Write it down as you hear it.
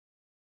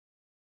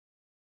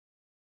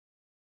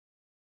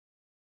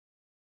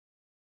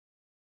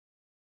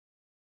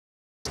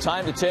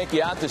Time to take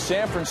you out to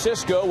San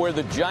Francisco, where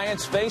the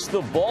Giants face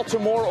the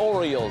Baltimore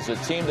Orioles, a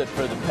team that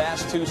for the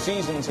past 2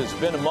 seasons has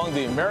been among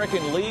the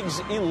American League's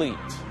elite.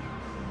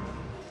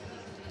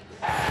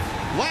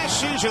 Last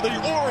season,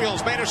 the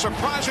Orioles made a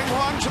surprising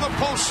run to the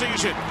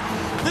postseason.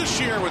 This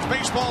year, with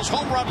baseball's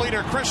home run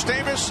leader Chris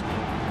Davis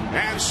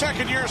and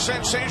second-year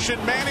sensation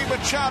Manny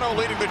Machado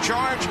leading the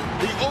charge,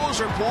 the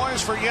O's are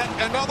poised for yet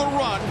another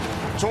run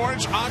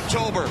towards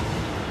October.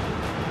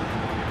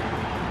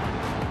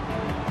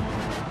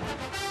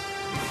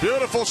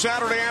 Beautiful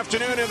Saturday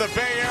afternoon in the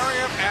Bay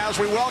Area as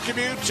we welcome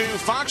you to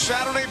Fox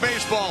Saturday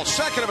Baseball,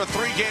 second of a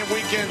 3-game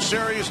weekend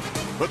series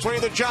between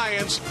the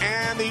Giants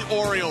and the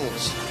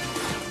Orioles.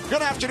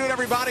 Good afternoon,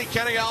 everybody.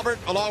 Kenny Albert,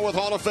 along with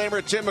Hall of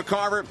Famer Tim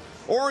McCarver.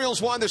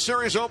 Orioles won the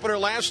series opener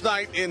last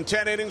night in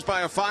 10 innings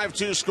by a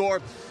 5-2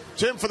 score.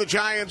 Tim, for the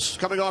Giants,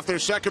 coming off their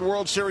second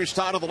World Series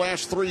title the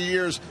last 3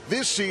 years,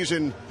 this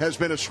season has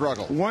been a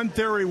struggle. One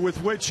theory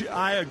with which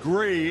I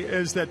agree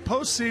is that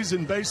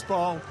postseason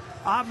baseball,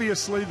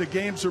 obviously the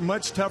games are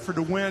much tougher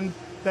to win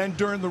than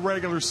during the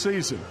regular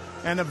season.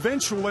 And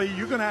eventually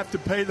you're going to have to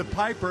pay the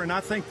piper, and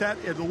I think that,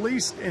 at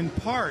least in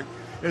part,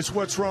 is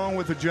what's wrong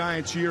with the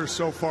Giants' year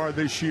so far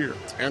this year.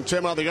 And,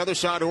 Tim, on the other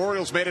side, the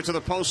Orioles made it to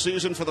the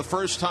postseason for the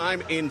first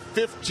time in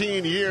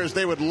 15 years.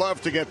 They would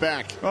love to get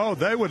back. Oh,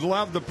 they would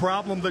love the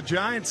problem the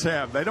Giants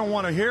have. They don't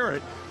want to hear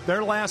it.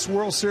 Their last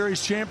World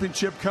Series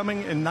championship coming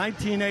in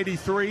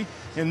 1983,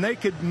 and they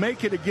could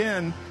make it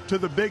again to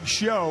the big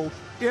show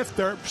if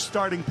their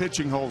starting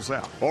pitching holds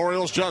out.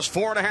 Orioles just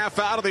 4.5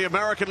 out of the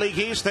American League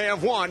East. They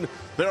have won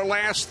their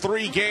last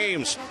 3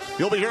 games.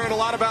 You'll be hearing a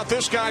lot about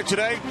this guy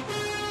today.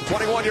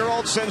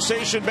 21-year-old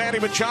sensation Manny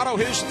Machado,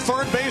 his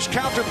third base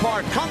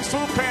counterpart, Kung Fu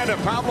Panda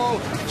Pablo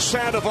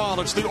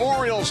Sandoval. It's the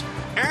Orioles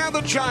and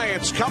the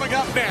Giants coming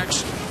up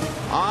next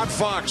on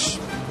Fox.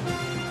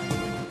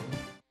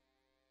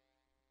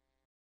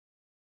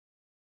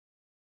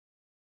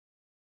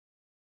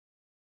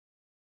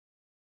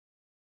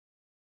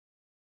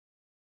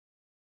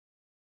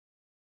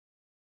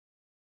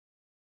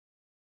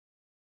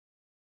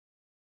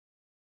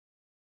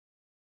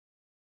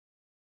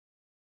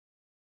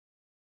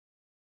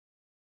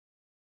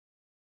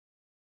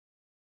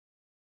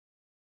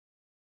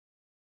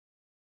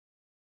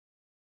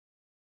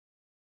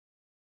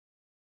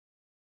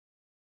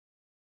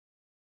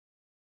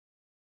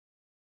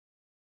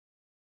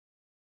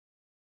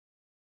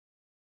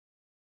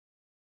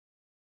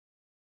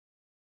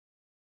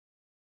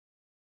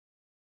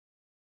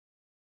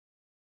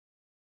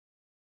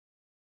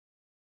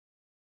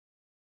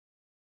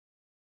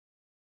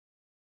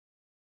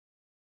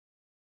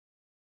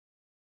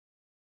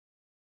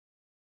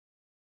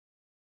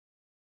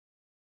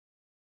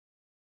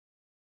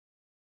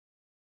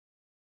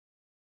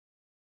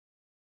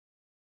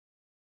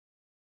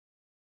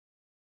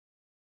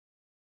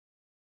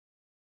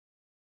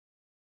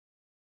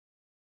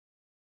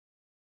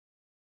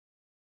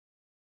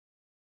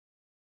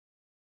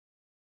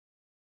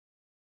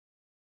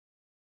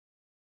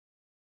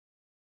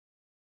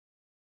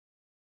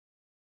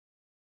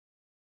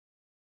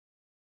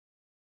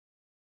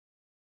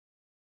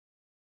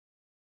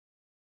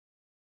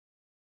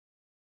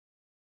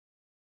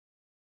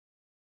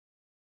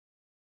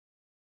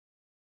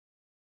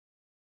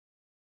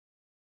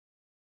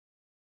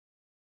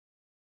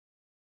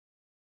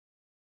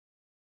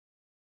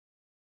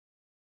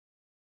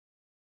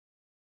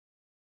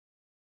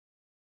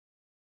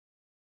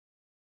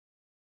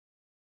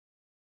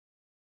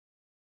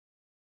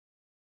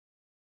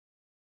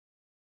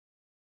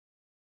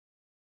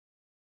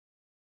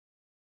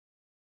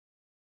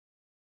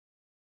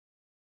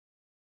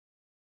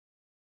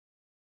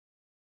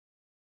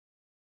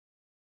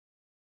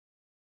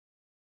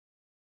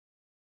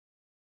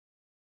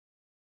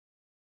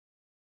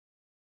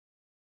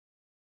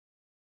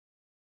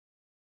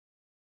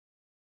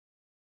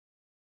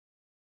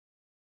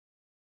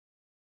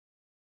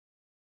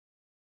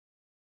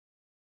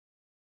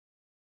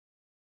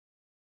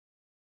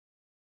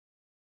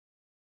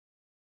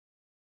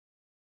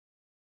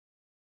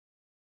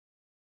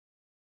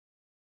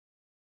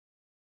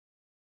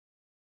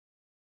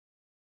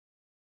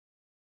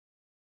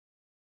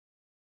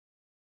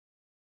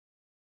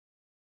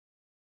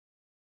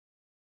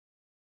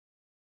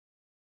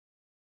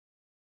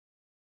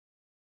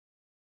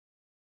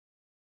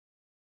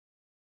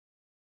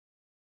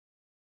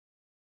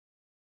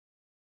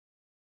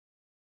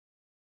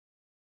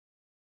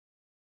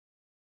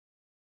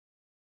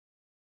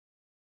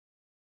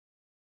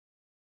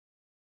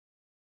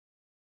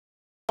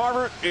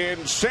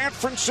 In San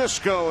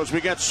Francisco as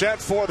we get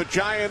set for the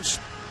Giants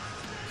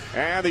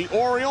and the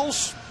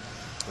Orioles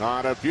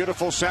on a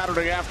beautiful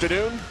Saturday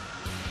afternoon.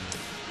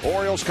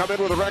 Orioles come in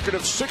with a record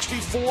of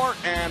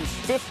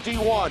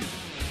 64-51.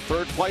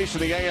 Third place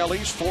in the AL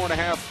East,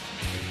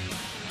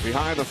 4.5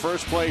 behind the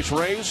first place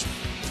Rays.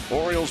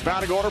 Orioles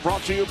batting order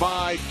brought to you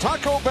by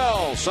Taco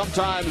Bell.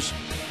 Sometimes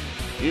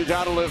you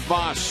gotta live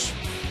boss.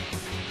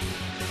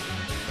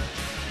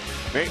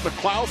 Nate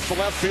McLouth, the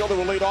left fielder,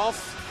 will lead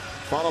off,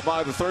 followed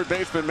by the third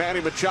baseman Manny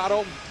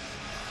Machado.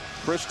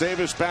 Chris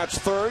Davis bats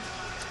third,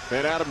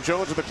 and Adam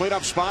Jones in the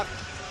cleanup spot.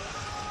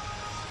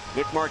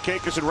 Nick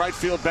Markakis in right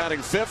field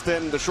batting fifth,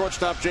 and the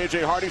shortstop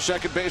J.J. Hardy,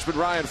 second baseman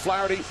Ryan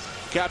Flaherty,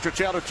 catcher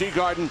Taylor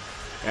Teagarden,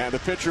 and the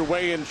pitcher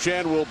Wei-Yin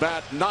Chen will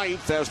bat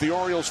ninth as the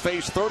Orioles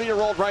face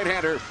 30-year-old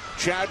right-hander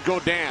Chad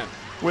Gaudin.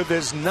 With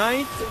his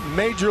ninth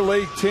major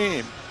league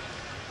team.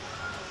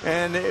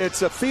 And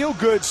it's a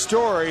feel-good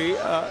story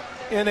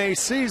in a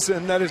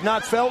season that has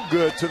not felt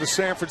good to the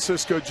San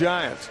Francisco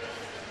Giants.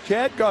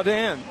 Chad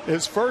Gaudin,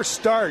 his first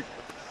start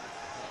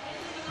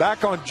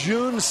back on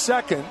June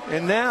 2nd,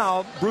 and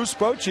now Bruce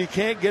Bochy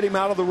can't get him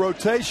out of the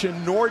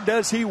rotation, nor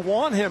does he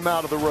want him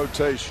out of the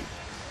rotation.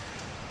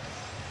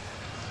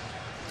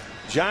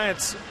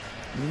 Giants'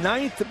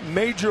 ninth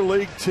major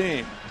league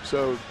team.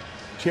 So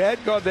Chad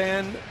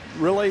Gaudin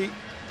really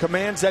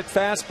commands that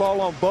fastball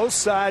on both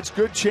sides,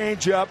 good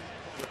changeup,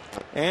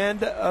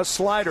 and a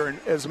slider. And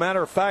as a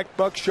matter of fact,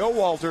 Buck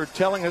Showalter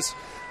telling us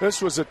this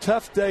was a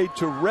tough day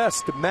to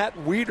rest Matt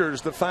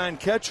Wieters, the fine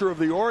catcher of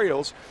the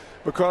Orioles,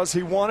 because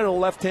he wanted a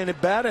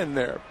left-handed bat in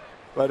there.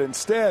 But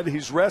instead,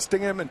 he's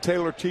resting him, and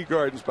Taylor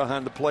Teagarden's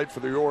behind the plate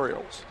for the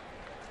Orioles.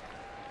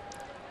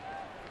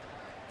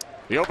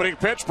 The opening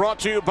pitch brought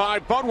to you by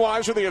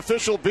Budweiser, the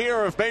official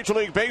beer of Major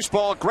League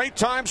Baseball. Great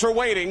times are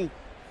waiting.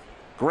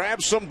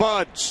 Grab some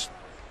Buds.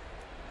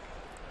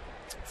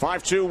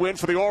 5-2 win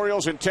for the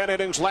Orioles in 10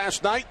 innings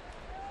last night.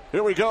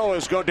 Here we go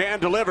as Gaudin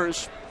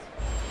delivers.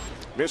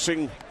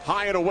 Missing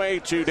high and away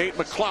to Nate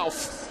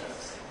McLouth.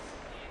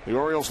 The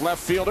Orioles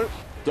left fielder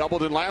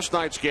doubled in last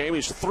night's game.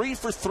 He's 3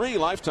 for 3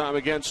 lifetime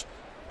against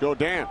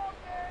Gaudin.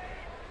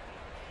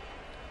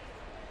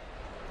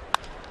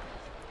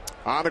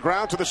 On the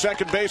ground to the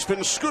second baseman,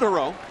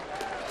 Scudero.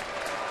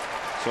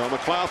 So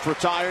McLouth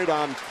retired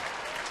on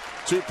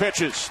 2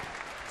 pitches.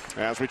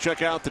 As we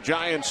check out the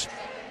Giants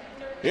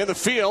in the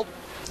field,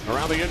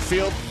 around the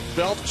infield,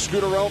 Belt,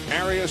 Scudero,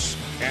 Arias,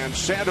 and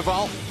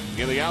Sandoval.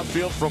 In the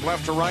outfield from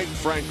left to right,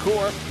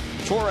 Francoeur,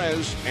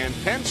 Torres, and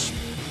Pence.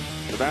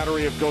 The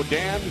battery of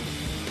Gaudin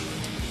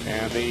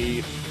and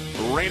the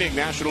reigning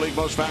National League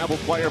Most Valuable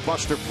Player,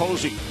 Buster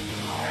Posey.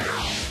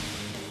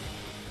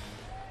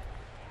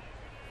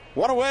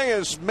 One away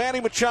as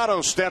Manny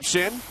Machado steps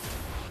in.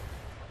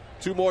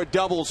 2 more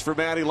doubles for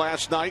Manny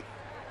last night.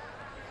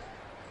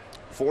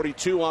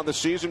 42 on the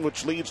season,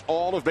 which leads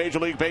all of Major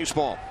League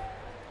Baseball.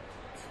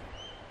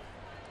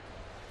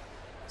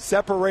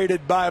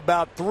 Separated by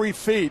about 3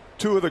 feet,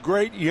 2 of the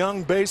great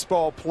young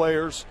baseball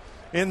players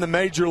in the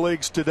major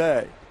leagues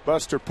today.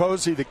 Buster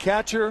Posey, the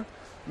catcher,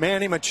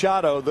 Manny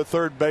Machado, the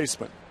third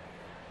baseman.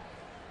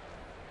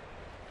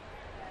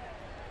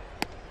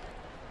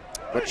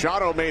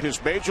 Machado made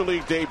his major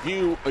league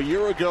debut a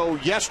year ago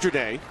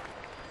yesterday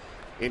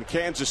in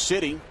Kansas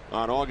City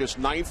on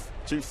August 9th,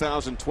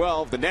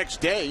 2012. The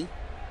next day,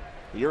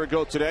 a year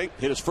ago today,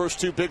 hit his first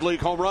 2 big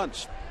league home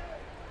runs.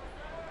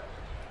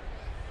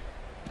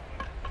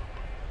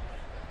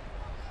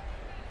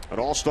 An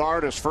all-star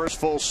in his first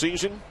full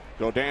season.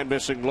 Gaudin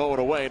missing low and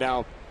away.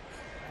 Now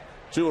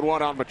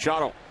 2-1 on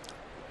Machado.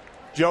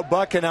 Joe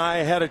Buck and I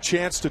had a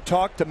chance to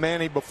talk to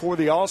Manny before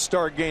the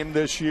All-Star game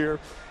this year,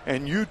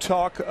 and you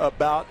talk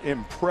about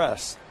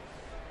impressed.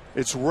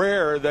 It's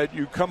rare that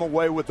you come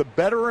away with a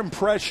better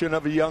impression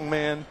of a young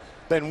man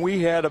than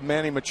we had of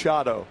Manny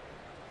Machado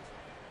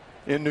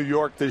in New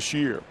York this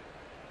year.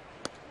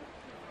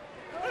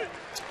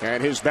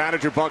 And his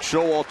manager, Buck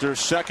Showalter,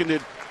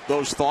 seconded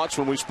those thoughts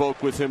when we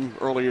spoke with him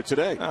earlier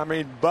today. I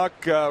mean, Buck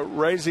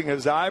raising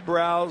his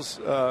eyebrows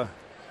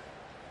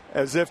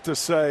as if to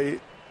say,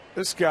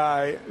 this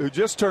guy, who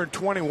just turned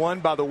 21,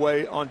 by the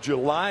way, on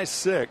July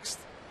 6th,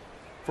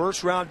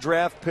 first-round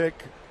draft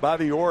pick by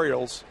the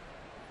Orioles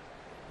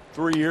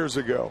 3 years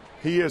ago.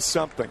 He is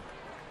something.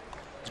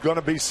 He's going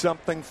to be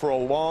something for a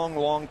long,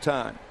 long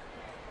time.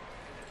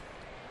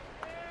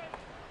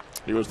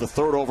 He was the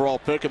 3rd overall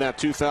pick in that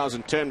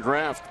 2010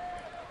 draft.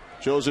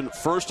 Chosen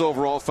first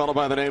overall, fellow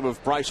by the name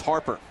of Bryce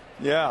Harper.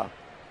 Yeah,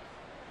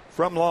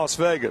 from Las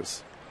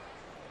Vegas.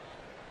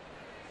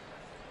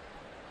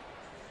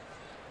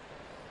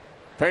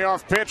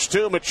 Payoff pitch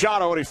to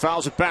Machado, and he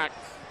fouls it back.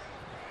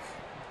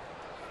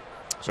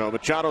 So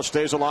Machado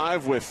stays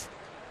alive with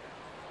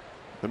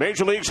the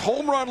Major League's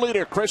home run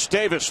leader, Chris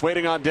Davis,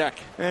 waiting on deck.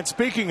 And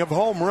speaking of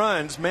home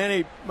runs,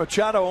 Manny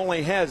Machado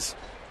only has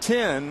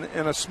 10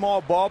 in a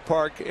small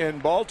ballpark in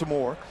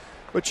Baltimore.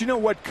 But you know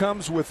what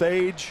comes with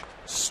age?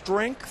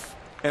 Strength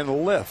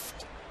and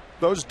lift.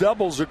 Those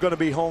doubles are going to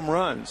be home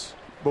runs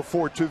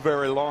before too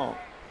very long.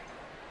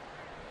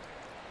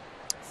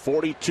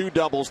 42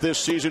 doubles this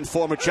season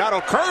for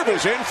Machado. Curve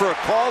is in for a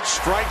called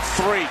strike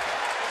 3.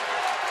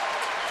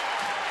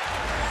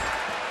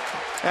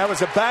 That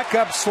was a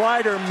backup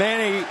slider.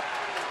 Manny,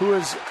 who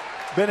has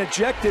been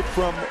ejected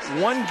from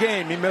 1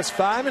 game. He missed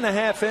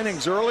 5.5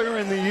 innings earlier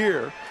in the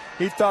year.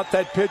 He thought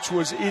that pitch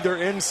was either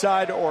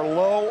inside or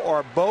low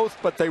or both,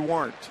 but they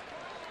weren't.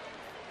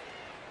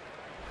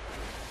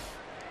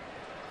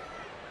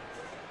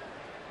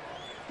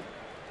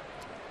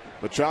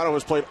 Machado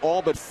has played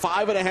all but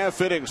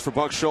 5.5 innings for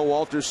Buck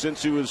Showalter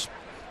since he was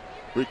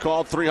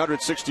recalled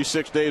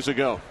 366 days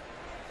ago.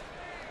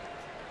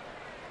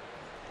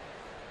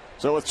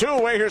 So with 2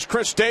 away, here's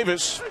Chris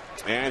Davis,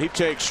 and he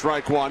takes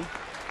strike 1.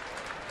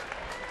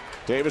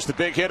 Davis, the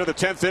big hit of the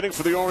 10th inning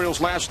for the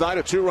Orioles last night,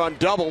 a 2-run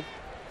double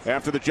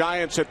after the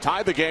Giants had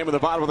tied the game in the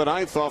bottom of the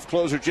 9th off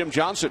closer Jim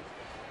Johnson.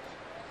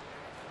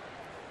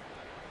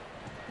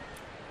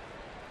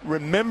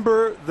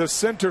 Remember the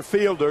center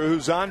fielder,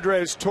 who's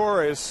Andres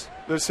Torres,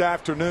 this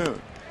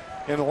afternoon.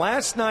 In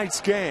last night's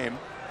game,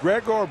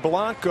 Gregor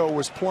Blanco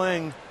was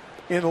playing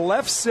in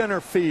left center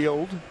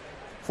field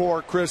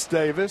for Chris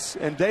Davis,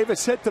 and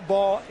Davis hit the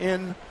ball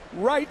in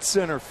right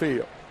center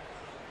field.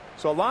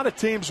 So a lot of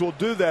teams will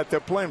do that.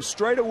 They'll play him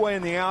straight away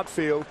in the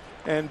outfield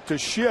and to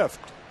shift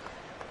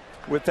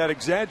with that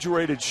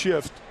exaggerated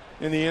shift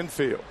in the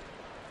infield.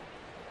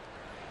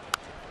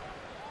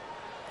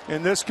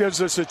 And this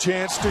gives us a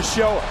chance to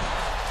show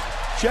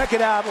it. Check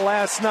it out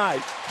last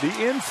night. The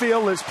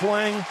infield is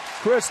playing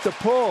Chris to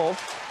pull,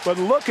 but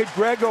look at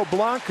Gregor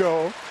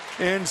Blanco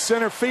in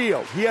center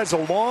field. He has a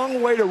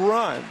long way to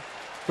run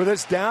for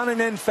this down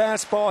and in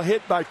fastball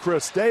hit by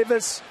Chris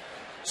Davis,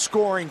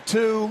 scoring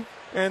 2,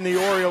 and the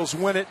Orioles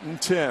win it in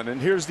 10.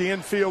 And here's the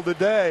infield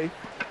today.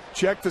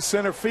 Check the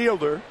center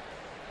fielder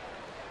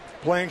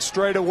playing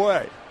straight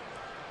away.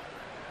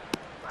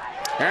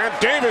 And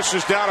Davis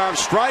is down on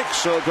strikes,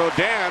 so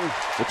Godin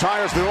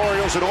retires the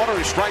Orioles in order.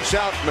 He strikes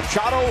out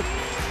Machado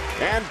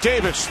and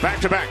Davis back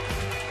to back.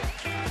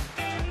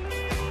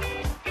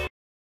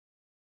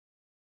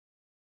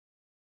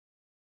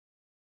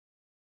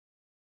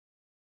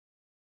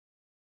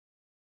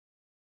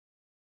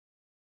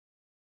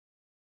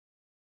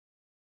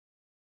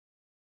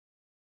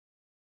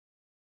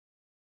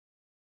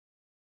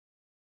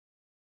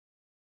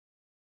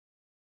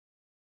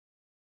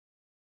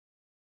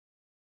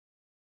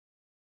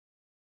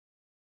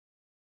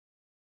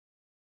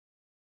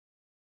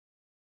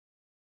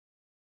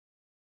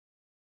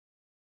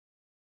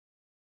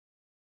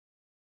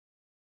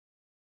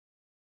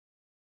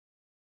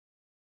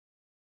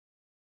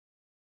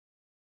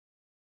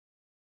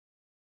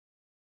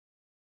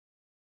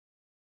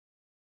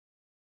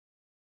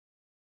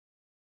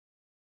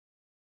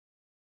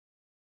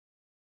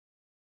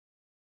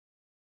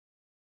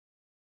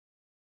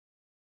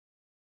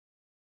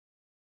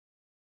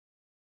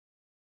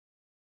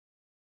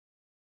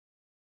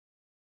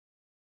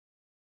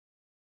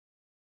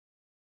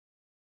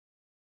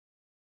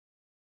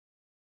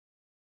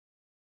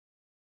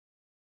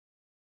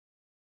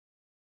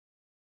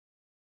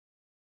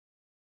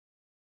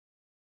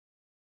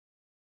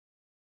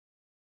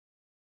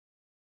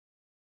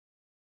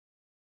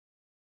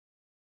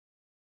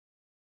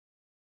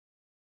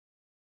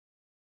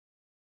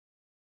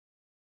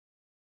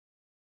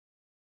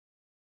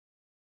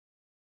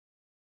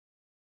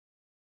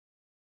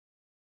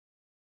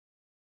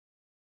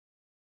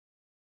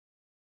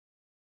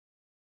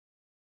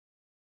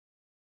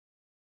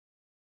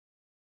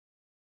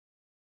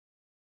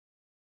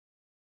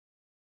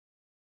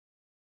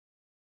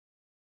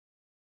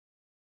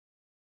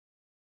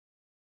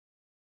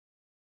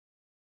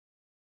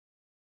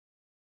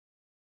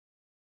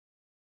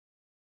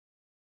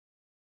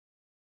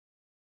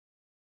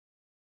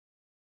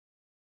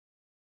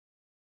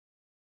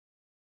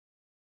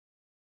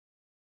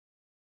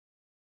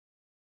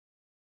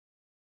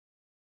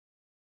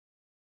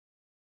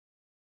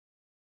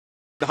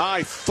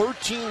 High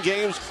 13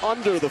 games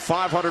under the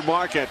 500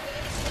 mark at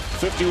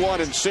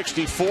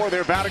 51-64.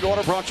 Their batting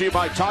order brought to you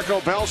by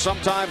Taco Bell.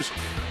 Sometimes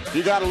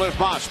you got to live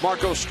boss.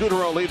 Marco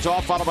Scutaro leads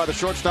off, followed by the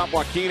shortstop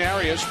Joaquin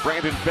Arias.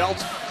 Brandon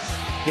Belt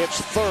hits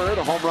third,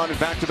 a home run in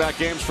back-to-back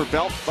games for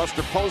Belt.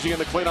 Buster Posey in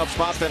the cleanup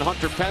spot, then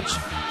Hunter Pence.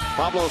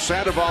 Pablo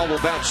Sandoval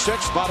will bat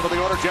sixth. Bottom of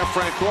the order, Jeff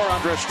Francoeur,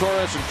 Andres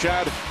Torres, and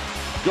Chad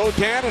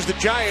Godin as the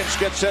Giants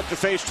get set to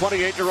face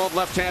 28-year-old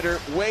left-hander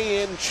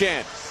Wei-Yin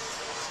Chen.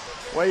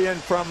 Way in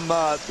from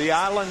the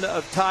island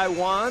of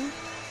Taiwan.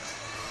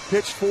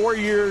 Pitched 4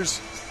 years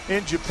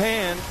in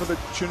Japan for the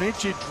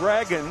Chunichi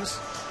Dragons.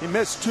 He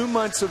missed 2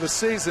 months of the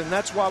season.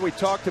 That's why we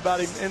talked about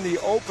him in the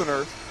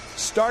opener.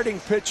 Starting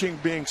pitching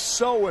being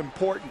so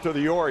important to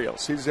the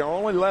Orioles. He's their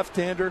only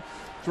left-hander.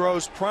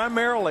 Throws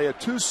primarily a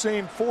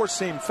 2-seam,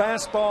 4-seam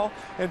fastball.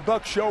 And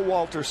Buck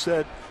Showalter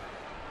said,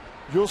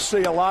 you'll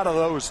see a lot of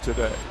those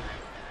today.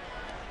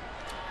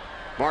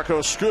 Marco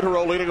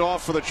Scutaro leading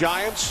off for the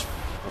Giants.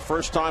 A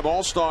first-time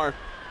All-Star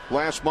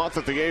last month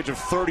at the age of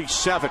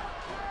 37.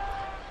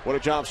 What a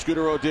job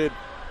Scutaro did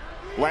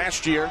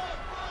last year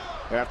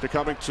after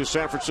coming to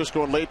San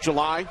Francisco in late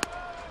July,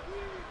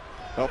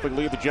 helping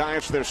lead the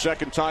Giants to their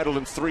second title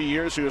in 3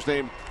 years. He was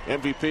named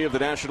MVP of the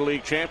National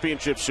League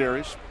Championship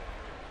Series.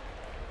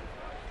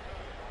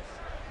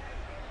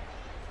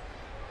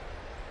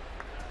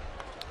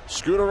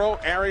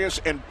 Scutaro, Arias,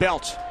 and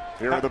Belt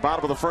here at the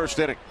bottom of the first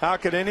inning. How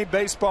could any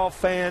baseball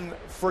fan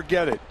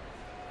forget it?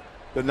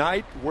 The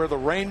night where the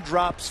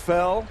raindrops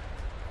fell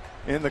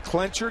in the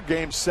clincher,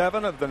 Game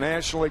 7 of the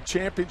National League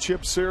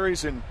Championship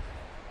Series, and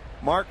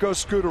Marco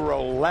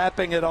Scutaro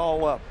lapping it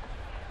all up.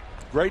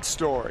 Great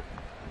story.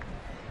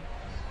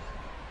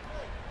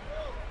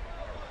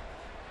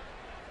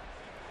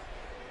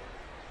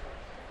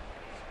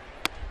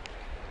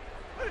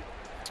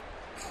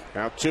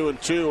 Now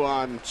 2-2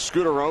 on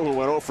Scudero, who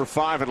went 0 for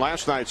 5 in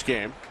last night's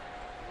game.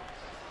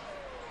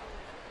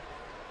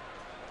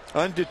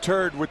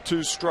 Undeterred with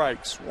 2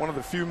 strikes. One of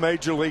the few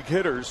major league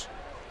hitters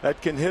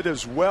that can hit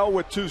as well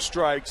with 2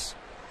 strikes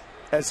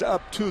as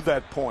up to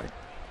that point.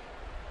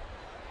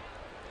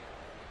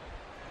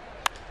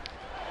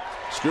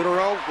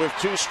 Scudero with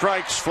 2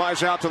 strikes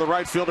flies out to the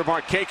right fielder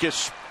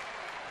Markakis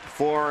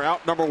for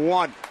out number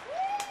 1.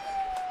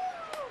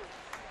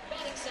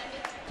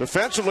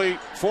 Defensively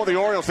for the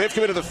Orioles, they've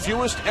committed the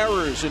fewest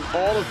errors in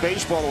all of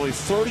baseball, only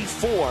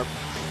 34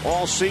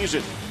 all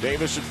season.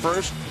 Davis at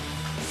first,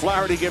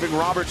 Flaherty giving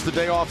Roberts the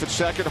day off at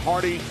second,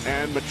 Hardy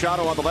and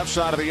Machado on the left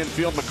side of the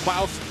infield,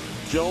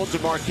 McLouth, Jones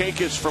and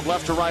Markakis from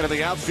left to right in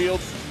the outfield.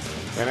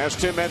 And as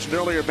Tim mentioned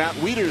earlier, Matt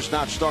Wieters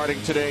not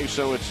starting today,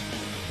 so it's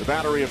the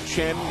battery of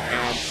Chen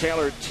and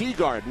Taylor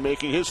Teagarden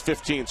making his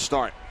 15th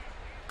start.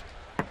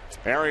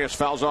 Arias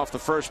fouls off the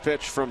first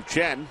pitch from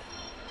Chen.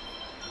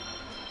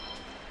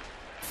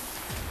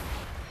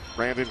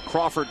 Brandon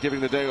Crawford giving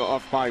the day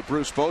off by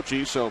Bruce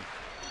Bochy, so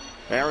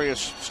Arias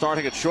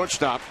starting at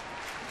shortstop.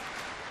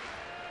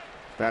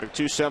 Batting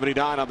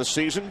 .279 on the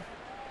season.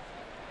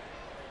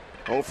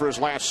 0 for his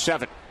last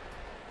 7.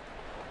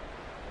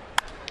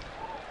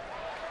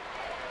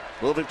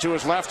 Moving to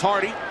his left,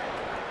 Hardy.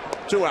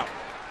 2 out.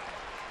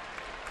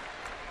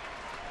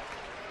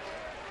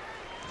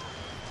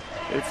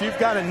 If you've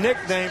got a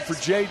nickname for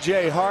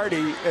J.J.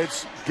 Hardy,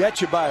 it's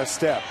get you by a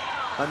step.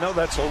 I know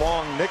that's a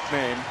long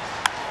nickname,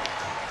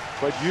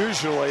 but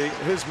usually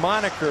his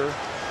moniker,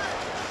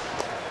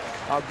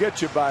 I'll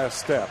get you by a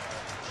step.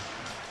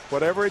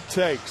 Whatever it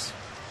takes.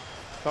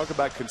 Talk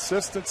about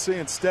consistency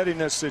and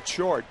steadiness at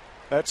short.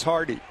 That's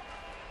Hardy.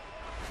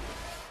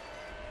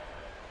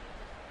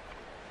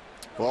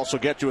 We'll also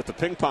get you at the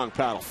ping pong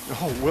paddle.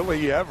 Oh, will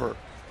he ever?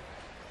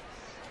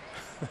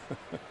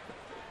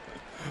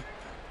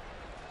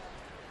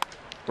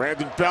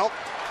 Brandon Belt,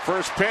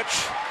 first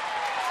pitch.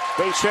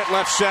 Base hit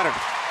left center.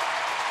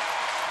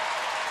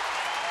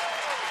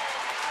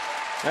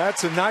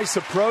 That's a nice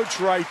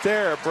approach right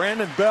there.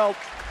 Brandon Belt,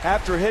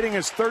 after hitting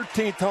his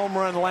 13th home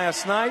run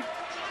last night.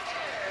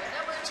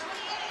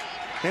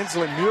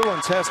 Hensley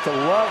Mullins has to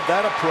love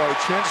that approach.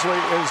 Hensley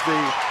is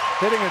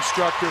the hitting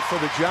instructor for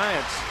the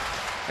Giants.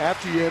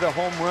 After you hit a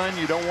home run,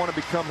 you don't want to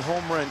become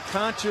home run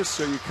conscious,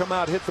 so you come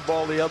out, hit the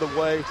ball the other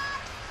way,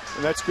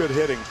 and that's good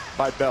hitting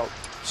by Belt.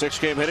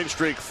 6-game hitting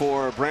streak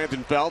for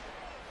Brandon Belt.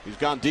 He's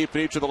gone deep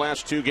in each of the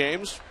last 2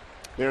 games.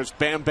 There's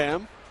Bam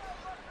Bam.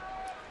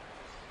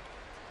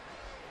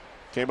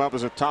 Came up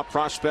as a top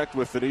prospect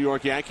with the New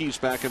York Yankees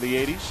back in the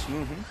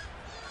 80s.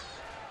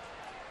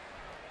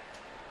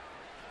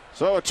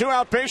 So a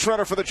 2-out base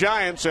runner for the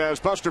Giants as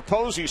Buster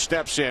Posey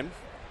steps in.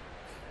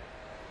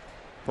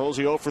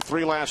 Posey 0 for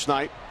 3 last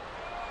night.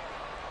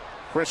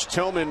 Chris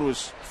Tillman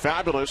was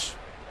fabulous.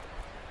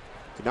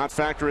 Did not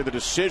factor in the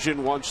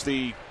decision once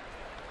the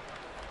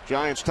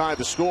Giants tied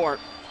the score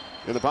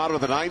in the bottom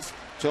of the 9th.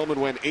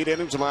 Tillman went 8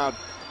 innings, allowed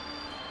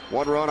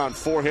 1 run on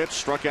 4 hits,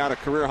 struck out a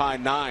career high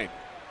 9.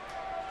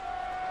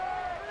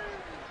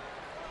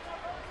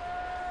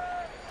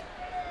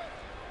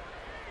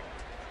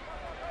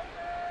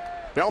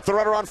 Belt the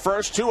runner on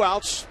first, 2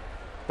 outs.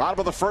 Bottom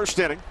of the first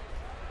inning.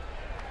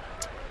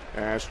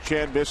 As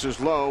Chen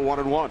misses low,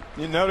 1-1.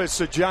 You notice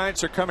the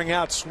Giants are coming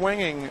out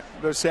swinging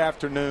this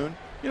afternoon.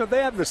 You know,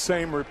 they have the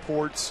same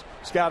reports,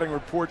 scouting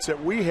reports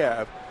that we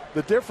have.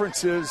 The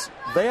difference is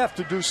they have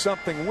to do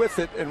something with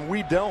it, and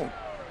we don't.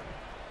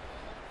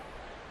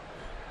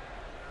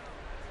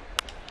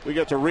 We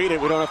get to read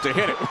it, we don't have to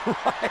hit it.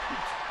 Right.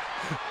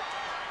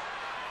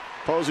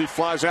 Posey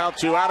flies out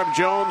to Adam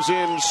Jones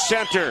in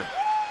center.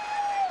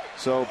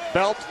 So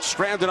Belt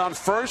stranded on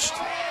first.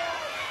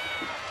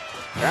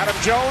 Adam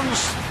Jones,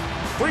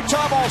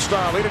 3-time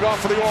All-Star, leading off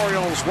for the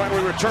Orioles when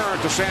we return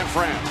to San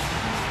Fran.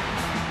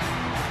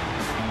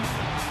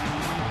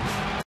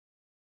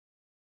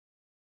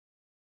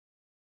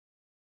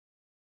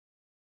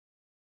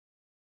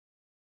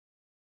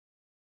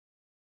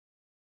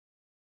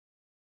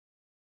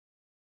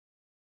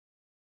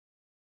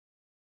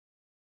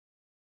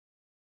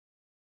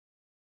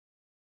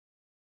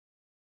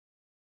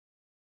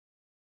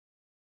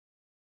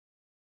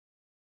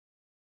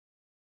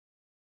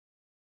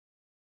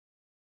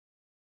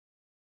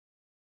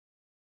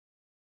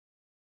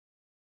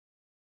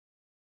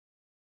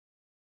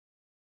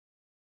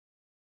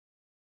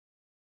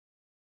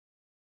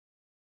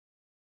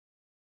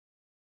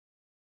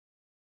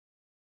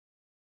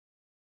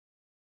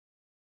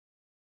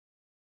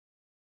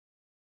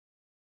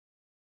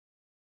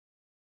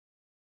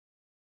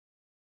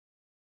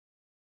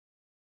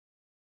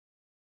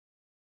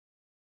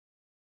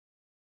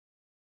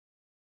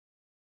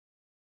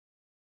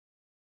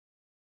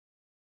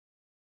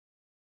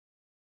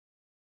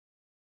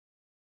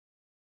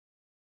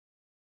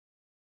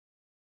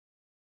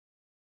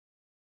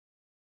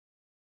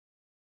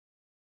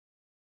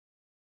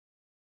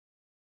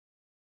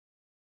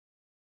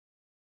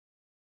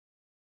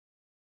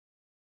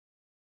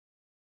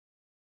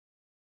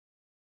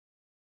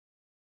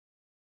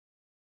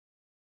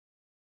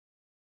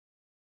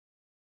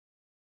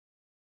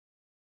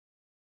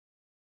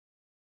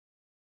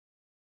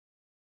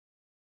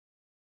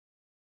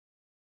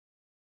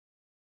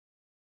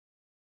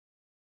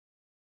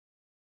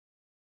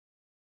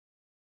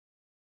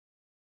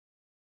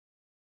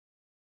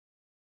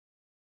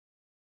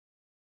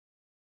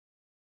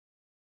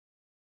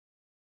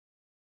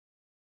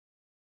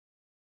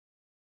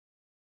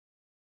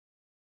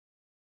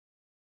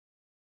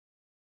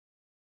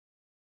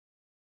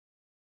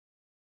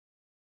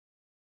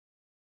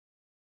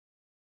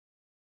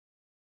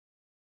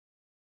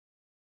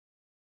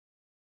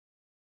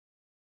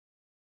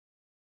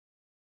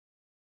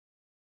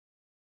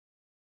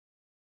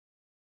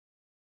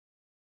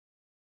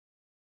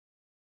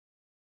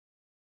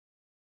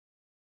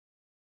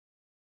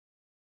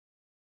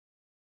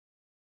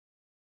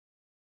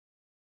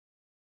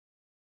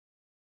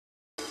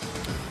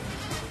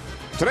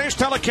 Today's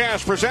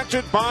telecast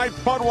presented by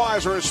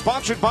Budweiser is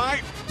sponsored by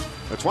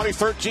the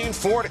 2013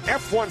 Ford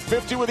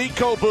F-150 with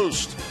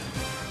EcoBoost.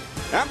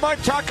 And by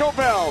Taco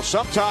Bell.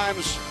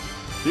 Sometimes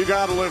you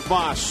gotta live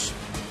Moss.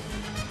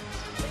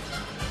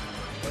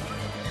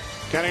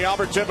 Kenny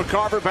Albert, Tim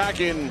McCarver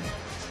back in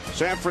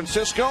San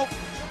Francisco.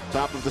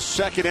 Top of the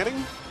second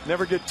inning.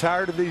 Never get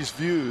tired of these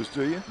views,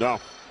 do you? No.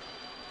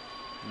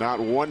 Not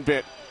one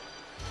bit.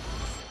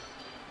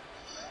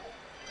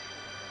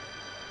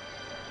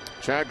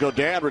 Chad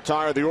Gaudin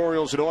retired the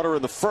Orioles in order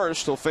in the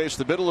first. He'll face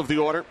the middle of the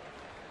order.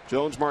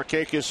 Jones,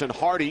 Markakis, and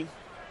Hardy.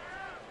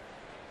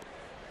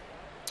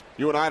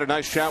 You and I had a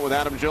nice chat with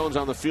Adam Jones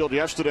on the field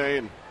yesterday,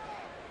 and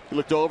he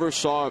looked over,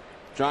 saw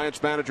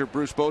Giants manager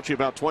Bruce Bochy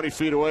about 20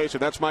 feet away,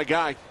 said, "That's my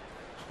guy."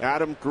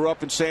 Adam grew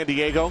up in San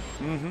Diego.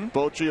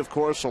 Bochy, of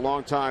course, a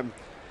longtime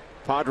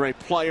Padre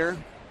player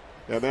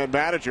and then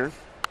manager.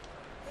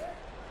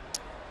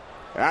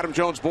 Adam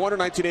Jones born in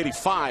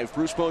 1985.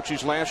 Bruce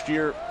Bochy's last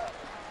year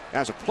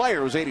as a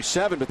player was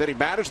 87, but then he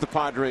managed the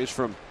Padres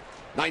from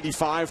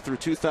 95 through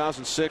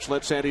 2006,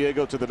 led San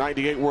Diego to the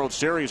 98 World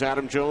Series.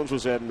 Adam Jones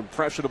was an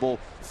impressionable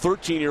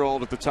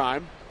 13-year-old at the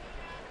time.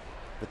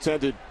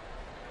 Attended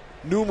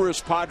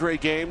numerous Padre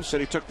games, and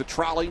he took the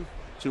trolley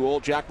to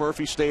old Jack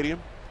Murphy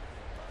Stadium.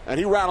 And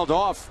he rattled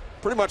off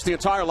pretty much the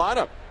entire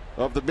lineup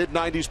of the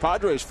mid-90s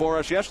Padres for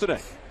us yesterday.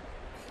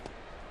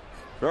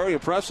 Very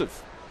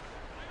impressive.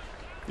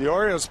 The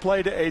Orioles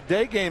played a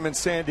day game in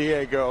San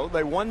Diego.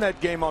 They won that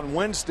game on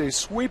Wednesday,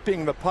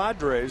 sweeping the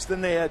Padres.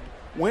 Then they had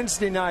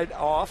Wednesday night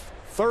off,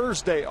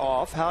 Thursday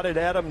off. How did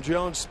Adam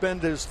Jones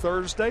spend his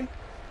Thursday?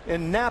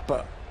 In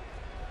Napa,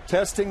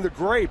 testing the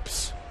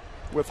grapes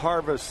with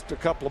harvest a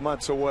couple of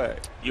months away.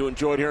 You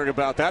enjoyed hearing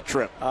about that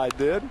trip. I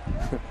did.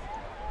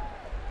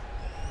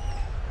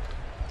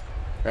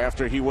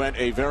 After he went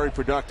a very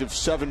productive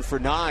 7 for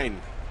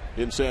 9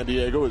 in San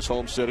Diego, his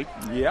home city.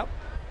 Yep.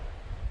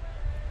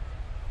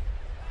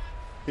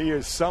 He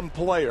is some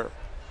player.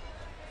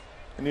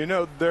 And you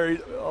know, there are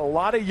a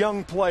lot of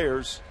young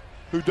players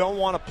who don't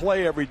want to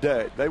play every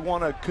day. They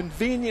want to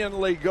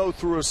conveniently go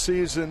through a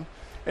season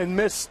and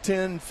miss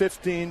 10,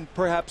 15,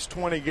 perhaps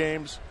 20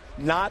 games.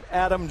 Not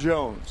Adam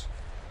Jones.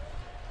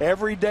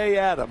 Everyday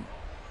Adam.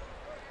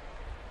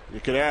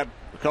 You could add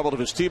a couple of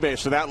his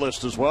teammates to that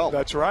list as well.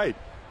 That's right.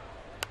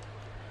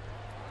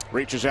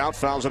 Reaches out,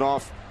 fouls it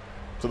off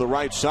to the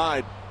right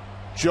side.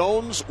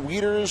 Jones,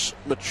 Wieters,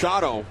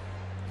 Machado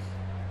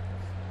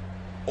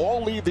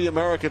all lead the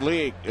American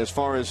League as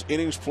far as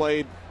innings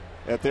played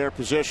at their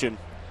position.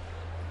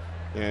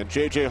 And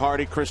J.J.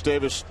 Hardy, Chris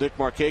Davis, Nick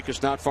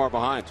Markakis not far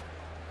behind.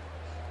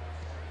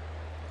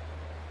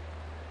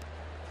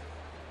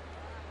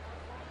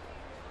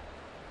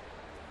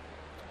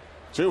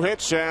 Two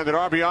hits and an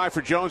RBI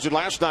for Jones in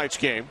last night's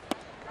game.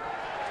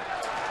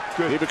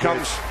 He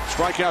becomes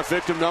strikeout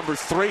victim number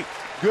 3.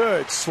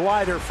 Good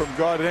slider from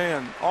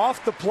Gaudin.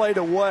 Off the plate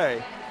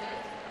away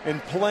and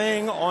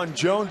playing on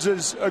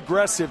Jones's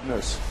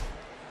aggressiveness.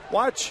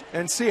 Watch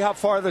and see how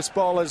far this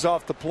ball is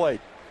off the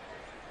plate.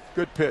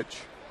 Good pitch.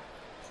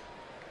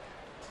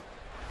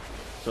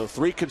 So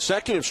 3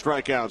 consecutive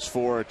strikeouts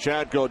for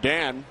Chad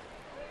Gaudin,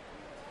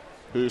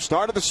 who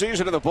started the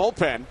season in the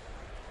bullpen.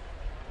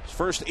 His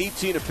first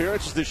 18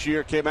 appearances this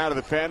year came out of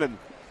the pen, and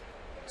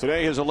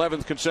today his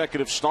 11th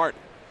consecutive start.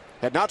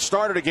 Had not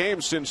started a game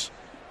since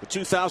the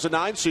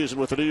 2009 season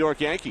with the New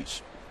York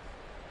Yankees.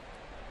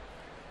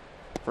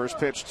 First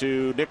pitch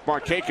to Nick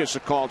Markakis, a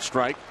called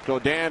strike.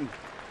 Gaudin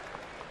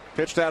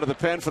pitched out of the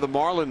pen for the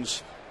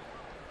Marlins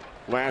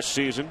last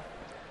season.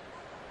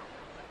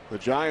 The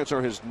Giants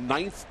are his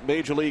 9th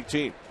major league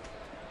team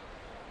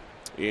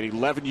in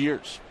 11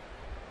 years.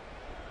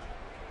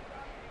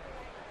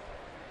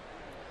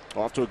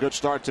 Off to a good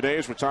start today.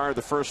 He's retired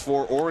the first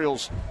 4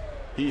 Orioles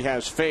he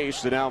has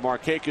faced, and now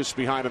Markakis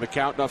behind in the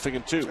count,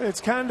 0-2.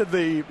 It's kind of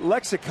the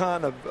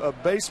lexicon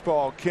of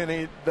baseball,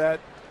 Kenny, that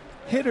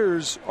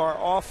hitters are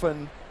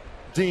often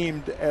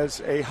deemed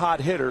as a hot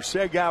hitter.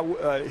 Say a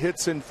guy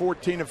hits in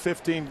 14 of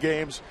 15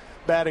 games,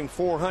 batting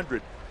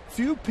 .400.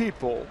 Few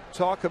people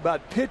talk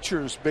about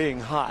pitchers being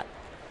hot,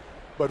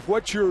 but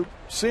what you're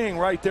seeing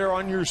right there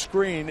on your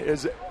screen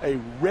is a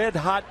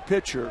red-hot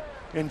pitcher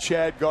in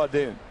Chad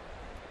Gaudin.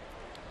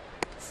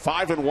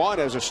 5-1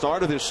 as a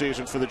start of this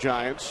season for the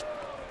Giants.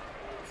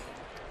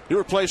 He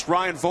replaced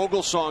Ryan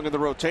Vogelsong in the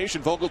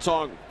rotation.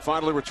 Vogelsong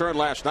finally returned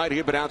last night. He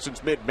had been out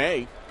since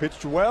mid-May.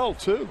 Pitched well,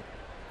 too.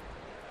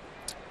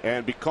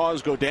 And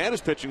because Gaudin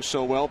is pitching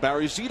so well,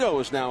 Barry Zito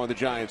is now in the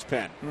Giants'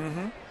 pen.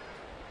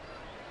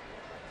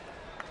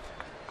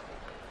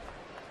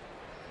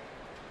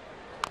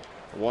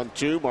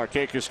 1-2.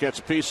 Markakis gets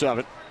a piece of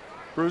it.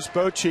 Bruce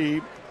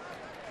Bochy,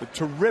 the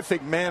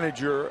terrific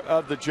manager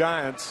of the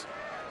Giants.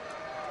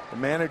 The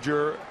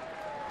manager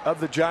of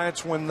the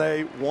Giants when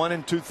they won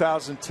in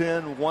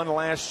 2010, won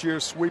last year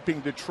sweeping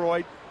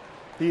Detroit.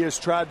 He has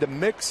tried to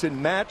mix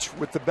and match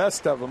with the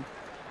best of them,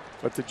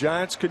 but the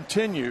Giants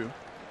continue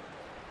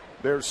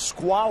their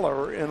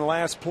squalor in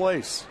last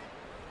place.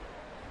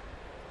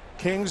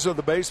 Kings of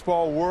the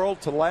baseball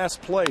world to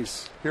last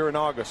place here in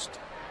August.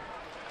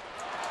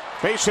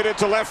 Base hit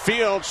into left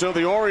field, so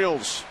the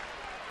Orioles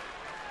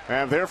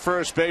have their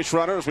first base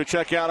runner as we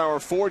check out our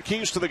Ford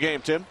keys to the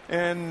game, Tim.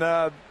 And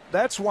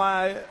that's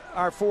why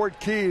our Ford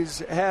keys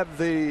have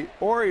the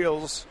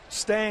Orioles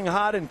staying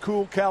hot in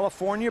cool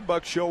California.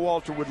 Buck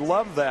Showalter would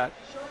love that.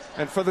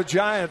 And for the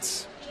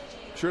Giants,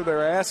 I'm sure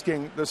they're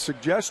asking, the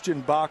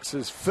suggestion box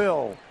is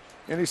full.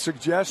 Any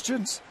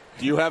suggestions?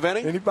 Do you have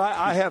any? Anybody?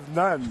 I have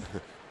none.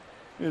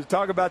 You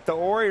talk about the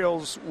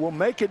Orioles will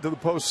make it to the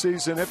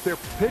postseason if their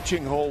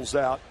pitching holds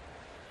out.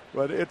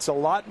 But it's a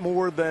lot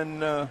more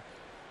than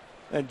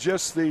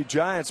just the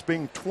Giants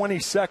being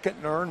 22nd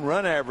in earned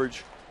run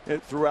average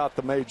throughout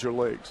the major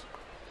leagues.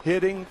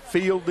 Hitting,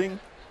 fielding,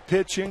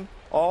 pitching,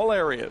 all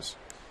areas.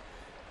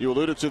 You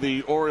alluded to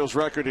the Orioles'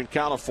 record in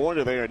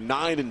California. They are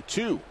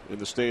 9-2 in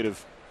the state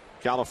of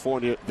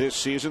California this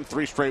season.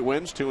 3 straight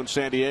wins, 2 in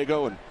San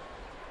Diego and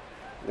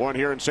 1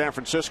 here in San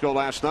Francisco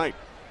last night.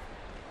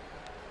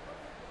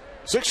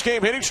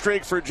 6-game hitting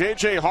streak for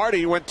J.J. Hardy.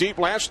 He went deep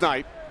last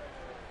night.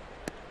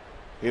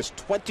 His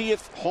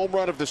 20th home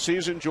run of the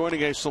season,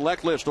 joining a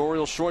select list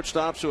Orioles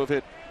shortstops who have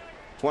hit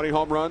 20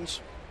 home runs.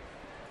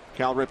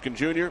 Cal Ripken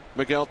Jr.,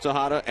 Miguel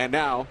Tejada, and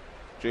now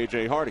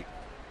J.J. Hardy.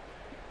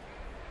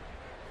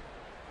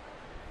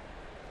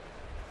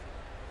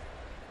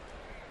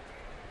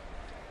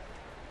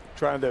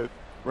 Trying to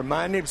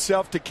remind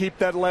himself to keep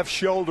that left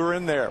shoulder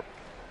in there.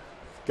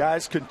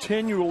 Guys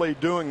continually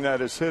doing that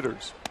as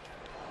hitters,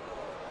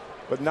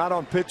 but not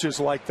on pitches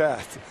like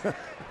that.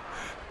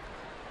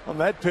 On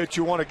that pitch,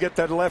 you want to get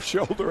that left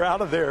shoulder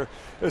out of there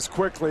as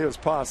quickly as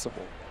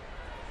possible.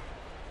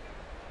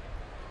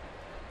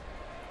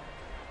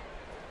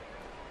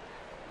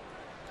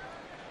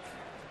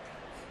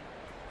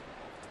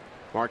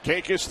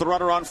 Markakis, the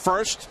runner on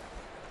first.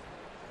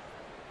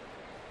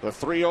 The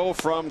 3-0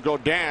 from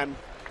Godin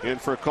in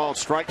for a called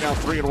strike, now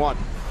 3-1.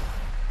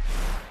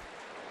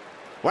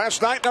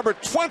 Last night, number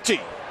 20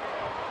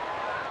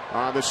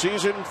 on the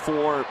season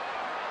for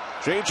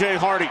J.J.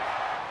 Hardy.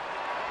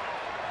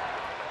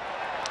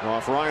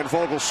 Off Ryan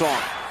Vogel's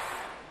song.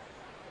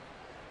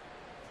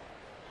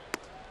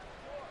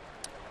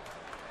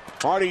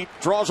 Hardy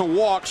draws a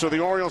walk, so the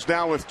Orioles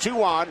now with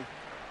 2 on.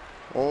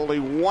 Only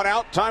 1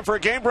 out. Time for a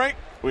game break.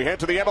 We head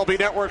to the MLB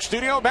Network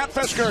studio. Matt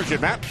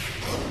Feskergen. Matt.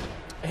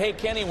 Hey,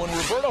 Kenny, when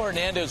Roberto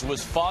Hernandez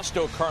was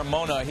Fausto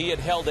Carmona, he had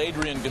held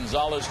Adrian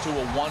Gonzalez to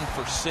a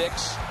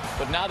 1-for-6.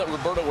 But now that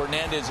Roberto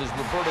Hernandez is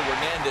Roberto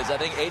Hernandez, I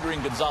think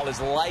Adrian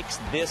Gonzalez likes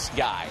this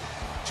guy.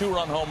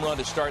 2-run home run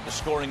to start the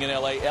scoring in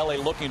L.A. L.A.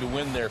 looking to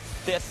win their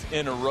 5th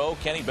in a row.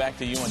 Kenny, back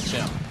to you and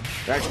Tim.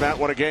 Thanks, Matt.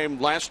 What a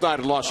game last night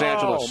in Los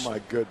Angeles. Oh, my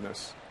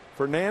goodness.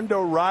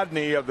 Fernando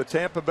Rodney of the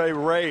Tampa Bay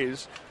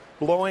Rays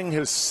blowing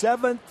his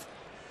 7th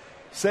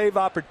save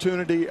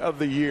opportunity of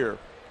the year.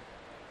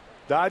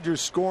 Dodgers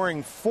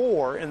scoring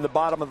 4 in the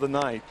bottom of the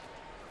ninth.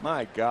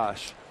 My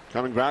gosh.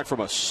 Coming back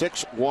from a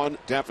 6-1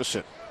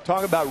 deficit.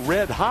 Talk about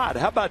red hot.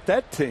 How about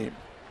that team?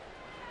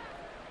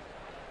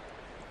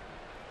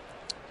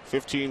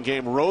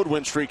 15-game road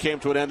win streak came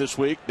to an end this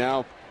week.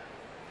 Now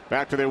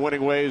back to their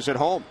winning ways at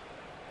home.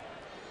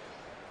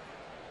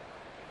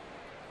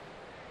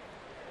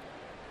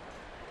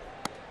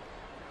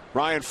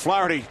 Ryan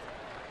Flaherty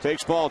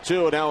takes ball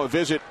 2, and now a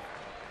visit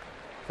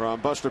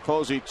from Buster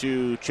Posey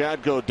to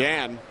Chad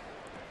Godin,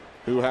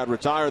 who had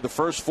retired the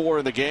first 4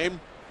 in the game.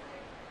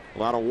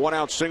 Allowed a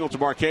 1-out single to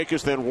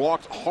Markakis, then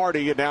walked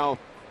Hardy, and now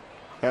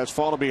has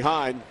fallen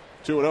behind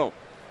 2-0.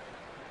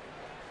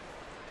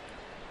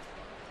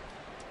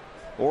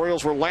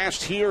 Orioles were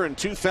last here in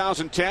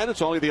 2010.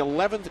 It's only the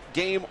 11th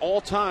game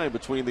all-time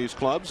between these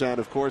clubs, and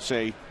of course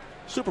a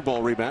Super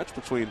Bowl rematch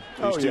between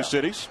these two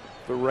cities.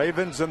 The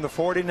Ravens and the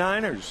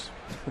 49ers.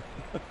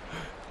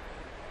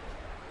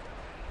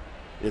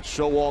 It's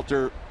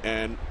Showalter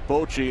and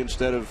Bochy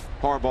instead of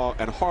Harbaugh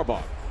and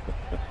Harbaugh.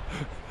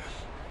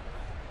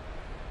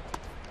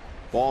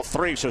 Ball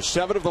 3, so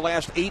 7 of the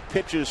last 8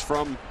 pitches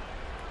from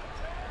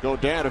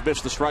Godin have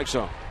missed the strike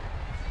zone.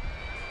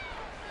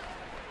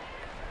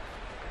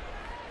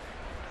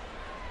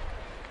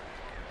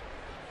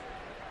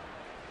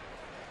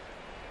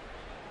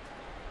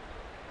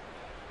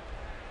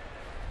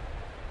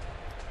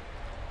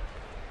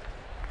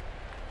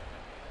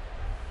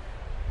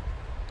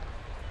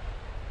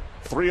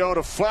 .3-0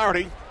 to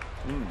Flaherty.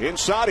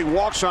 Inside, he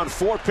walks on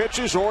 4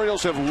 pitches.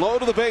 Orioles have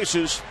loaded the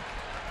bases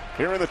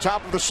here in the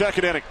top of the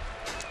 2nd inning.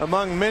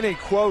 Among many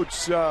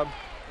quotes,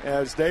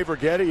 as Dave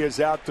Righetti is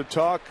out to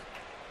talk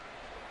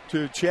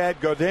to Chad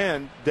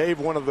Godin. Dave,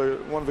 one of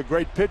the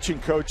great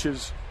pitching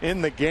coaches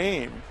in the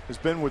game, has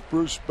been with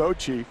Bruce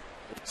Bochy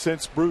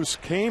since Bruce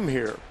came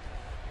here.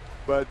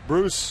 But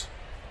Bruce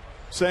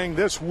saying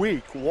this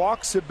week,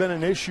 walks have been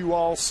an issue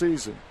all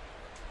season.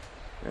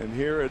 And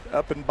here it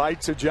up and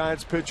bites a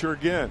Giants pitcher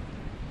again.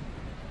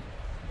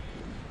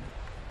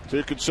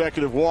 2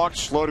 consecutive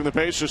walks, loading the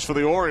bases for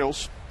the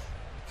Orioles.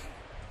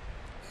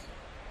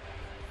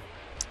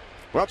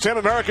 Well, Tim,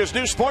 America's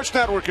new sports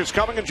network is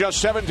coming in just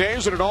 7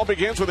 days, and it all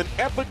begins with an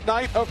epic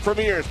night of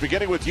premieres,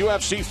 beginning with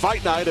UFC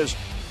Fight Night as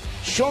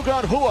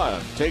Shogun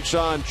Hua takes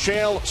on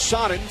Chael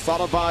Sonnen,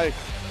 followed by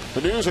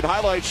the news and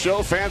highlights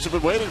show fans have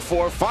been waiting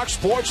for, Fox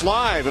Sports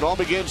Live. It all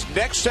begins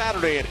next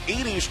Saturday at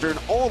 8 Eastern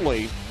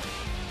only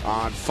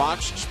on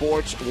Fox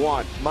Sports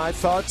 1. My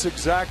thoughts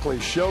exactly.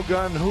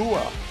 Shogun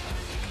Hua.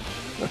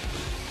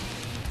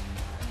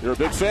 You're a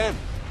big fan.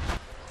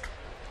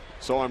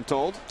 So I'm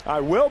told. I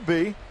will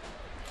be.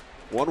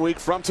 1 week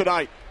from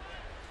tonight,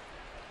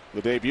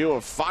 the debut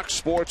of Fox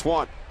Sports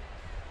 1.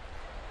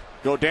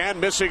 Godin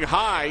missing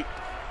high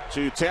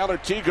to Taylor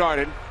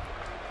Teagarden.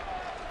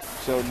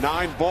 So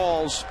 9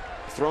 balls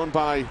thrown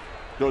by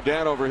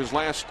Godin over his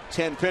last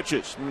 10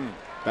 pitches.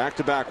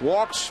 Back-to-back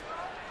walks.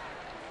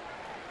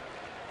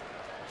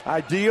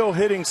 Ideal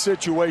hitting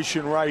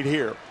situation right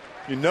here.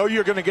 You know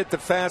you're going to get the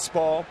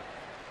fastball.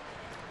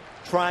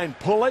 Try and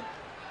pull it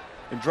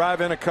and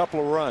drive in a couple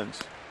of runs.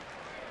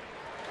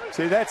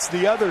 See, that's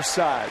the other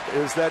side,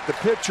 is that the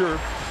pitcher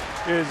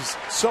is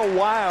so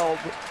wild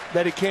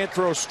that he can't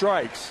throw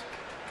strikes.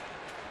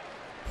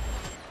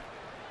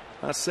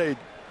 I say,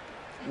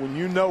 when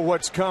you know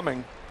what's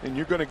coming and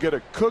you're going to get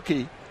a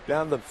cookie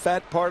down the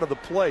fat part of the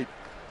plate,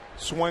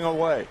 swing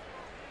away.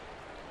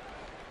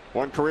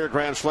 1 career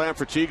grand slam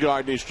for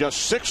Teagarden. He's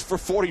just 6 for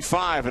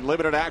 45 in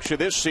limited action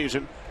this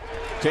season.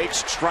 Takes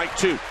strike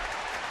 2.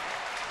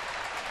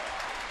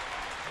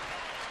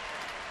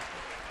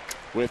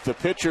 With the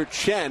pitcher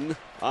Chen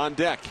on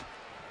deck.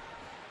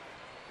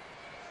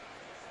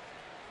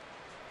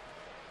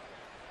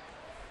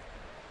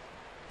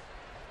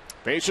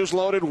 Bases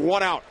loaded,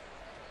 1 out.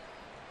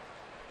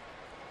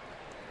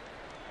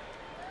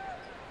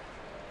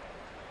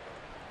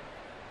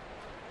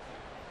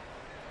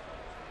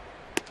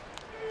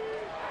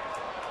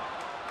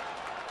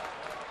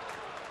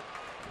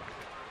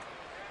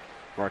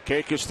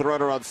 Markakis, the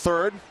runner on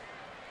third.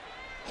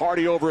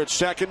 Hardy over at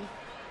second.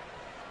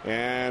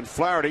 And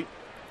Flaherty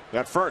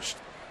at first.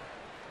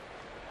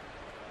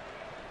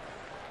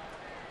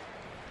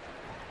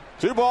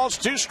 2 balls,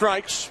 2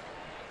 strikes.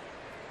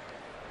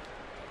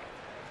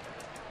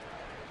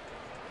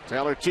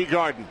 Taylor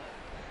Teagarden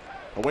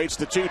awaits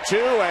the 2-2,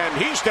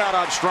 and he's down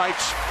on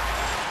strikes.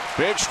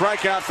 Big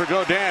strikeout for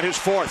Godin, his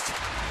 4th.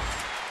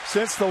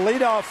 Since the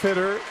leadoff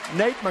hitter,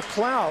 Nate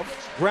McLeod,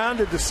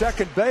 grounded to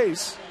second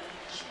base,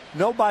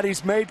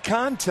 nobody's made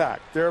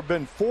contact. There have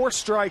been 4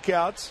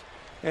 strikeouts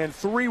and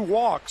 3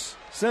 walks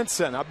since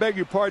then. I beg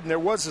your pardon, there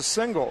was a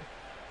single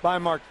by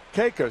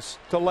Markakis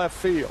to left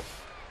field.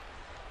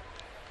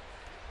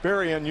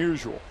 Very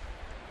unusual.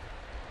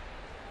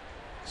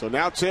 So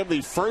now, Tim,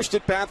 the first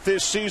at bat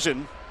this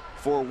season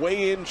for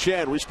Wei-In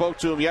Chen. We spoke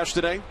to him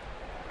yesterday.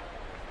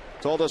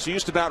 Told us he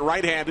used to bat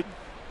right-handed,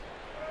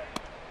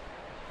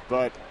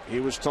 but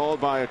he was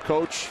told by a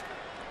coach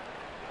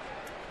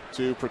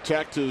to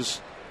protect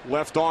his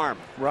left arm.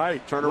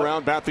 Right. Turn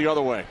around, bat the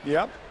other way.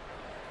 Yep.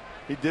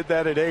 He did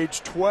that at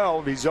age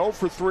 12. He's 0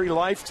 for 3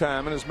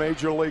 lifetime in his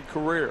major league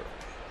career.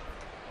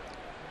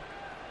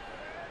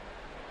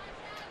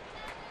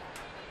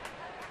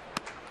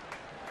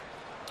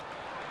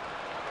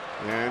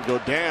 And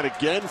Godin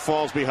again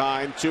falls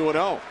behind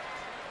 2-0.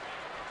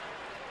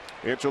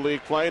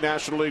 Interleague play,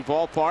 National League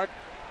ballpark.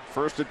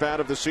 First at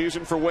bat of the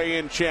season for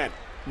Wei-In Chen.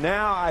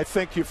 Now I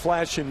think you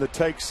flash him the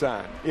take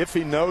sign, if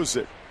he knows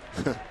it.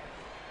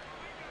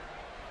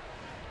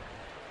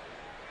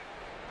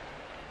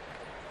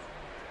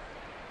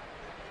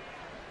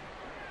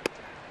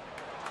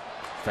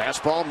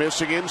 Fastball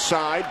missing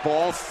inside,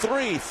 ball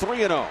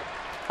 3-0.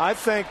 I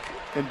think,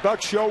 and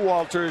Buck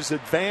Showalter is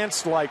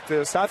advanced like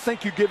this, I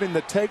think you give him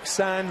the take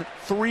sign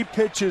 3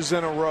 pitches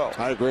in a row.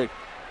 I agree.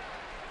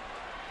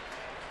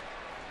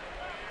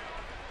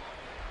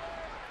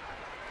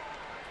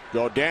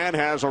 Godin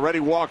has already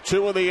walked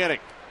 2 in the inning.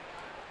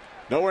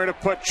 Nowhere to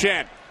put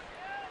Chen.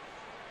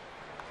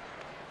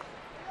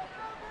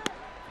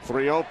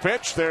 3-0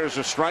 pitch. There's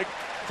a strike.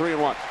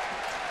 3-1.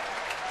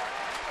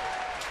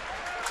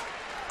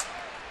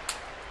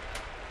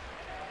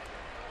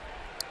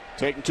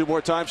 Taking 2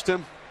 more times,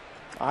 Tim?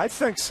 I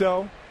think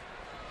so.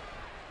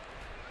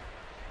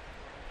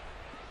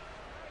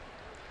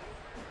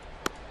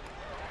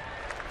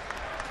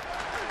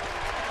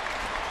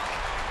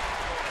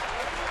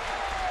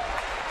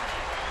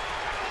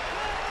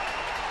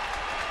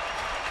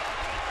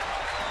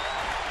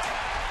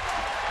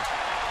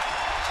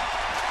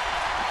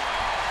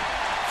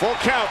 Full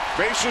count,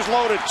 bases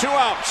loaded, 2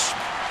 outs.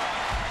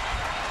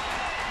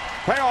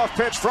 Payoff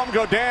pitch from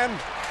Godin.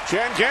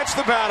 Chen gets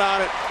the bat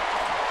on it.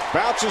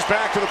 Bounces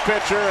back to the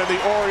pitcher, and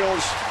the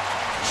Orioles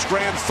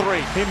strand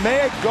 3. He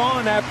may have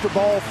gone after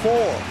ball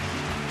 4.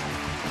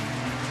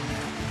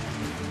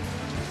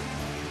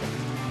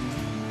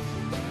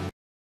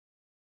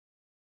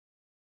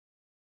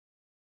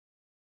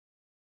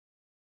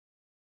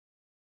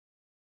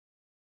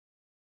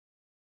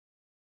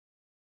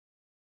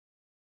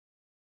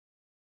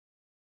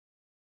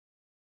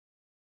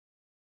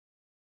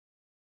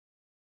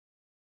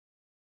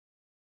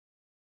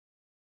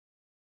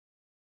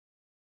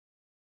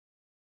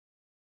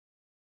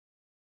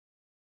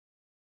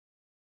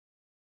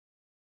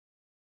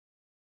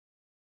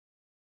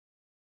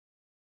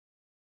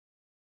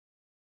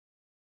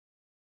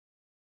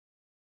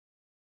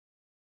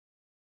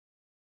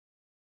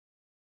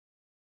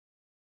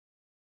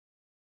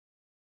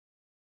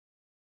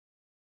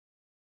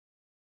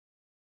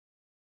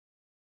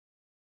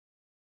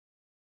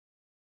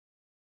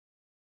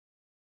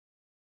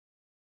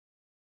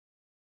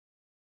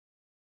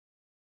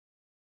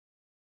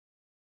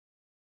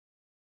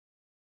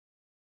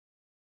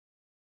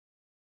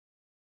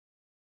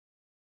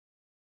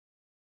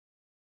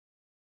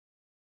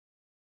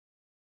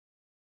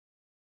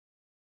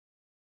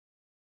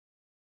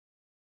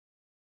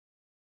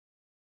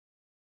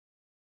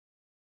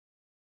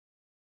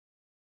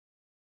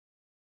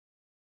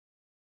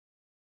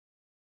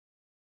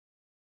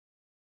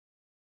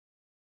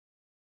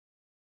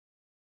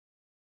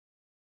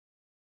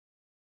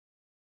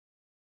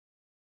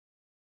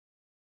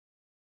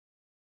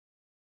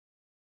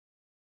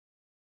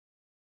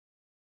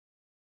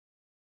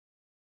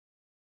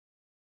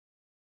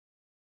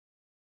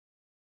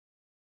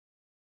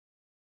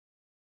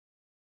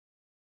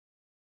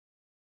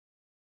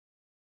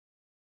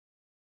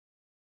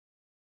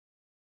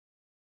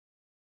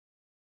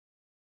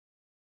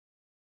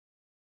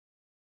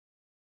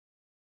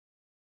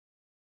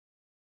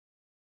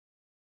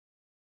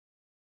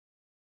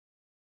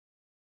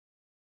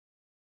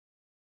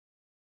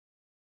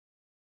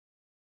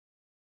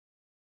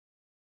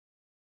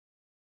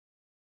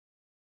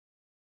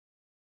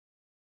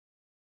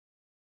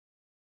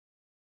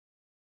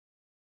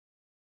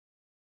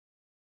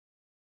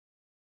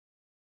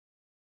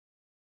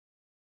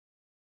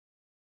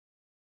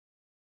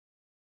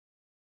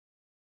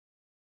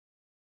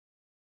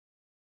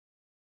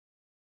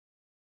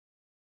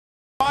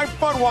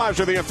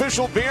 Budweiser, the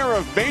official beer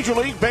of Major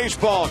League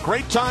Baseball.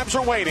 Great times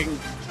are waiting.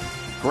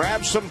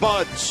 Grab some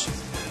buds.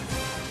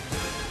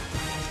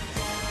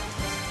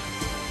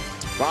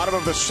 Bottom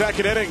of the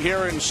second inning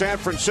here in San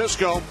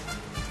Francisco.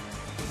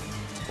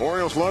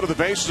 Orioles loaded the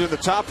bases in the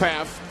top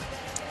half.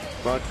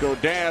 But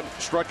Godin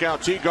struck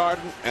out Teagarden,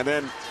 and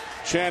then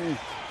Chen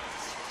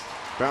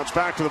bounced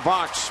back to the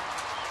box.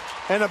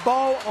 And a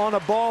ball on a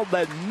ball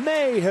that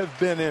may have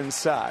been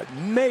inside.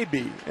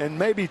 Maybe. And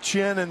maybe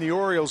Chen and the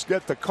Orioles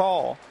get the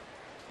call.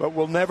 But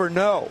we'll never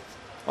know.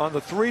 On the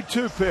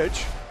 3-2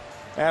 pitch,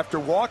 after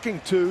walking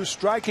 2,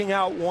 striking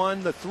out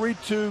 1, the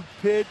 3-2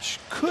 pitch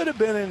could have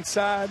been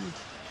inside.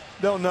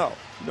 Don't know.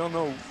 Don't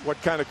know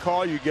what kind of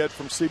call you get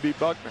from C.B.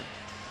 Buckner.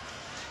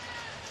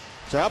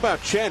 So how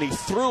about Chen? He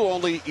threw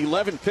only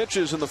 11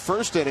 pitches in the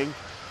first inning,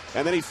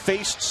 and then he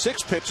faced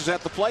 6 pitches at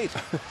the plate.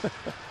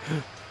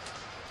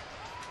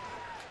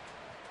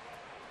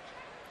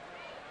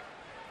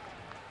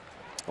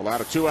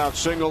 Allowed a 2-out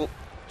single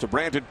to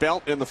Brandon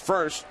Belt in the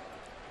first.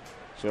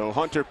 So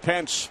Hunter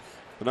Pence,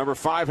 the number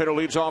 5 hitter,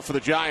 leads off for the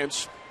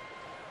Giants.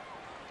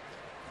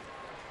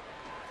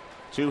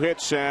 2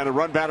 hits and a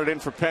run batted in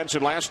for Pence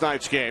in last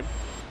night's game.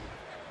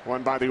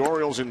 Won by the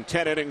Orioles in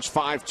 10 innings,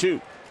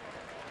 5-2.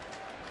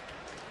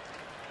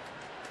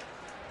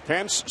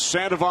 Pence,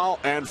 Sandoval,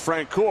 and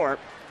Francoeur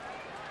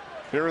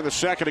here in the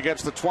second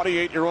against the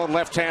 28-year-old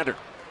left-hander.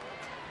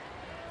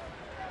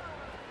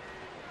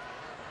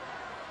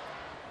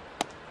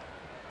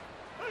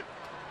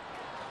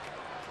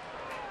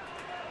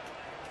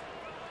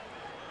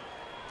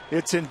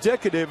 It's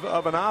indicative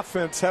of an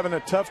offense having a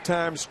tough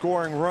time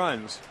scoring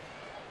runs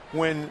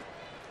when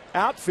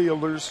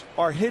outfielders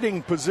are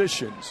hitting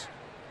positions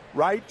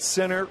right,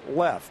 center,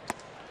 left.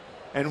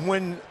 And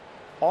when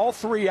all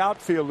 3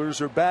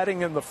 outfielders are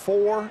batting in the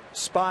 4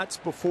 spots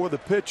before the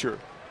pitcher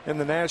in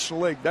the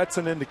National League, that's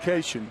an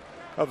indication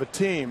of a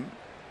team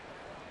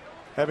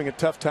having a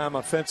tough time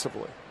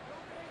offensively.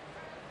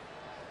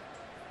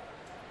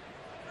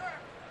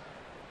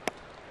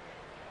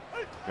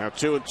 Now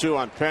 2-2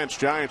 on Pence.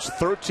 Giants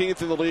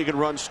 13th in the league in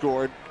runs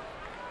scored,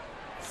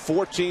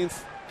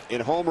 14th in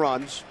home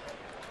runs.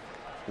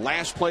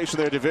 Last place in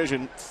their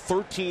division,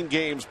 13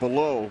 games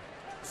below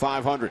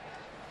 500.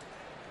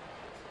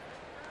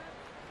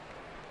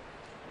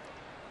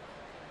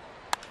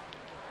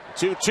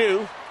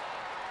 Two,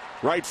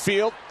 right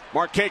field,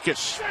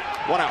 Markakis,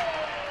 1 out.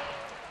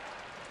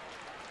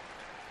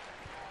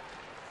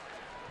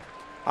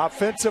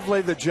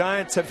 Offensively, the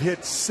Giants have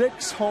hit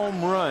 6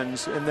 home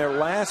runs in their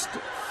last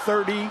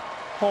 30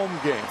 home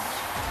games.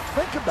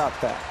 Think about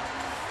that.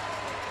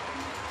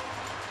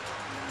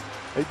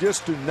 They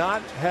just do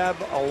not have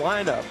a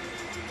lineup.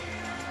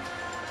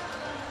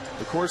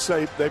 Of course,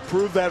 they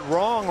proved that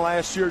wrong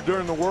last year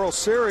during the World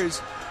Series.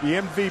 The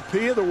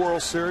MVP of the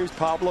World Series,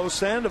 Pablo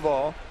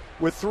Sandoval,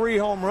 with 3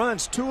 home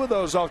runs, 2 of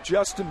those off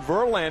Justin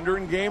Verlander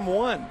in Game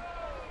 1.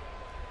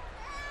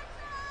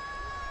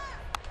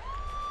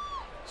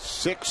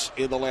 6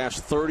 in the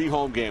last 30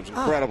 home games.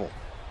 Incredible.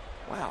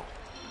 Wow.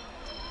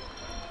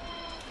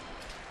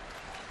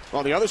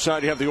 On the other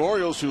side, you have the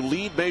Orioles, who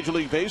lead Major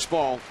League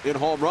Baseball in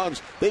home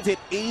runs. They've hit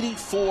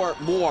 84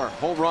 more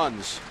home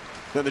runs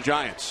than the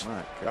Giants.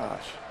 My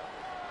gosh.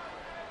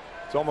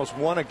 It's almost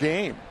 1 a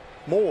game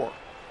more.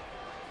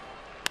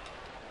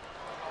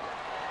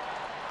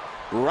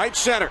 Right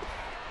center.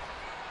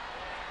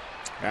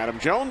 Adam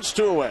Jones,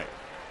 2 away.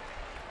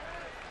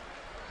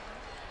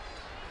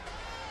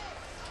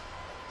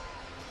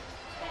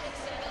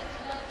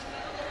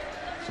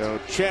 So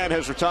Chen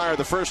has retired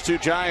the first 2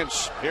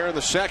 Giants here in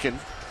the second.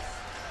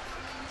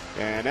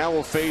 And now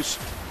we'll face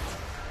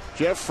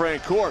Jeff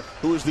Francoeur,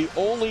 who is the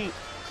only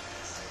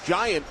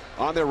Giant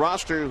on their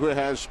roster who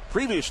has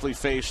previously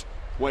faced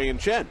Wei-Yin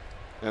Chen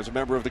as a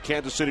member of the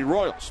Kansas City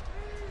Royals.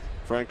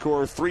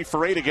 Francoeur 3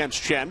 for 8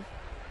 against Chen.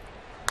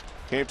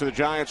 Came to the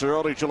Giants in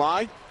early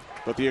July,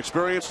 but the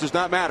experience does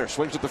not matter.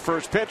 Swings at the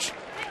first pitch,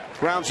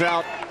 grounds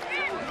out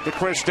to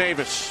Chris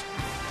Davis.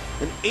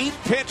 An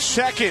 8-pitch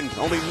second,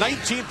 only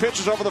 19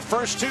 pitches over the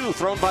first 2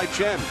 thrown by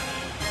Chen.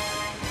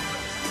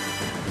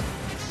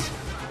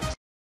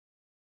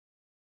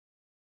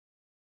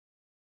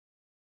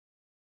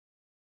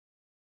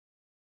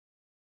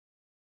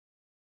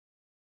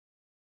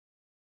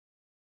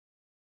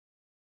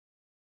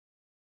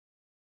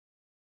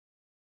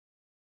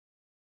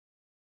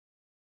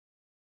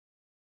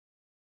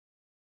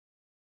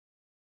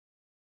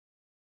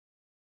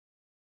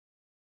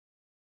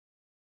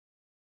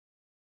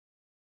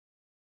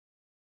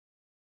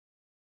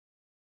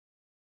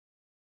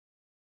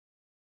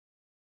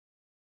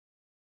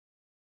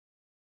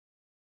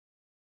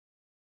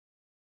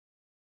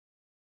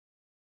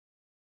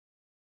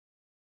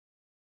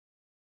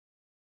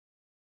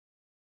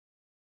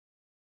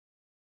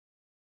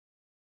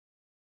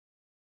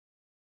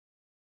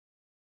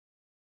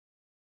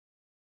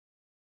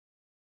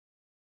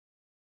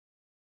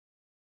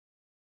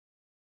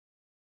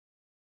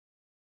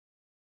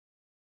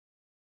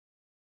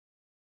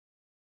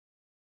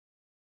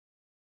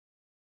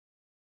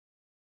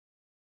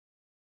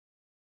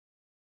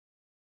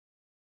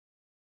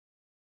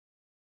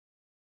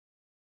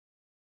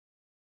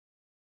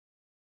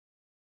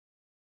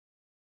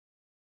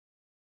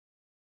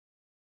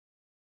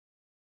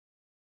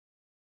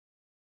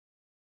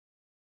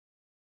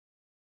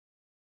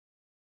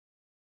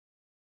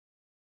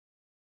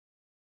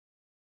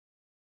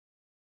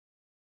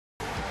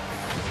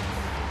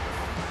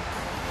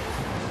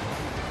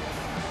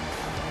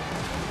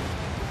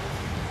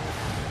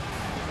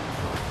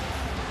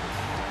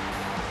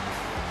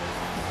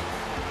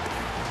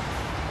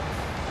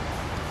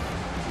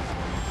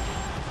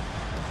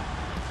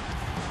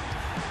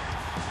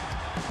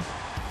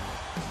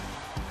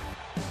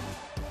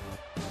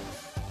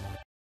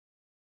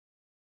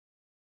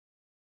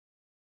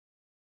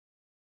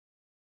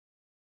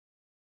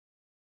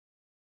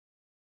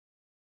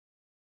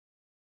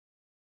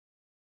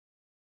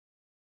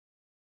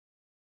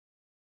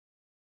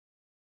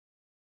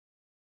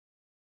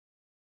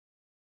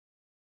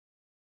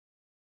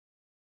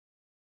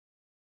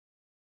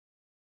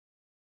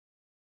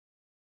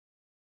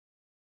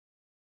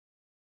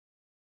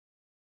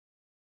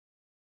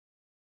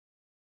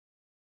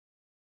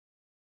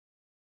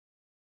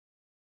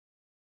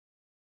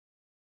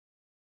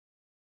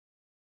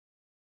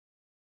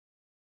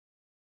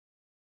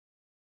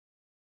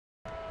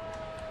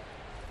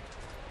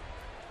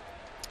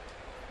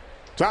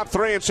 Top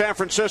three in San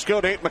Francisco.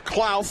 Nate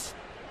McLouth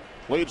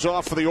leads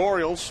off for the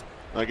Orioles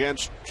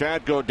against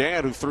Chad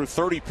Godin, who threw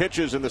 30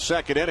 pitches in the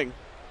second inning,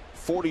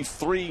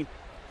 43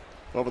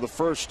 over the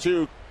first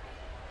two.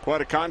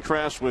 Quite a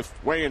contrast with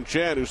Wei-Yin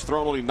Chen, who's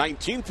thrown only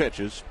 19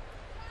 pitches.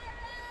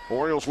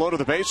 Orioles loaded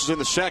the bases in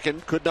the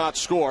second, could not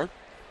score.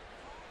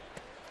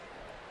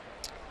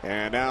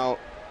 And now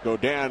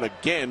Godin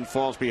again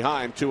falls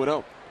behind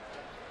 2-0.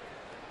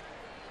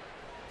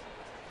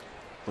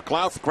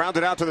 McLouth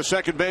grounded out to the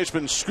second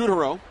baseman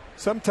Scutaro.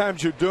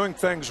 Sometimes you're doing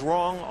things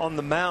wrong on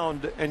the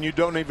mound and you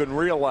don't even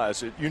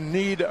realize it. You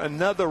need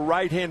another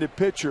right-handed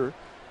pitcher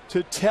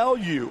to tell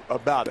you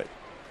about it.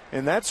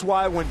 And that's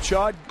why when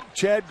Chad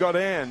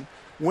Godin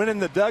went in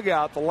the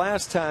dugout the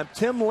last time,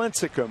 Tim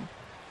Lincecum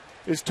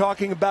is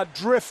talking about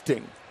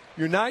drifting.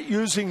 You're not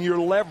using your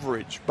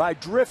leverage. By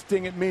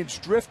drifting, it means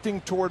drifting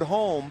toward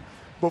home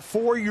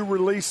before you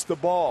release the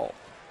ball.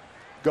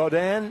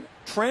 Godin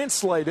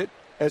translated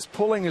as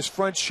pulling his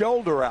front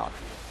shoulder out.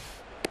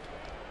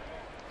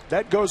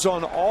 That goes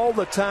on all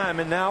the time,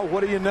 and now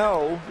what do you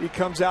know? He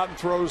comes out and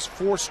throws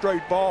 4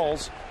 straight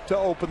balls to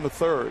open the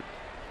third.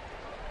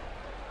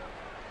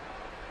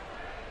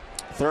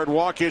 Third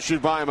walk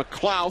issued by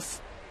McLouth.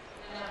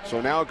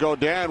 So now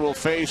Godin will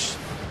face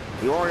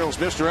the Orioles'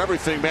 Mr.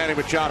 Everything, Manny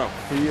Machado.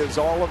 He is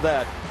all of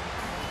that.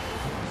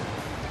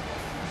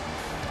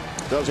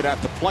 Does it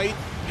at the plate,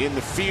 in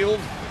the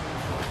field.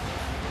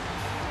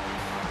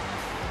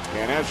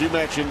 And as you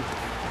mentioned,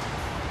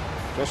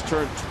 just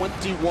turned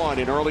 21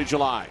 in early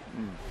July.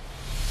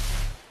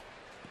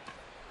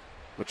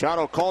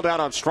 Machado called out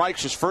on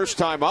strikes his first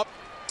time up.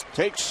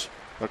 Takes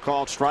a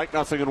called strike,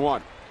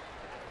 0-1.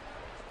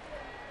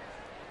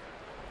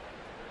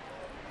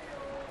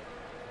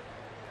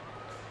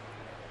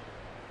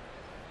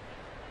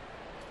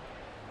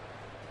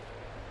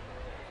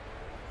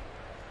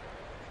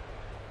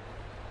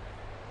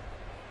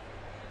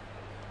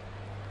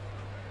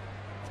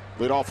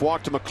 Leadoff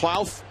walk to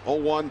McLouth.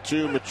 0-1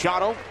 to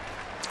Machado.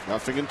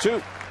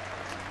 0-2.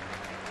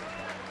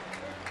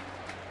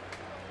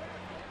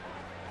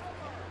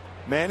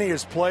 Manny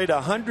has played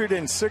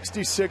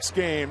 166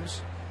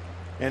 games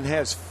and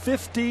has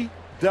 50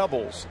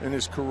 doubles in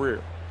his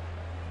career.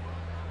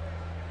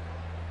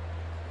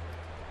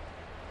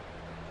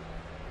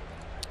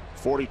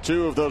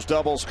 .42 of those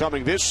doubles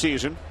coming this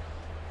season.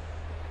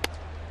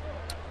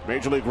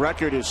 Major League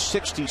record is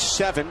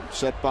 67,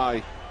 set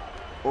by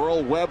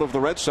Earl Webb of the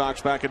Red Sox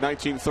back in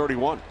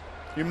 1931.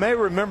 You may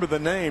remember the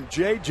name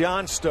Jay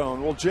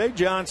Johnstone. Well, Jay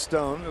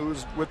Johnstone, who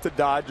was with the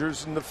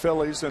Dodgers and the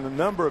Phillies and a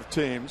number of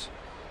teams,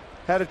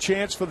 had a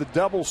chance for the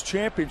doubles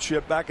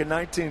championship back in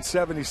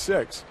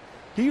 1976.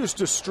 He used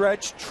to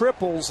stretch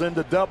triples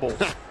into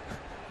doubles.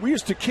 We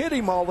used to kid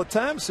him all the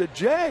time, said,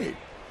 Jay,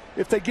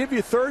 if they give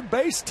you third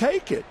base,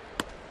 take it.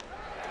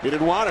 He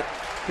didn't want it.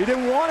 He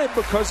didn't want it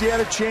because he had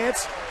a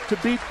chance to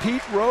beat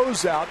Pete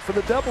Rose out for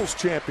the doubles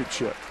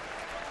championship.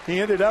 He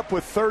ended up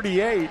with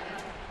 38,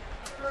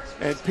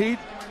 and Pete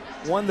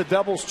won the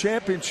doubles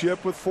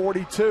championship with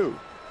 42.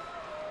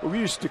 We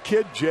used to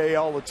kid Jay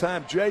all the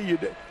time. Jay,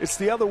 it's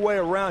the other way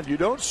around. You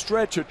don't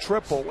stretch a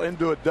triple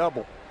into a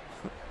double.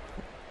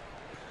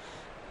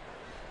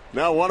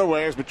 Now one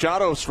away as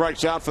Machado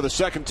strikes out for the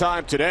second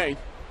time today.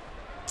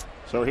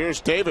 So here's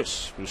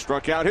Davis, who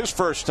struck out his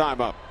first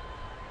time up.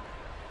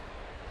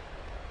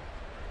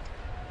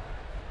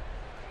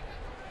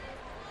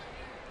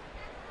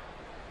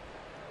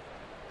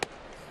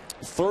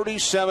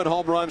 .37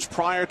 home runs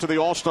prior to the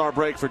All-Star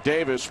break for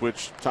Davis,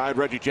 which tied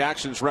Reggie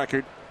Jackson's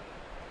record.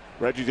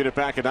 Reggie did it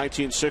back in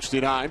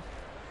 1969.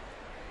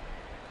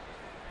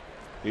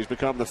 He's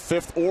become the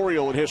 5th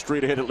Oriole in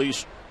history to hit at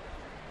least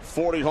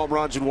 40 home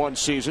runs in one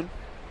season.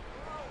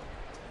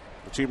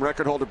 The team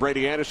record holder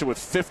Brady Anderson with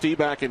 50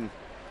 back in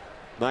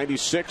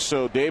 96,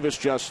 so Davis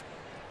just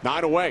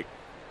 9 away.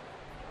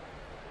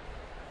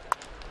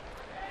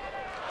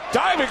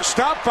 Diving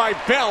stop by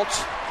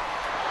Belt.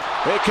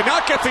 They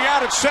cannot get the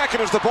out at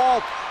second as the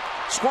ball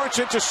squirts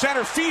into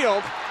center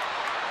field.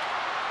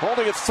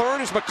 Holding at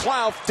third is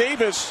McLouth.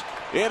 Davis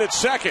in at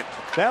second.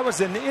 That was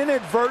an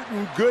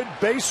inadvertent good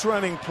base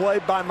running play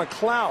by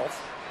McLouth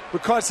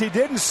because he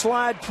didn't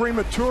slide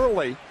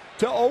prematurely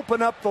to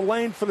open up the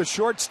lane for the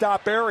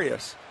shortstop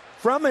Arias.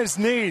 From his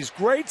knees,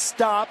 great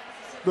stop.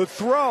 The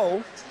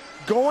throw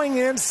going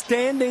in,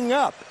 standing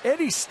up.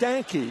 Eddie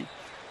Stanky,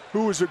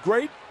 who was a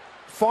great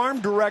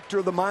farm director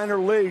of the minor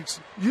leagues,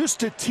 used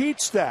to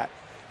teach that.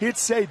 He'd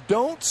say,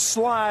 don't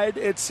slide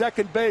at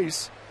second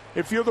base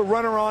if you're the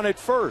runner on at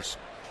first.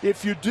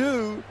 If you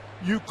do,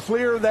 you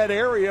clear that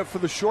area for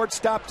the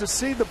shortstop to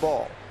see the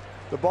ball.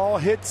 The ball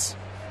hits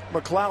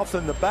McLouth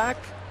in the back,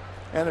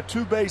 and a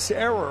 2-base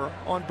error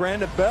on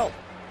Brandon Belt.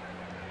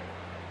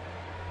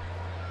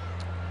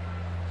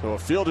 So a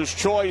fielder's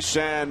choice,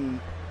 and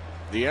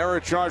the error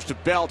charged to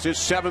Belt, his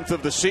 7th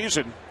of the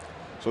season.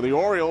 So the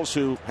Orioles,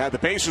 who had the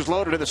bases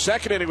loaded in the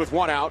second inning with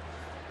 1 out,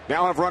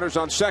 now have runners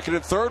on second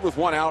and third with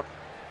 1 out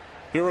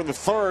here in the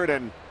third,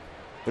 and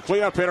the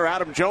cleanup hitter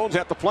Adam Jones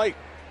at the plate.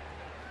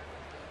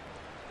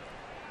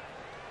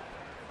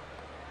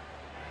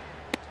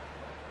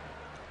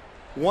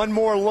 one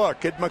more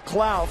look at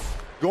McLouth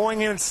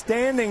going in,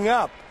 standing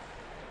up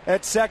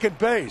at second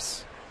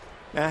base.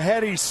 Now,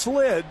 had he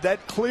slid,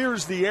 that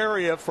clears the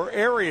area for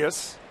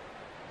Arias.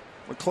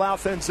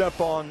 McLouth ends up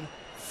on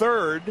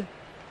third,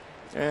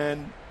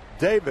 and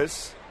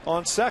Davis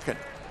on second.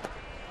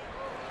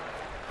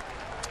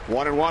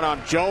 1-1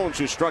 on Jones,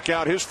 who struck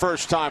out his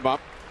first time up.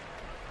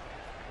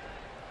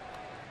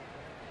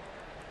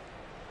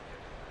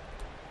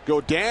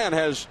 Godin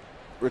has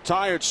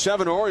retired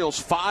 7 Orioles,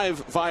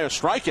 5 via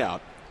strikeout,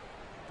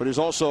 but he's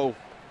also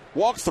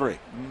walked 3.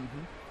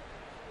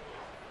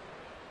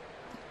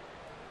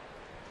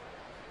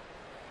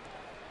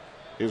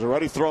 He's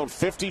already thrown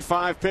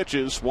 55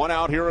 pitches, 1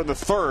 out here in the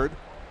third.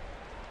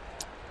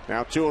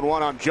 Now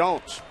 2-1 on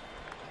Jones.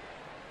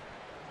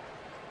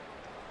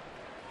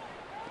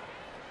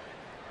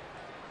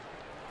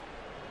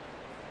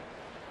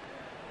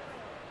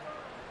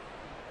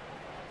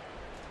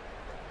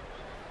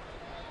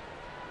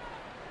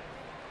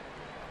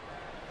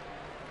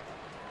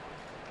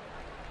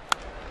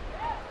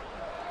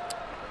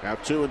 Now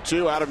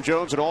 2-2. Adam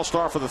Jones, an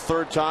all-star for the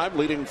third time,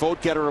 leading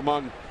vote getter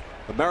among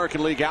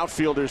American League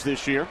outfielders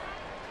this year.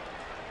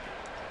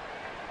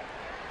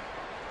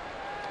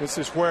 This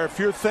is where, if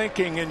you're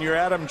thinking and you're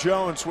Adam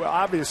Jones, well,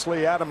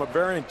 obviously Adam, a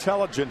very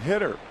intelligent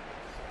hitter,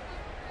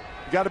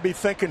 you got to be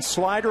thinking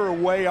slider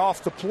away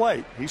off the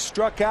plate. He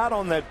struck out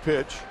on that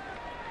pitch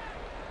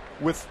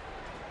with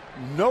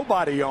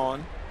nobody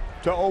on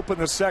to open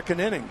the second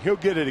inning. He'll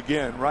get it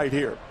again right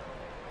here.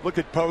 Look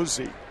at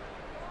Posey.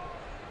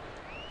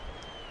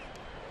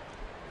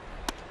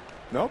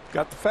 Nope,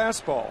 got the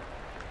fastball.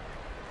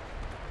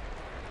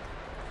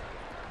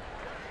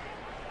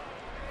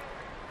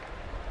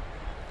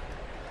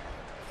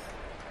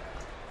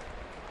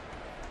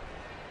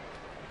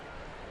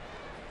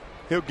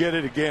 He'll get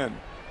it again.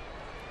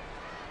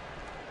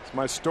 It's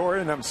my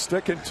story, and I'm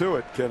sticking to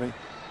it, Kenny.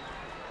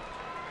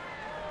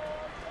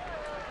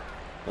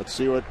 Let's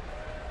see what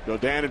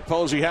Godin and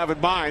Posey have in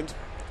mind.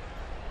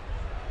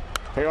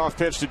 Payoff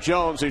pitch to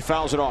Jones. He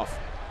fouls it off.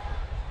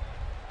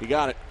 He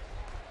got it.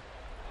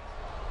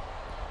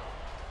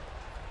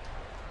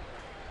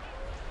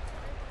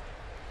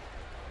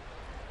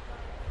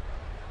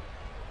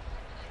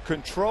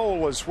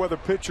 Control is whether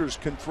pitchers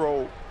can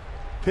throw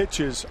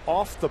pitches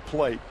off the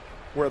plate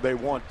where they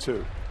want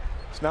to.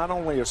 It's not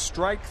only a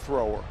strike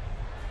thrower,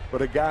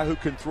 but a guy who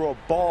can throw a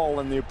ball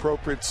in the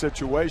appropriate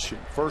situation.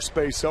 First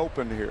base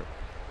open here.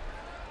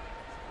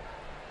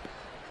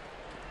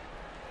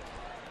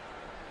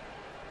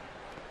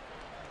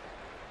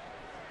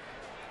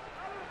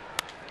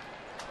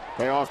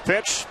 Payoff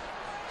pitch.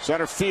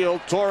 Center field.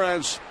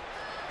 Torres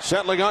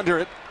settling under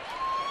it.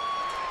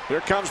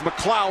 Here comes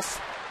McLouth.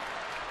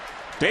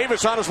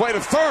 Davis on his way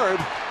to third.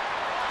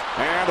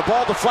 And the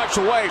ball deflects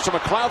away. So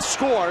McLouth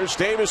scores.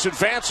 Davis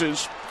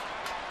advances.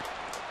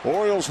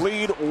 Orioles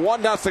lead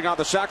 1-0 on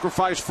the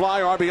sacrifice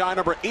fly. RBI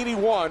number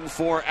 81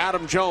 for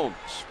Adam Jones.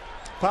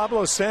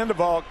 Pablo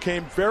Sandoval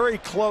came very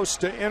close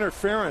to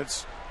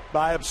interference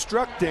by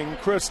obstructing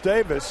Chris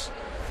Davis,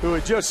 who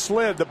had just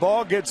slid. The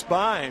ball gets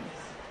by him.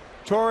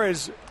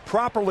 Torres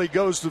properly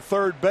goes to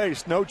third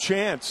base. No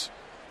chance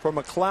for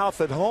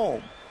McLouth at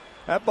home.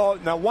 That ball.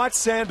 Now watch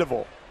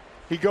Sandoval.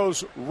 He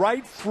goes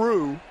right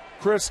through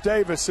Chris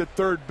Davis at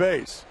third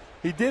base.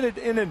 He did it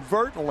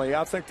inadvertently.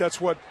 I think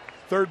that's what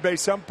third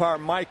base umpire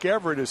Mike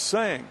Everett is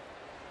saying.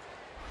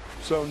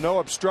 So no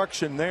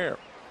obstruction there.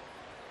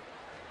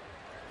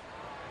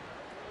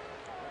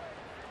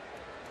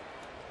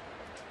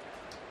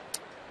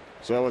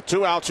 So with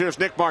 2 outs, here's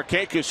Nick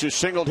Markakis, who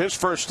singled his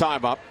first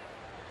time up.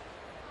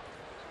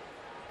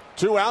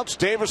 2 outs,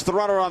 Davis the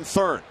runner on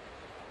third.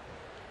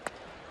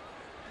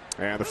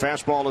 And the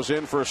fastball is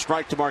in for a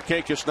strike to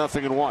Markakis,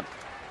 0-1.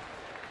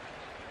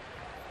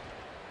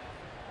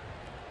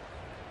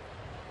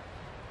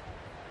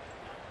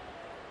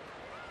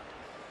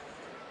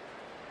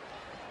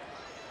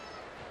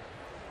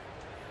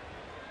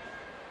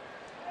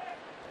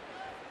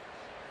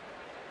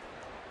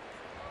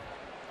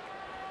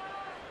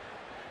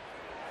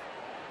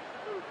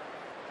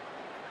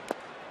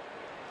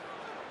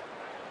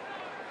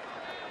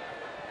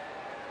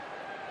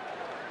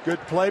 Good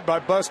play by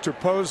Buster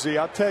Posey.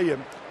 I'll tell you,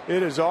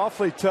 it is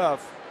awfully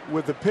tough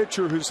with the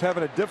pitcher who's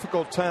having a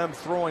difficult time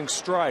throwing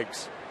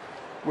strikes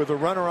with a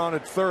runner on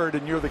at third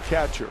and you're the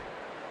catcher,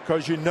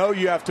 because you know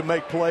you have to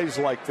make plays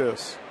like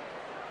this.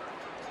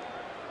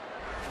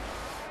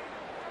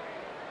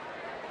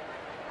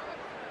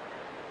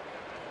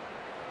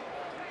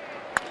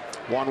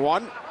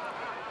 One.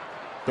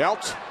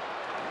 Belt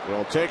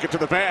will take it to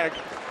the bag.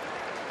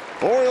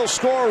 Orioles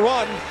score a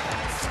run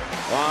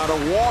on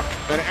a walk,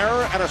 an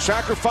error, and a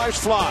sacrifice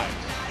fly.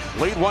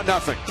 Lead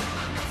 1-0.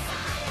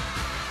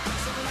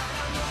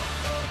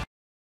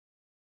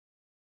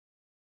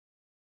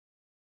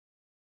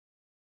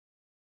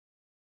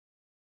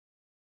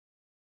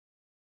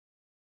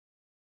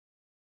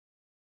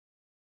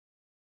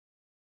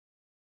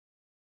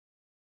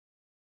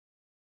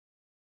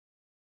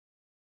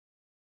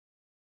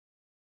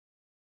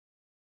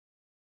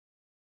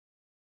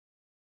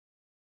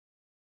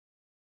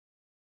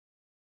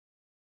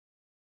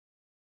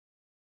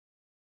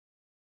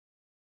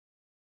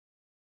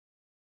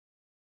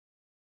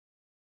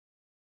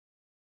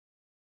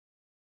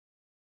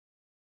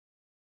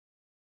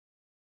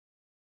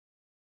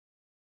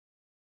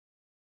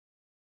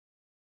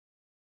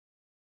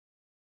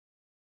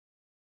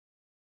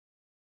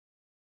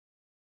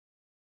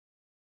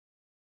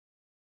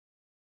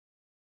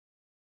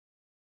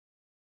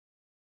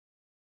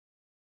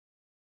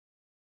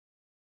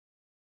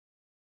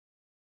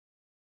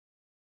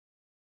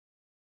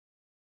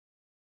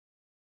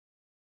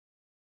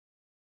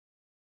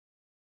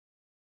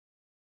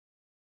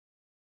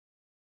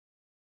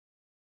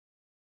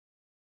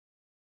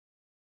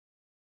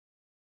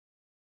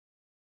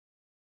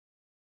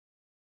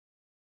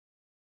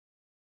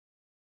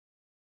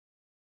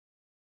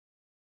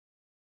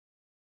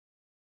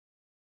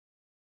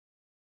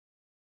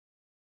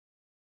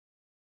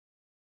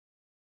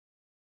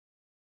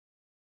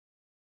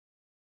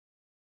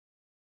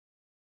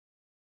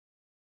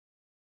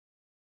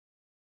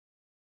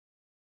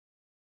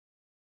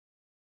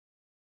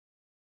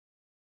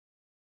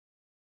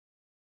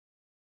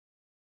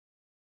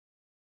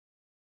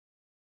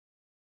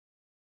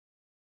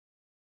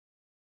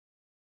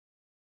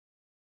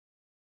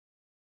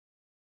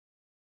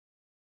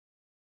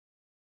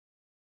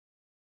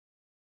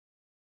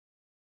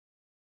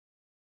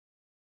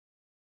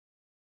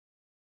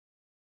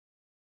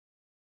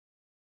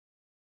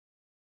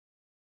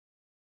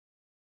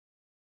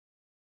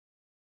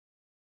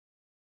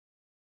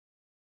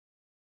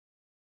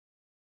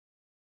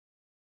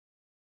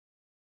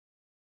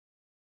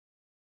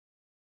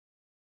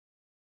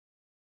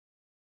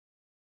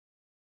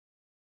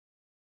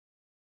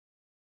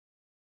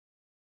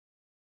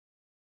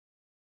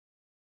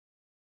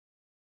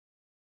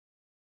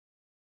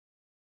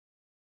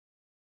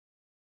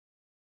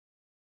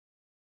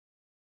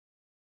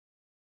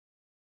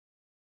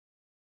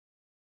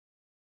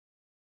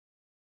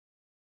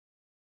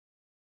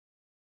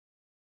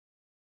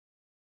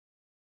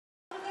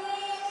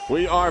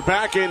 We are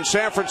back in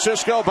San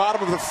Francisco,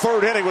 bottom of the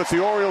third inning with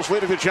the Orioles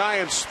leading the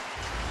Giants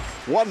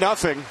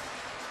 1-0.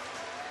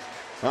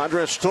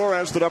 Andres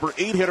Torres, the number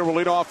 8 hitter, will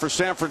lead off for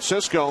San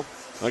Francisco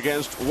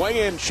against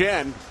Wei-Yin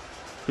Chen,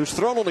 who's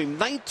thrown only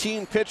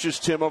 19 pitches,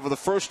 Tim, over the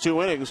first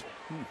 2 innings.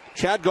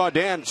 Chad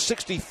Gaudin,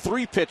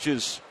 63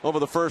 pitches over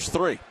the first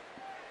 3.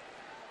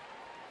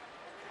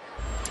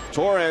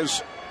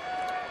 Torres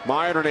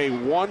mired in a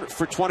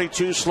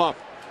 1-for-22 slump.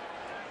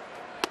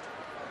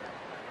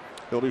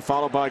 He'll be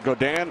followed by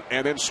Gaudin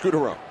and then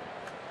Scudero.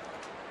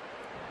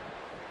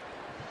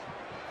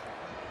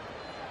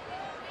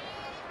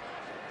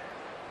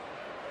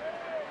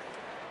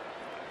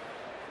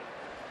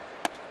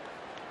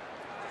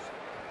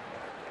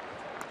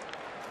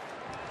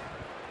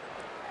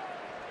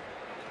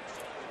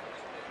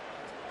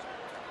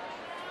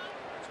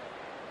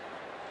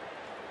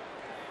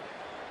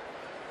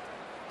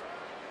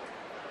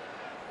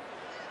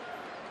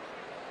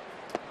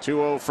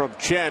 Two-0 from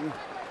Chen.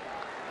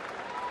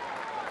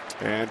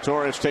 And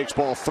Torres takes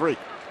ball 3.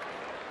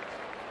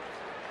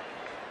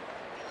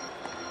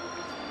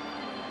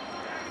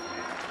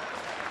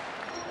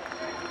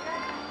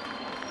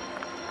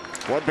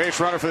 One base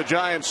runner for the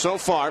Giants so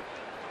far.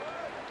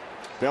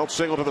 Belt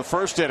single to the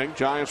first inning.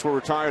 Giants were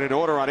retired in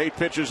order on 8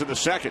 pitches in the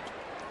second.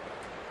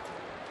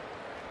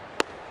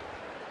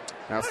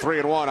 Now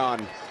 3-1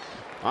 on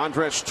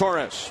Andres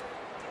Torres.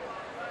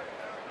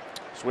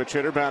 Switch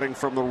hitter batting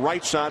from the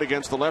right side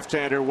against the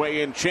left-hander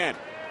Wei-Yin Chen.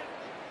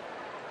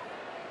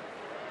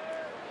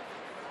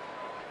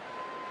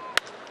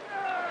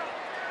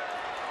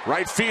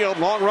 Right field,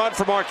 long run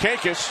for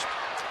Markakis,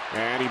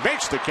 and he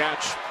makes the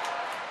catch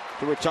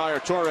to retire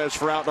Torres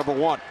for out number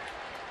 1.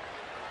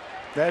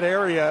 That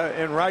area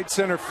in right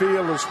center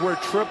field is where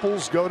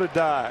triples go to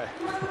die.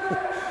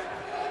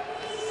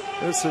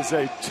 This is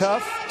a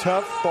tough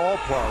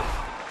ballpark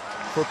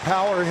for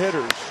power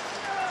hitters.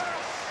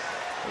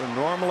 And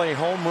normally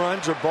home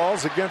runs or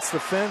balls against the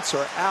fence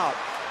are out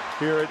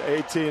here at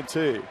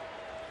AT&T.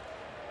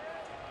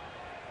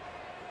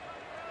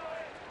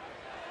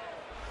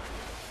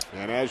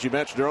 And as you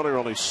mentioned earlier,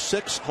 only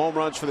 6 home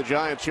runs for the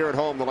Giants here at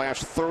home the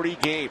last 30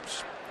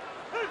 games.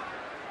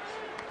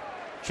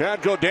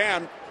 Chad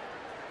Gaudin,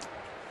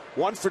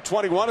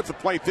 1-for-21 at the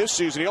plate this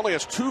season. He only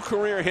has 2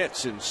 career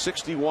hits in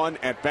 61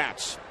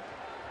 at-bats.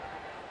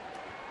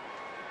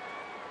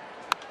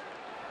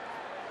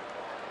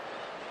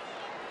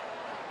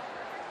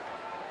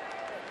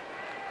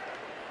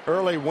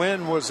 Early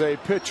Wynn was a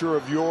pitcher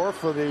of yore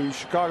for the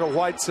Chicago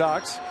White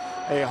Sox,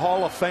 a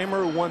Hall of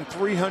Famer who won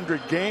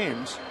 300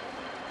 games.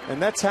 And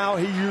that's how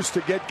he used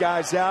to get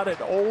guys out at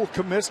Old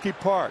Comiskey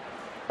Park,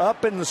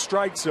 up in the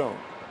strike zone.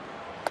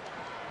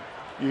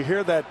 You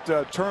hear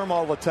that term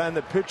all the time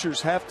that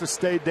pitchers have to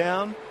stay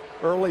down.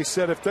 Early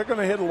said if they're going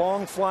to hit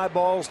long fly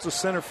balls to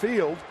center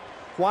field,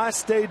 why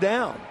stay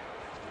down?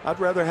 I'd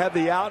rather have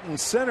the out in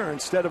center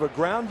instead of a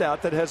ground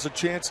out that has a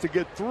chance to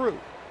get through.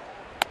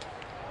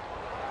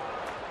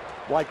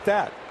 Like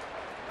that.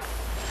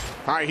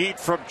 High heat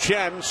from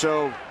Chen,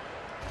 so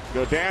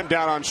Gaudin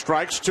down on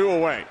strikes, 2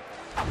 away.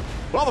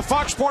 Well, the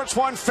Fox Sports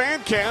 1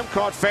 fan cam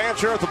caught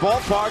fans here at the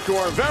ballpark who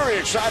are very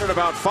excited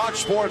about Fox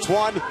Sports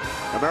 1,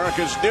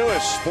 America's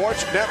newest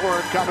sports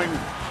network, coming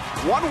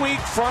 1 week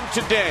from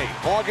today,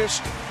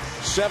 August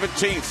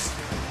 17th.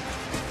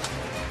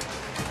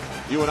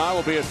 You and I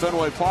will be at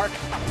Fenway Park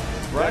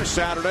next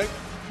Saturday.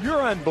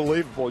 You're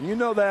unbelievable. You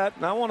know that,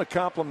 and I want to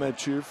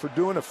compliment you for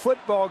doing a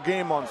football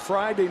game on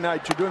Friday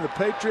night. You're doing the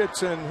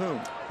Patriots and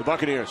whom? The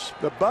Buccaneers.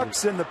 The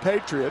Bucs and the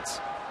Patriots.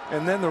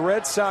 And then the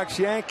Red Sox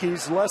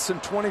Yankees less than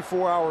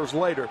 24 hours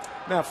later.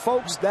 Now,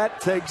 folks, that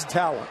takes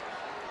talent.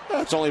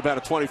 It's only about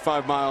a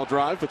 25-mile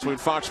drive between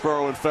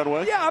Foxborough and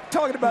Fenway. Yeah, I'm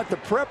talking about the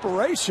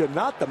preparation,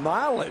 not the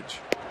mileage.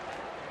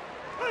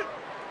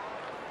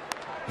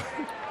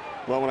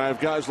 Well, when I have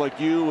guys like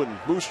you and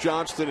Moose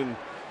Johnston and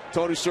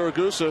Tony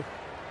Siragusa,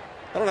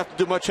 I don't have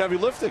to do much heavy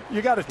lifting.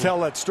 You got to tell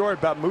that story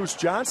about Moose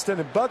Johnston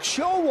and Buck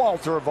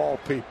Showalter of all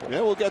people.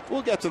 Yeah, we'll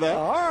get to that.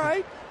 All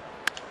right.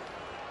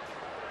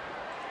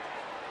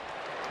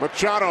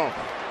 Machado,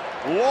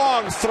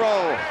 long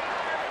throw,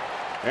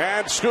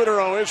 and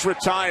Scudero is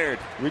retired.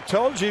 We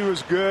told you he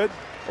was good.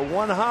 A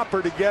one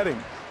hopper to get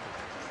him.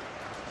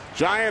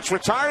 Giants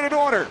retired in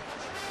order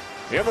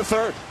in the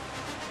third.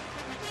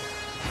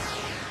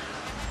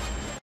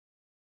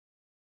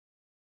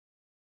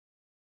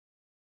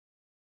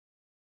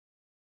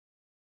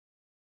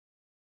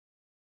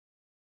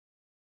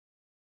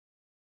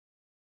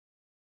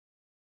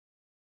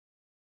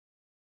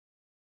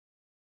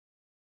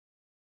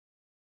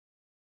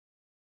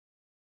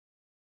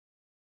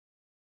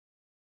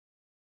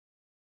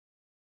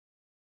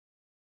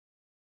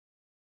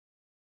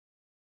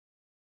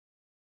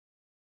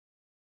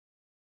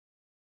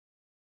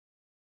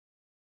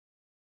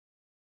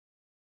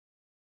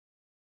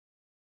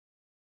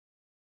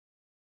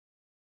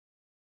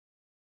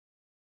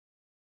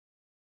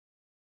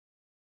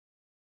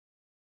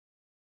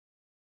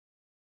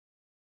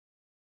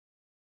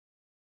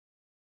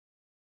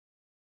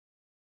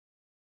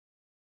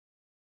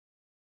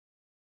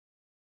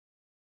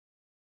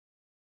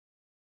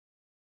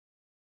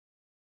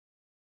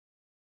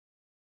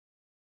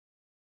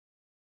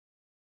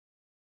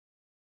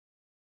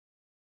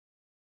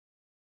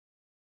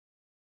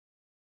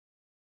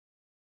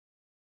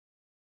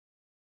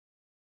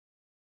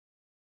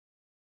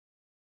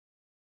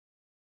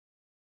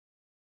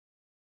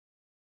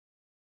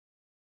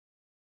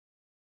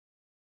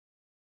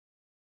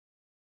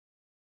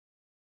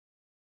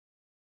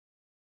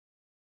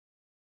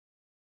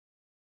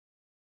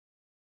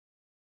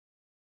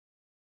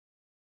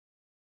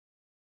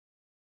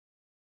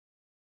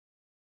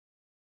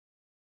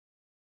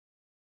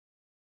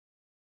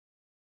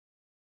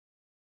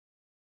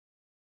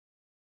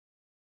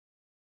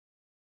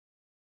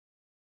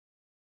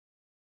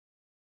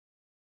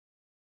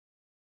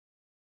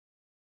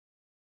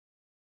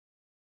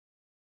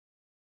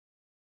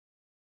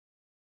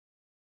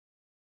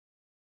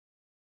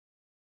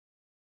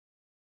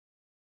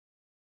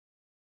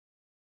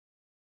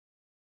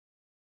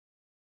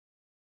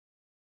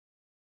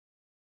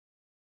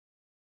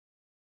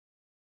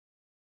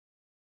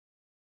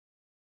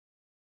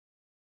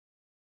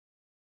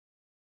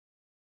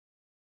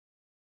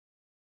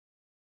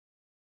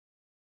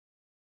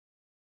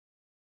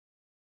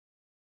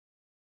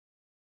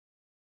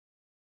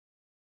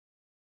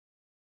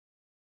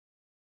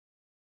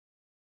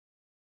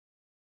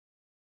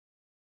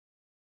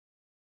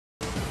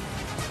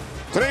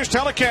 Today's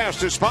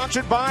telecast is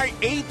sponsored by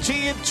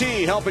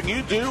AT&T, helping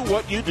you do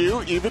what you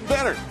do even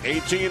better.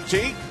 AT&T,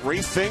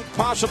 rethink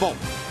possible.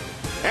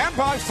 And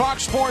by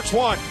Fox Sports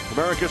 1,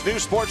 America's new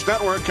sports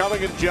network,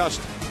 coming in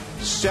just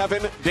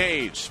 7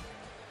 days.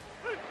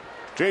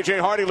 J.J.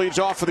 Hardy leads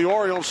off for the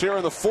Orioles here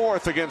in the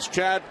fourth against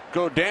Chad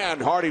Godin.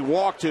 Hardy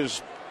walked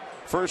his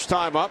first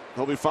time up.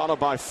 He'll be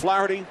followed by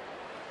Flaherty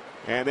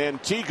and then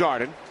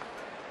Teagarden.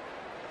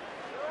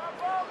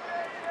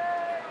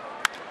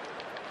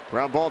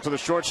 Ground ball to the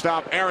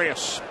shortstop,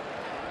 Arias.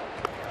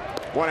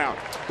 1 out.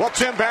 Well,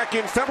 Tim, back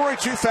in February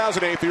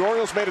 2008, the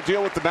Orioles made a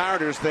deal with the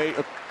Mariners. They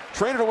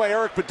traded away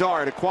Eric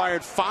Bedard,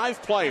 acquired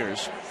 5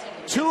 players.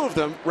 2 of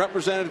them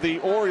represented the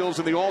Orioles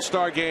in the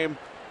All-Star game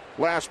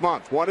last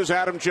month. One is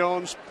Adam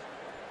Jones.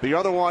 The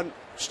other one,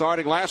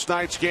 starting last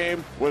night's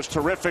game, was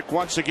terrific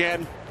once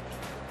again.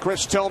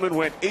 Chris Tillman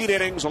went 8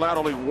 innings, allowed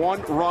only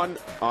 1 run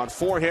on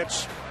 4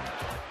 hits.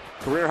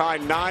 Career high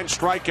 9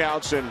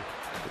 strikeouts, and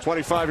the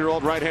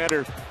 25-year-old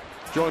right-hander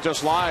joins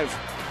us live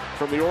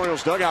from the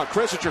Orioles dugout.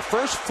 Chris, it's your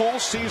first full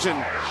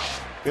season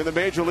in the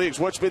major leagues.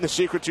 What's been the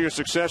secret to your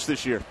success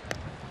this year?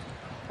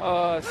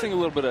 I think a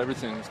little bit of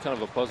everything. It's kind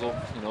of a puzzle,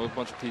 a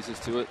bunch of pieces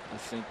to it. I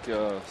think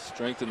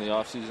strength in the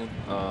offseason,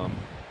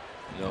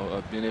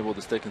 being able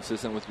to stay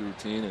consistent with your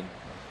routine,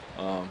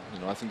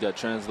 and I think that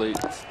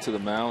translates to the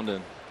mound,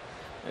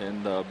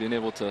 and being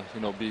able to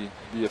be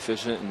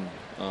efficient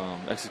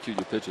and execute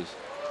your pitches.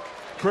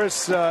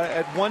 Chris,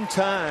 at one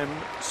time,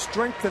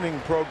 strengthening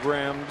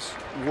programs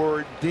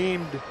were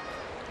deemed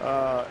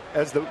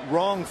as the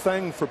wrong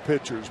thing for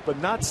pitchers, but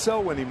not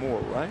so anymore,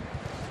 right?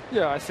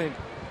 Yeah, I think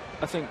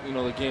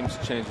the game's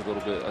changed a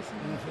little bit. I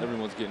think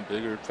everyone's getting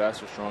bigger,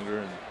 faster, stronger,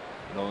 and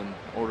in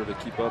order to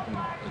keep up and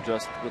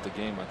adjust with the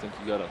game, I think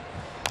you got to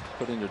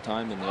put in your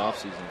time in the off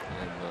season.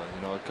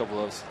 And a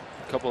couple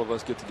of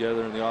us get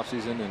together in the off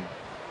season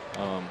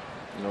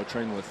and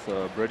train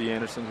with Brady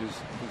Anderson,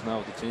 who's now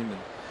with the team and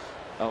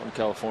out in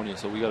California.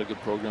 So we got a good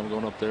program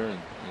going up there, and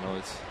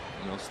it's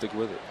stick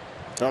with it.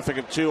 Nothing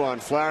in 2 on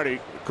Flaherty.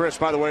 Chris,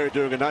 by the way, you're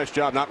doing a nice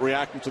job not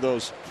reacting to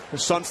those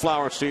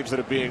sunflower seeds that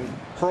are being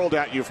hurled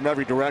at you from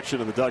every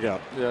direction in the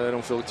dugout. Yeah, they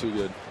don't feel too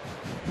good.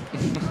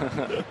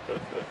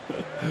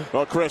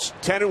 Well, Chris,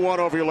 10-1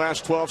 over your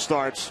last 12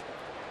 starts.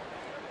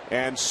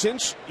 And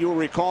since you were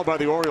recalled by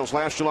the Orioles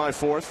last July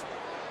 4th,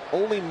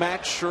 only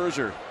Max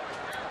Scherzer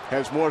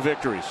has more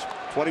victories.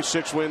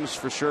 26 wins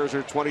for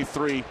Scherzer,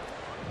 23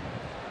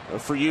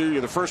 for you.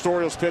 You're the first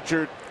Orioles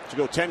pitcher to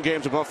go 10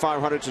 games above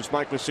 500 since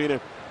Mike Messina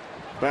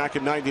back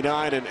in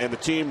 '99, and the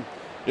team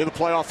in the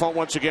playoff hunt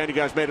once again. You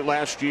guys made it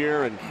last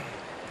year and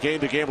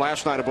gained a game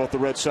last night of both the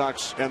Red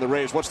Sox and the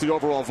Rays. What's the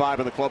overall vibe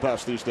in the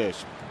clubhouse these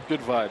days?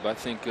 Good vibe. I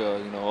think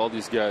all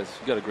these guys,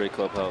 we got a great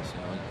clubhouse.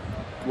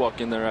 You walk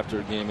in there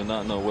after a game and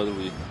not know whether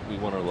we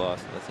won or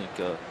lost. I think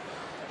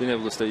being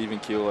able to stay even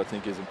keel, I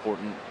think, is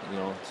important.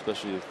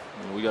 Especially if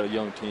we got a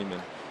young team,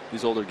 and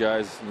these older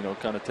guys,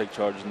 kind of take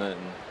charge in that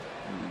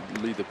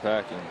and lead the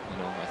pack. And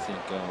I think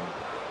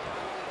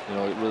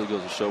it really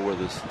goes to show where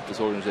this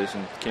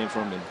organization came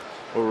from and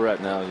where we're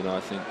at now. I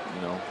think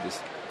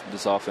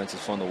this offense is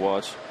fun to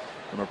watch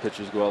when our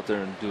pitchers go out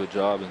there and do a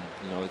job, and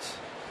it's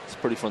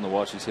pretty fun to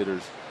watch these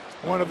hitters.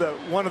 One of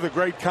the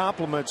great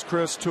compliments,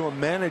 Chris, to a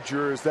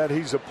manager is that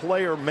he's a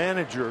player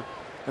manager,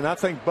 and I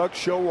think Buck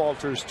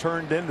Showalter's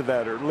turned into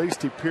that, or at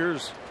least he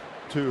appears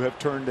to have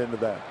turned into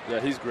that. Yeah,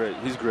 he's great.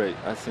 He's great.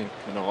 I think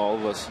all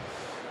of us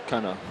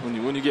kind of,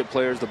 when you get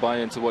players to buy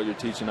into what you're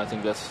teaching, I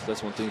think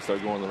that's when things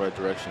start going in the right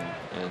direction.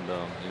 And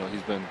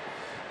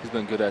he's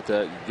been good at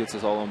that. He gets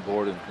us all on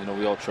board, and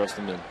we all trust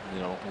him, and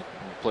we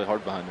play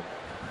hard behind him.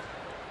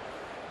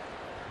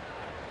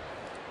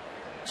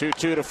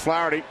 2-2 to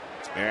Flaherty,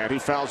 and he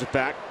fouls it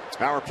back.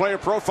 Our player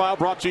profile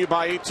brought to you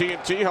by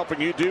AT&T,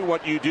 helping you do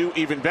what you do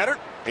even better.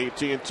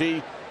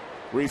 AT&T,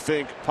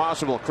 rethink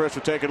possible. Chris,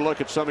 we're taking a look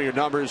at some of your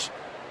numbers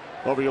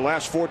over your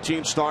last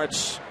 14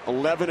 starts.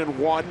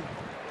 11-1.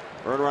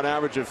 Earned run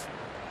average of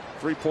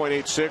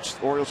 3.86.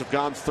 The Orioles have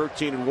gone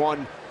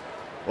 13-1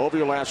 over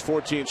your last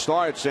 14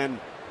 starts, and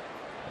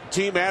the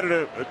team added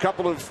a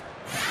couple of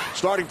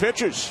starting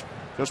pitchers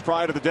just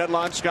prior to the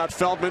deadline. Scott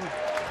Feldman,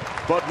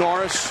 Bud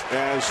Norris,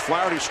 as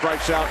Flaherty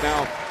strikes out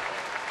now.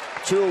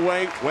 2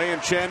 away. Wei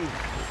and Chen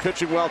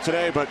pitching well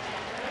today, but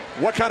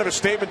what kind of a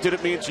statement did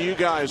it mean to you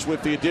guys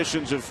with the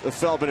additions of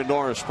Feldman and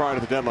Norris prior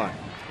to the deadline?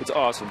 It's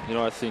awesome.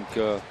 I think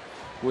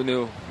we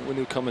knew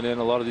coming in,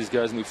 a lot of these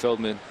guys knew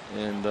Feldman,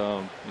 and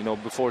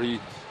before he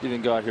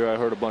even got here, I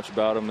heard a bunch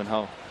about him and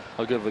how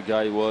good of a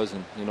guy he was,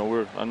 and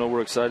I know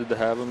we're excited to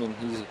have him, and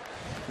he's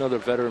another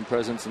veteran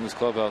presence in this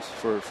clubhouse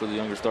for the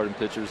younger starting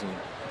pitchers, and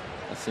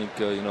I think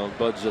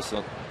Bud's just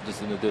an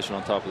addition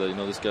on top of that.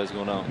 This guy's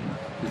going out,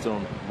 he's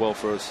throwing well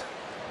for us,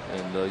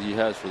 and he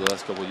has for the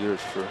last couple of years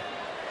for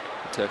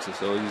Texas,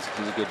 so he's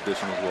a good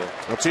addition as well.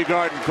 Well,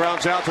 Teagarden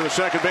grounds out to the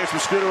second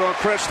baseman, Scooter.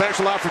 Chris, thanks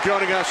a lot for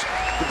joining us.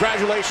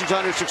 Congratulations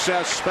on your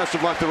success. Best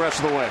of luck the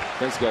rest of the way.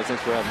 Thanks, guys.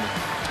 Thanks for having me.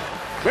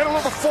 Middle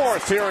of the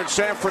fourth here in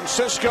San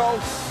Francisco.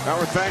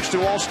 Our thanks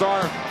to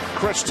All-Star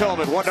Chris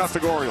Tillman.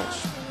 1-0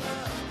 Orioles.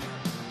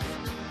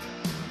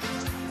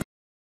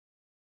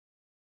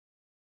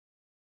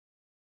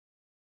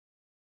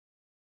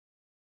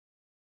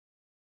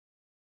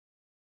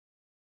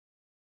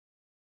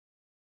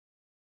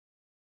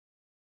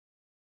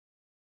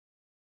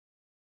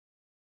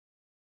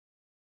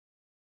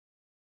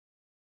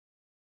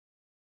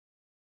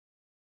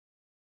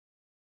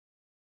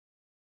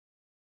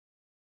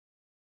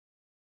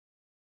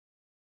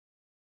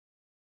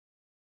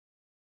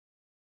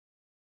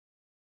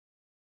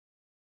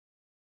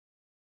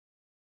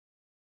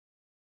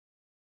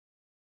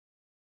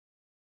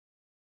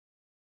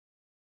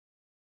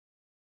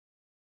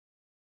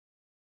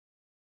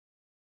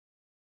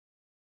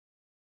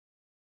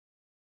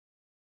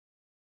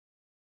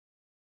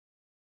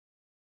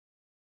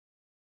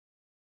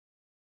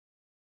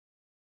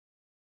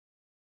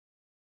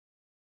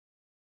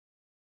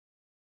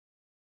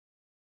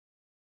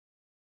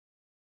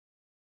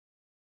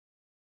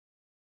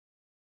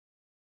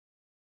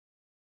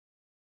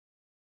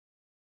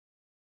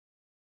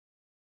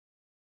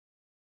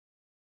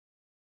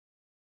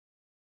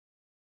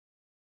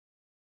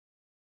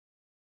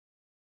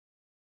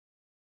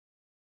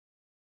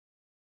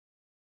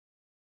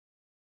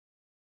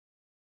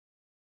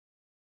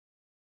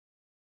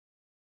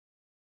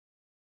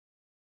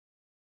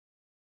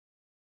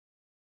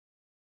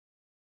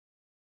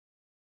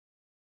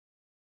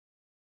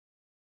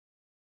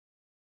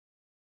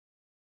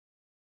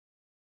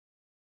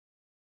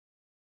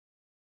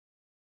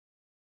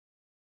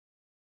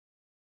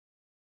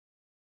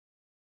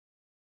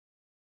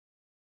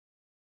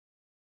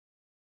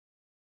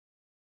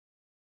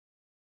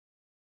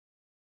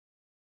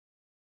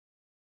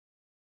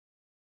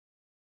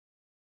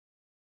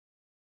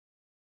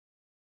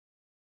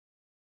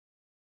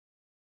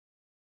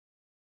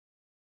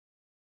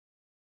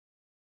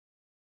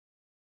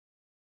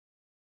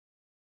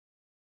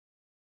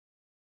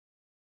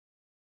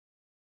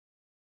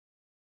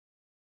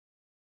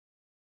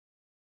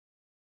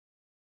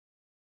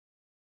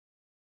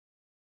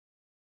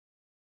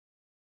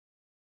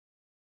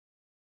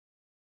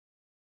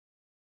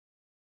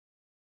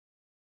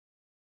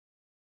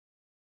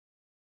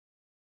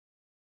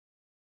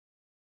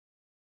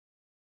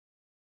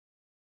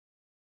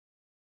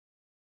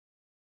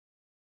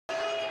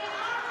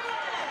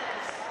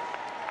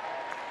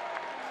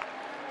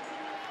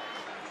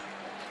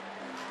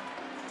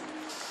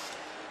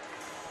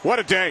 What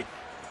a day.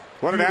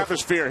 What an Beautiful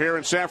atmosphere here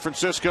in San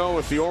Francisco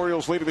with the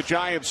Orioles leading the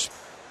Giants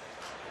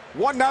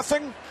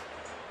 1-0.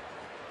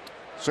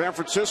 San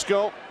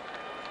Francisco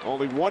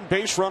only one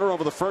base runner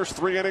over the first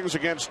 3 innings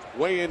against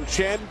Wei-Yin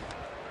Chen.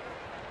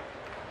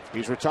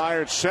 He's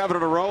retired 7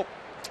 in a row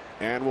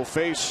and will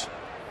face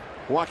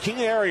Joaquin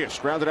Arias,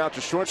 grounded out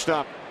to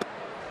shortstop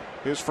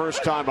his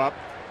first time up.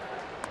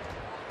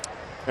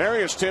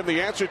 Arias, Tim,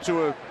 the answer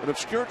to an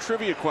obscure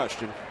trivia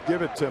question.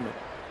 Give it to me.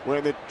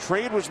 When the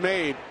trade was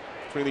made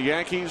between the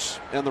Yankees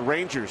and the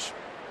Rangers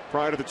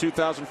prior to the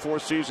 2004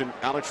 season,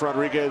 Alex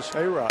Rodriguez,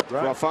 A-Rod,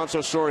 right? Alfonso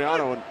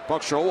Soriano, and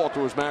Buck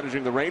Showalter was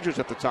managing the Rangers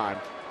at the time.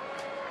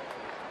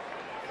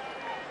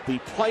 The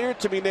player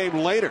to be named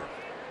later,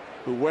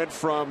 who went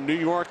from New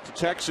York to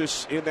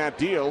Texas in that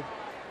deal,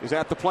 is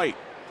at the plate.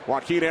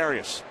 Joaquin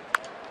Arias.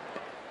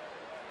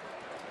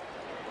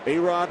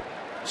 A-Rod,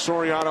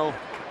 Soriano,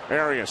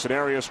 Arias. And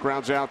Arias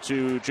grounds out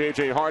to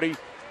J.J. Hardy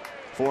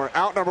for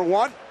out number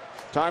 1.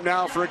 Time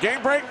now for a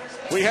game break.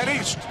 We head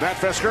east. Matt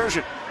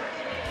Vescursion.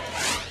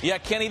 Yeah,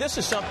 Kenny, this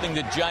is something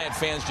that Giant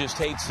fans just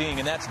hate seeing,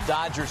 and that's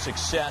Dodger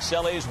success.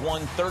 LA's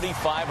won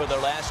 35 of their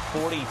last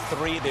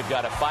 43. They've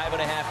got a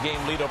 5.5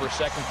 game lead over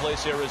second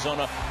place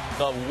Arizona.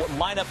 The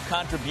lineup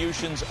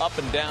contributions up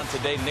and down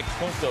today. Nick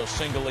Punto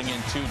singling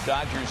in 2.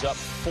 Dodgers up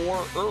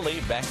 4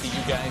 early. Back to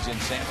you guys in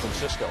San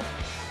Francisco.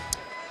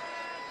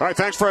 All right,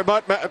 thanks very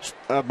much,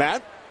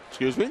 Matt.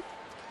 Excuse me.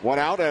 1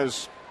 out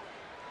as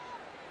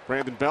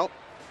Brandon Belt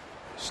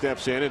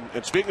steps in.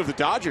 And speaking of the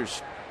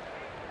Dodgers,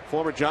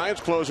 former Giants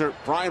closer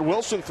Brian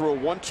Wilson threw a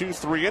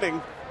 1-2-3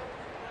 inning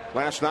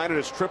last night in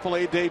his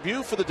AAA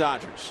debut for the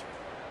Dodgers.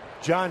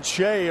 John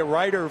Shea, a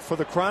writer for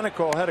the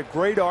Chronicle, had a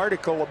great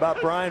article about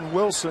Brian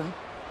Wilson.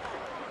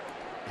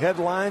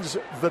 Headlines,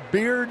 "The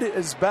beard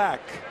is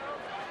back."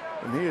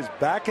 And he is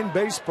back in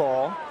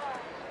baseball.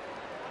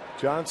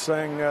 John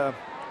saying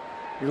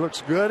he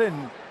looks good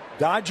in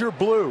Dodger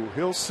blue.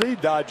 He'll see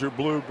Dodger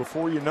blue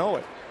before you know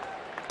it.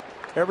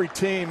 Every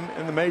team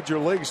in the major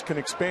leagues can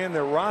expand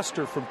their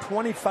roster from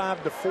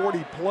 25 to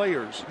 40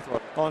 players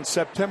on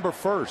September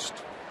 1st.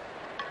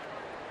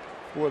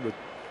 Boy, the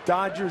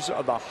Dodgers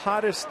are the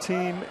hottest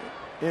team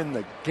in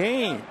the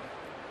game.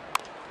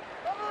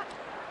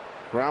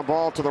 Ground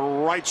ball to the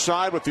right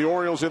side with the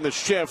Orioles in the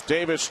shift.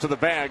 Davis to the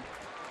bag.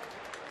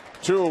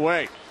 2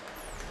 away.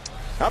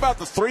 How about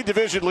the 3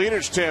 division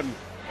leaders, Tim,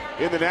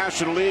 in the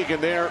National League in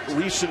their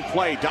recent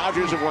play?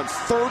 Dodgers have won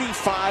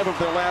 35 of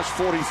their last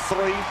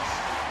 43.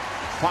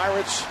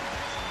 Pirates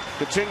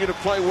continue to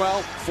play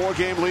well.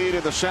 4-game lead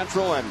in the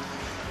Central, and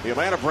the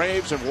Atlanta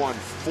Braves have won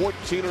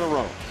 14 in a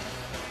row.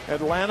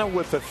 Atlanta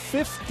with a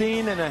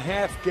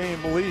 15.5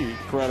 game lead.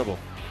 Incredible.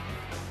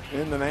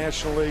 In the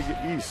National League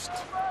East.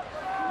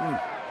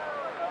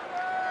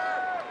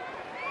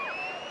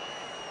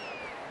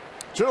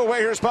 2 away.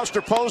 Here's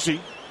Buster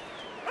Posey.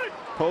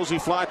 Posey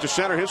fly to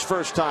center his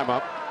first time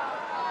up.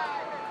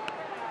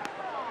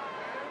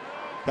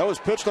 That was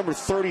pitch number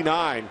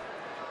 39.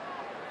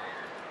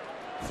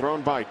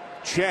 Thrown by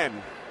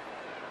Chen.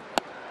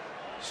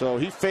 So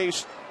he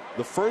faced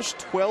the first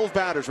 12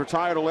 batters,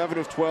 retired 11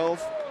 of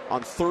 12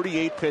 on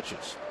 38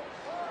 pitches.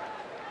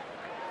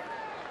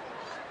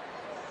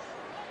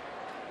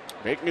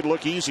 Making it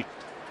look easy.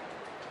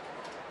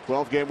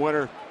 12-game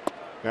winner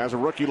as a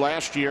rookie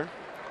last year.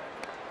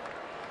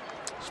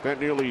 Spent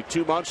nearly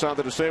 2 months on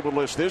the disabled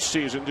list this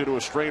season due to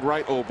a strained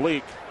right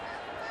oblique.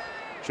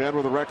 Chen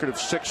with a record of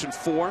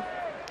 6-4.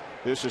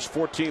 This is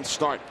 14th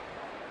start.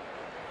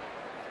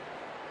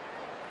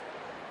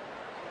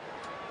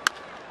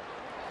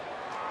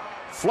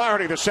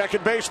 Flaherty, the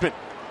second baseman.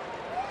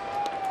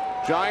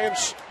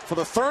 Giants, for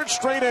the 3rd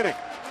straight inning,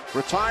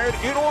 retired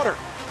in order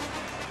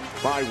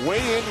by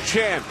Wei-Yin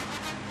Chen.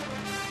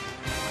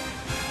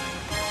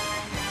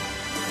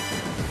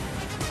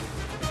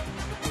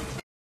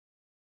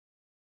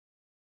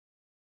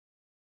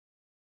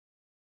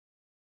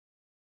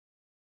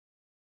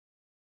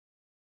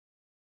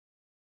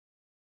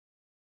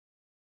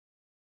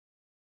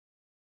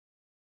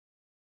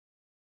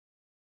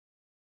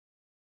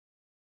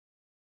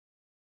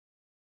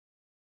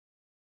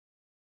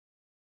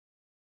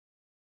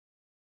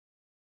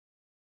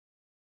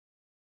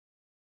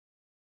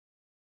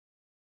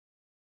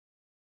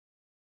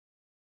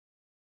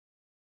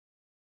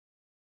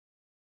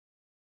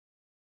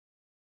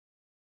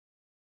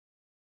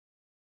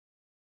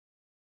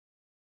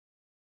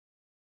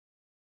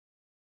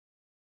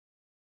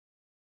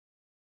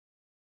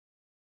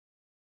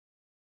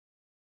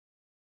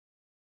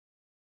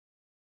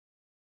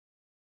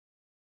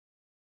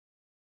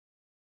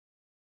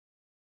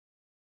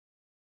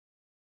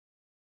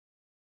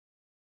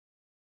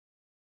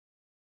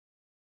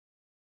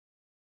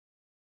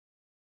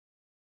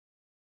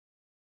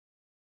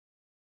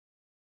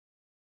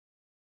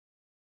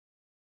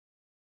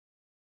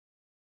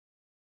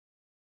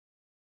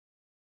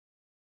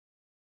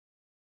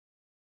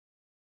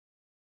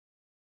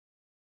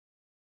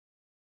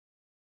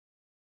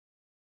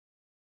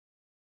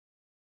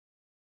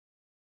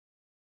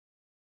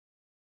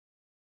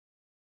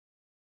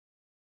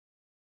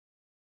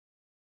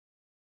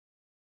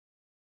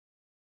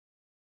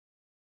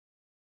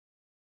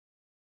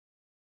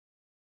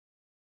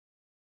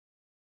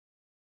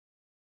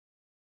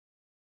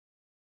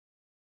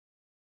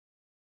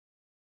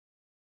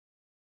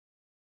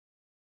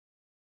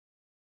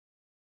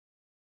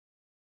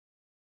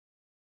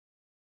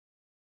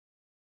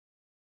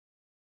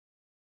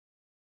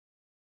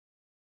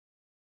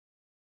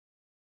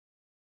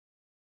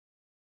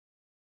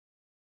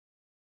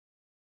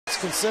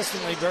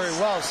 consistently very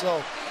well.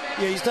 So,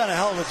 yeah, he's done a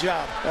hell of a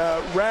job.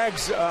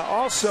 Rags,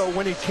 also,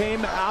 when he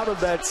came out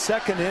of that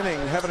second inning,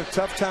 having a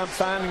tough time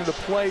finding the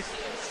plate,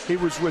 he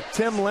was with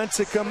Tim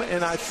Lincecum,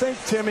 and I think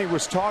Timmy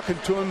was talking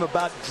to him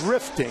about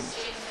drifting.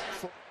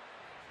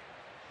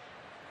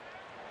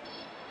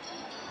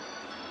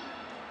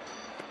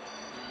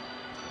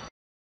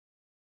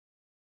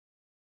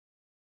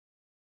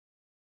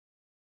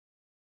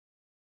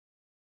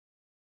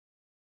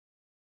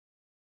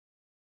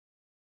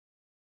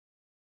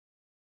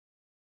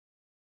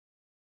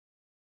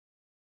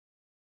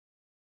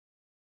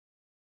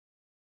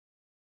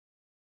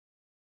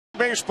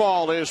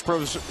 Baseball is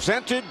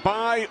presented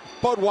by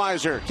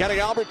Budweiser.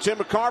 Kenny Albert, Tim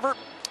McCarver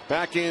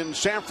back in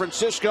San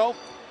Francisco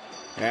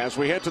as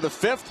we head to the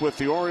fifth with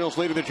the Orioles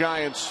leading the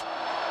Giants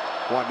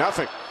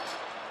 1-0.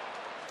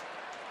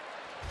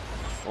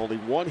 Only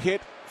one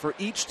hit for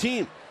each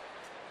team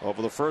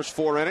over the first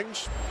 4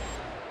 innings.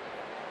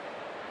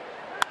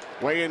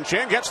 Wei-Yin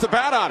Chen gets the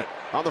bat on it.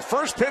 On the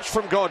first pitch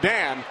from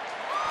Godin,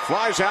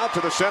 flies out to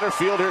the center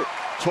fielder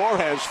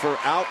Torres for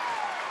out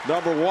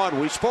number 1.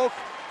 We spoke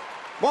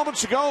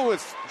moments ago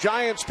with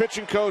Giants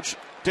pitching coach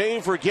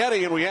Dave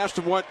Righetti, and we asked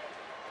him what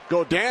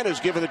Godin has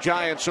given the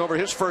Giants over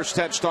his first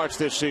 10 starts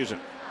this season.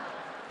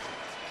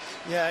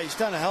 Yeah, he's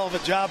done a hell of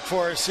a job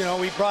for us. You know,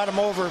 we brought him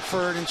over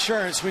for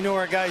insurance. We knew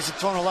our guys had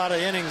thrown a lot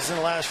of innings in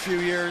the last few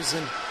years,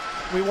 and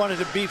we wanted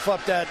to beef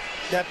up that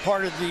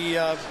part of the,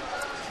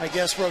 I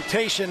guess,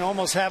 rotation,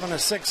 almost having a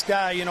 6th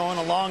guy, you know, and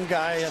a long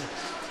guy. And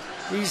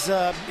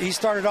he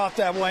started off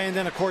that way, and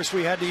then, of course,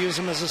 we had to use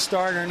him as a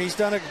starter, and he's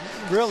done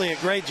really a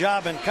great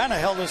job and kind of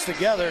held us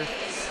together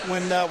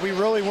when we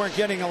really weren't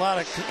getting a lot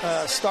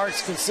of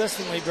starts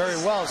consistently very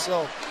well.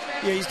 So,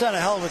 yeah, he's done a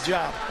hell of a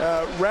job.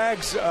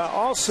 Rags,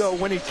 also,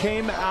 when he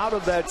came out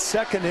of that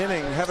second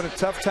inning, having a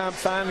tough time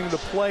finding the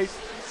plate,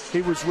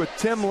 he was with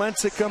Tim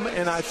Lincecum,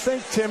 and I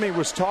think Timmy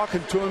was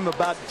talking to him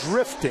about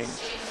drifting.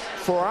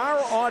 For our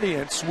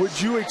audience,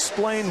 would you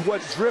explain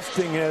what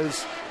drifting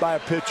is by a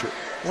pitcher?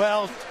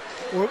 Well,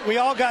 we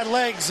all got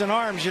legs and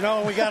arms, you know,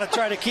 and we got to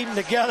try to keep them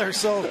together.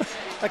 So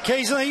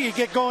occasionally you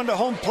get going to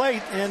home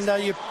plate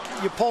and you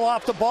pull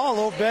off the ball a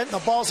little bit and the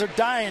balls are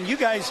dying. You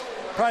guys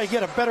probably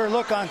get a better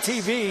look on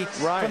TV.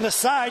 Right. From the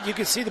side, you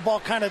can see the ball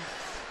kind of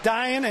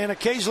dying and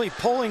occasionally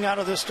pulling out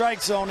of the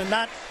strike zone and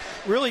not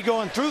really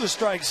going through the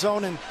strike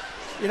zone. And,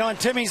 you know, and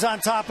Timmy's on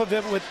top of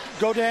it with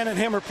Godin and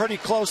him are pretty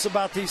close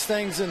about these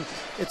things. And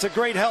it's a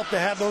great help to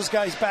have those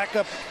guys back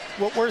up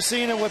what we're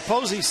seeing and what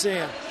Posey's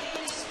seeing.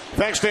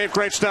 Thanks, Dave.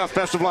 Great stuff.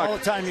 Best of luck. All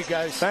the time, you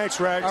guys. Thanks,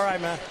 Rags. All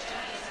right, man.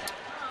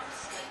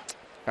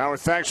 Our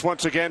thanks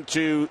once again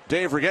to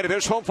Dave Righetti.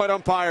 There's home plate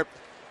umpire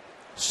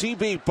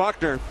C.B.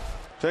 Buckner.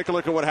 Take a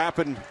look at what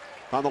happened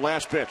on the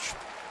last pitch.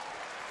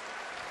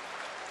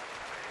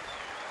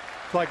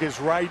 Like his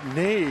right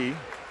knee.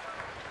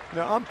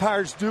 Now,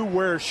 umpires do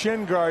wear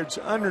shin guards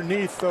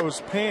underneath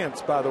those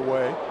pants, by the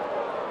way.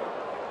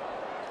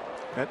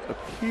 That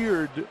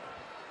appeared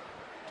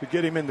to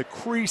get him in the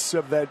crease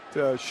of that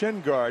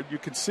shin guard. You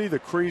can see the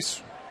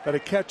crease that a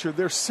catcher,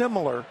 they're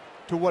similar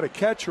to what a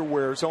catcher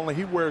wears, only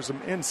he wears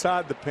them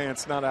inside the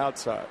pants, not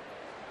outside.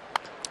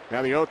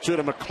 Now the 0-2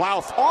 to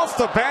McLouth. Off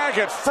the bag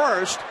at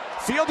first.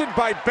 Fielded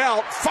by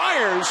Belt.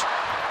 Fires.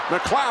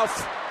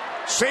 McLouth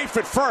safe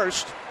at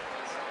first.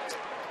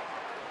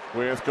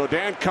 With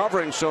Godin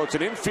covering, so it's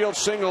an infield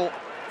single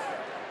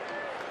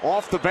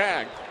off the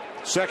bag.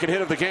 Second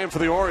hit of the game for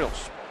the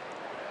Orioles.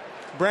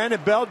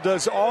 Brandon Belt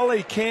does all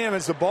he can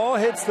as the ball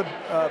hits the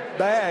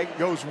bag,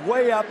 goes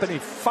way up, and he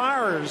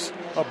fires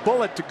a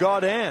bullet to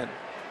Godin.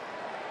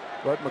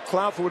 But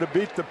McLouth would have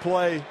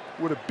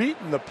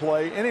beaten the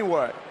play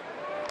anyway.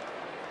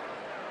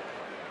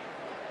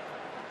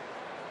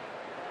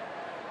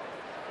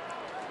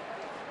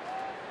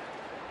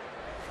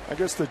 I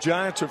guess the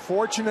Giants are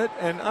fortunate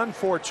and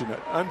unfortunate.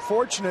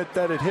 Unfortunate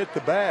that it hit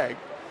the bag,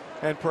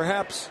 and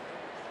perhaps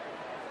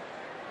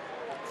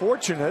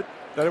fortunate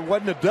that it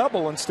wasn't a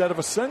double instead of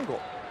a single.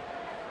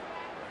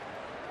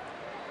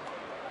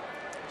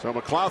 So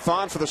McLouth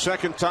on for the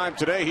second time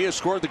today. He has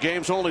scored the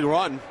game's only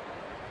run.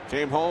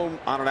 Came home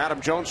on an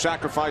Adam Jones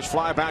sacrifice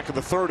fly back in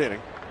the 3rd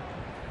inning.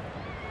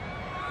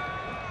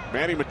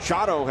 Manny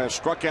Machado has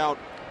struck out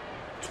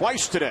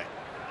twice today.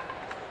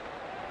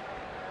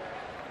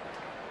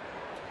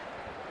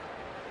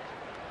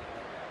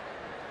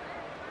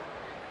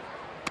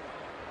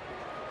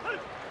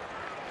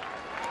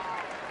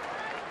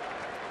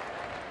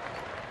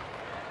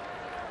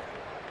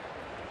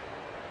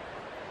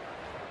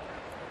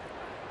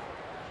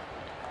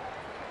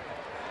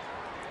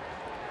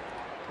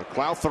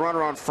 McLouth, the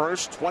runner on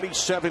first,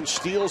 27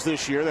 steals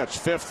this year. That's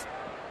 5th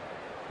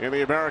in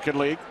the American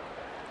League.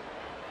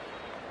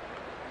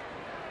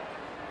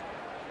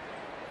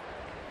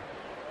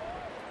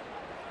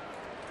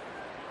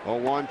 Oh,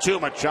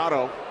 1-2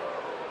 Machado,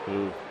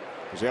 who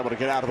was able to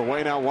get out of the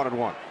way now.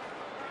 1-1.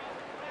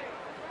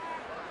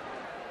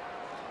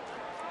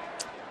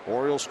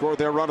 Orioles scored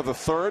their run of the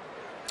 3rd.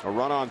 A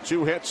run on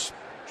 2 hits.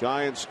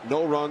 Giants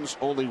no runs,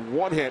 only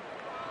 1 hit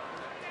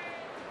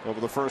over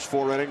the first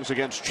 4 innings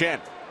against Chen.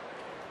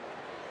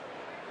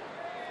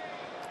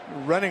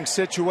 Running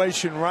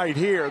situation right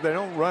here. They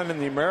don't run in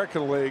the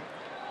American League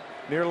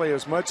nearly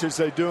as much as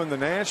they do in the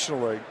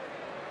National League.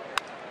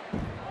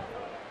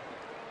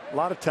 A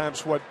lot of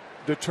times what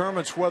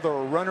determines whether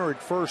a runner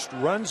at first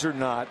runs or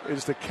not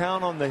is the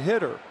count on the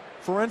hitter.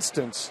 For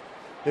instance,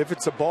 if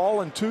it's a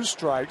ball and 2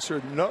 strikes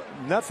or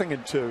nothing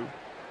in 2,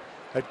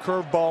 at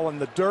curveball in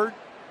the dirt,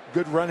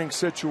 good running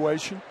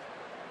situation.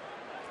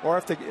 Or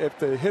if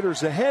the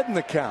hitter's ahead in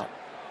the count,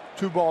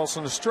 2 balls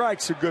and a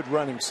strike's a good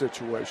running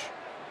situation.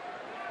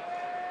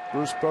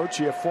 Bruce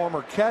Bochy, a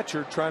former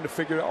catcher, trying to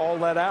figure all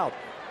that out.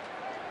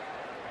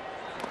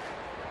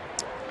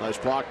 Nice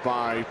block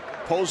by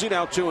Posey,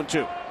 now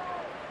 2-2.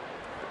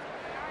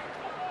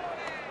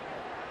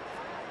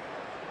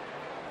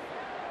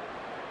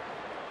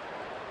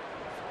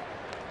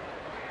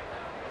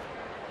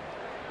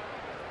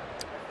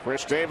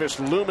 Chris Davis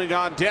looming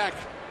on deck.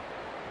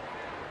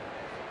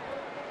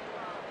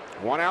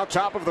 1 out,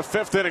 top of the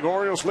 5th inning.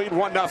 Orioles lead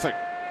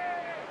 1-0.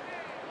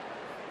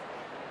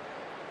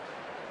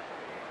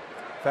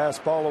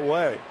 Fastball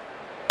away.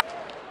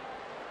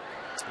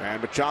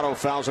 And Machado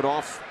fouls it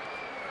off.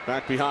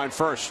 Back behind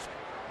first.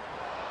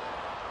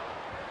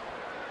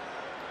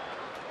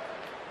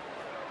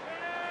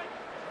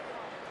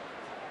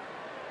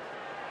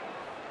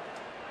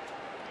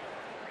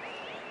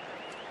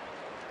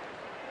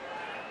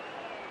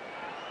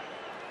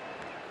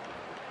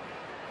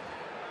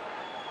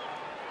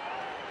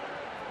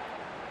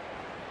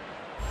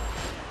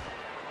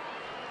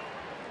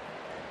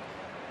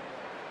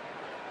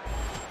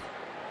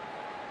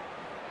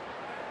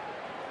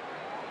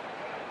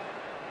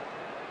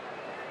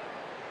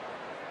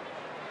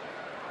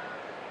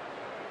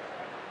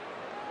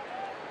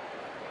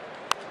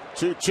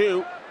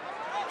 Two,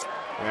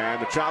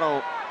 and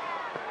Machado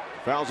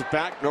fouls it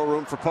back. No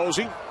room for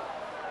Posey.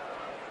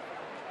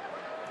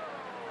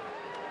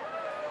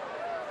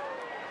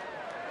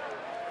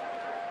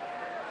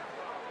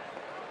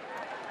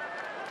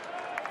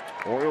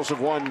 Orioles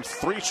have won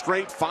 3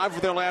 straight, 5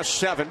 of their last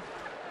 7.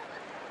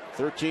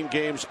 13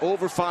 games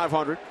over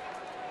 500.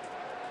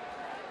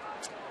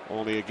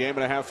 Only a game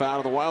and a half out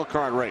of the wild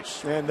card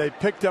race. And they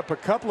picked up a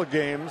couple of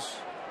games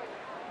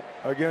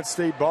against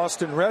the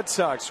Boston Red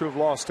Sox, who have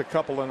lost a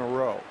couple in a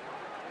row.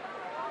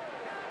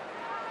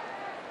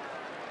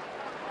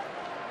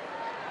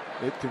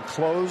 It can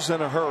close in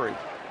a hurry.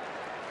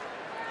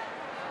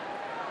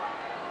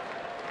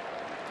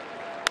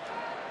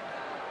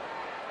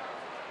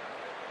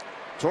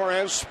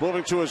 Torres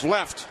moving to his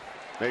left.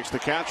 Makes the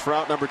catch for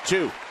out number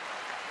 2.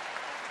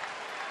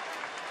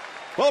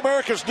 Well,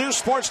 America's new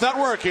sports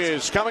network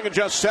is coming in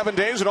just 7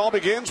 days. It all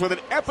begins with an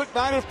epic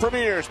night of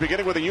premieres,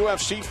 beginning with a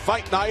UFC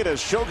fight night as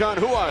Shogun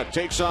Rua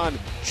takes on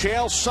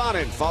Chael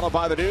Sonnen, followed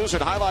by the news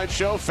and highlight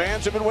show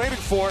fans have been waiting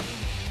for.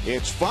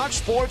 It's Fox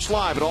Sports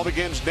Live. It all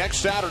begins next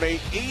Saturday,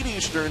 8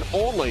 Eastern,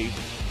 only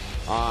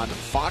on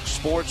Fox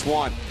Sports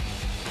 1.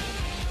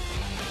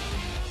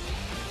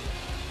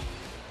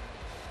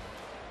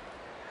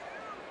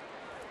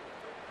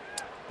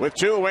 With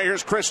 2 away,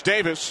 here's Chris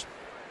Davis.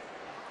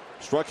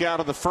 Struck out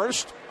in the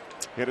first,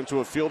 hit into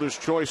a fielder's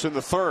choice in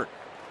the 3rd.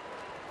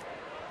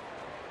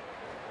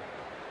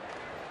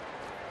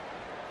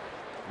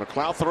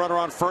 McLeod, the runner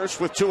on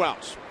first with 2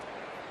 outs.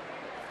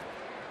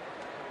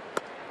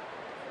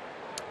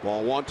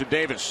 Ball 1 to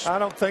Davis. I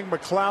don't think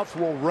McLeod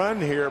will run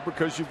here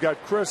because you've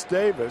got Chris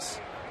Davis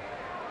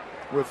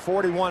with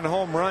 41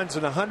 home runs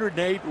and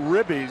 108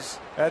 ribbies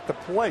at the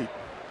plate.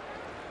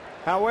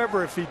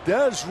 However, if he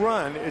does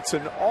run, it's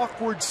an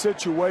awkward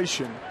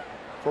situation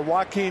for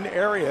Joaquin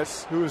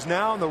Arias, who is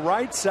now on the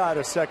right side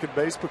of second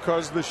base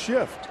because of the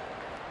shift.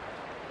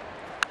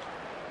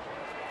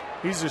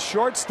 He's a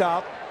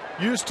shortstop,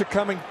 used to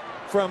coming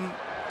from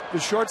the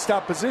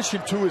shortstop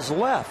position to his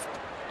left.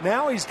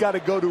 Now he's got to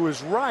go to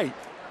his right.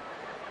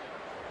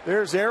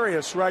 There's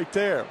Arias right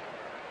there.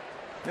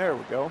 There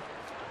we go.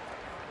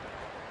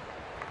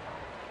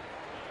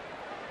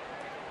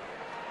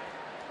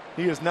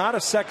 He is not a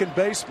second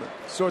baseman,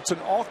 so it's an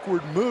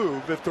awkward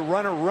move if the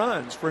runner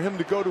runs for him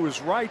to go to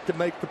his right to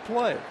make the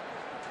play.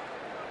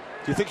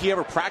 Do you think he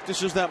ever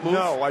practices that move?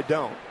 No, I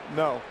don't.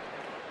 No.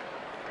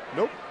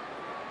 Nope.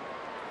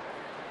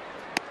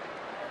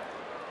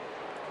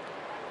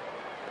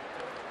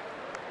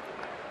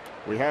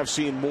 We have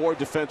seen more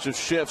defensive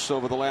shifts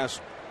over the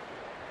last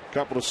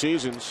couple of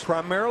seasons.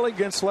 Primarily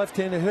against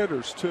left-handed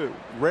hitters, too.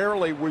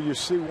 Rarely will you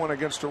see one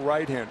against a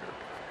right-hander.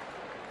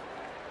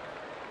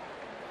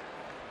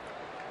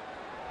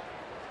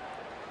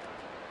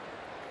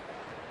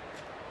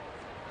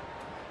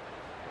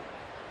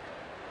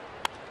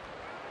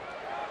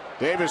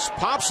 Davis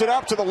pops it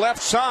up to the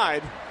left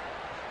side.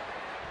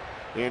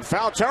 In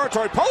foul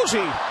territory, Posey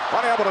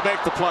unable to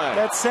make the play.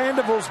 That's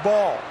Sandoval's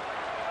ball.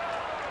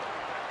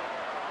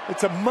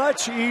 It's a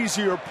much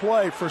easier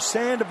play for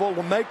Sandoval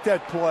to make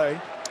that play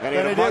than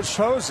it is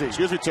Posey.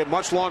 Excuse me, it's a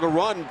much longer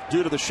run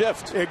due to the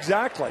shift.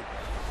 Exactly.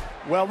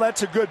 Well,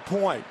 that's a good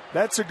point.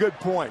 That's a good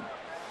point.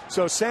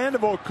 So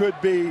Sandoval could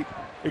be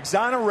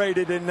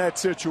exonerated in that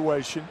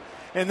situation.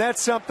 And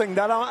that's something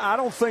that I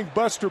don't think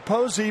Buster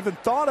Posey even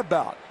thought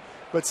about.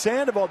 But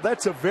Sandoval,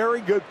 that's a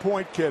very good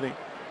point, Kenny.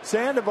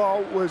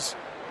 Sandoval was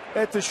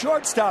at the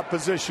shortstop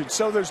position,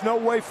 so there's no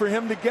way for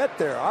him to get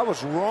there. I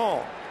was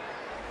wrong.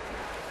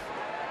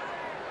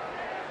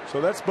 So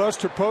that's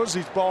Buster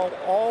Posey's ball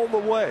all the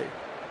way.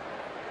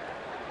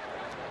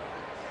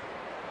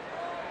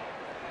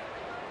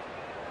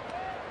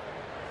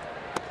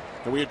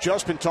 And we had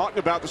just been talking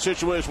about the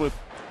situation with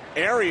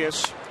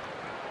Arias.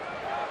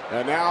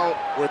 And now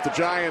with the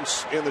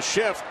Giants in the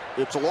shift,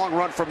 it's a long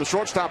run from the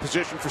shortstop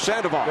position for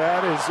Sandoval.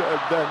 That is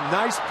a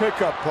nice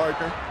pickup,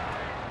 partner.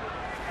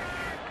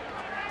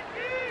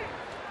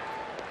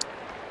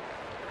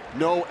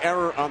 No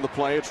error on the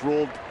play. It's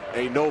ruled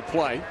a no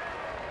play.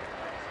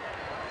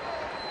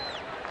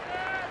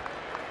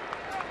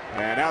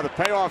 And now the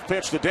payoff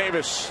pitch to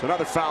Davis.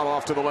 Another foul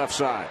off to the left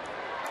side.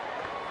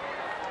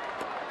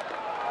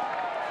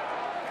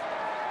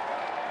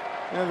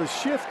 Now the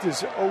shift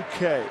is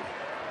okay.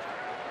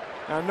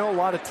 I know a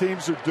lot of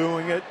teams are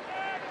doing it.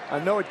 I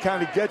know it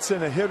kind of gets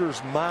in a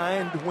hitter's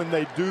mind when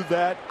they do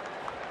that.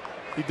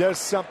 He does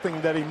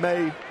something that he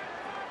may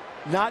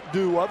not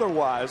do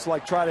otherwise,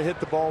 like try to hit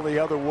the ball the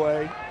other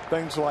way,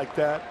 things like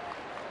that.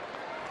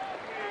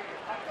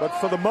 But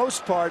for the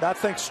most part, I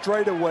think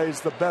straightaway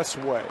is the best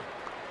way.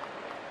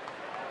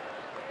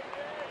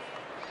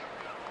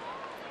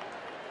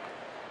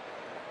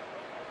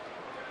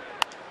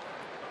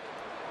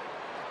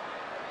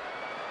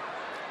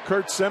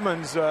 Kurt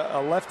Simmons,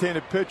 a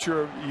left-handed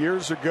pitcher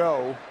years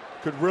ago,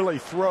 could really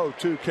throw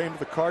too. Came to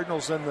the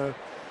Cardinals in the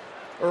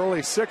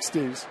early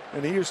 60s,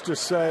 and he used to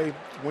say,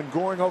 when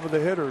going over the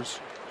hitters,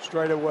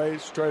 straightaway,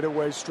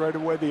 straightaway,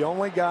 straightaway, the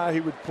only guy he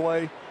would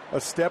play a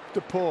step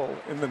to pull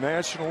in the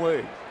National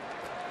League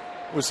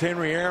was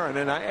Henry Aaron.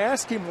 And I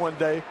asked him one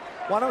day,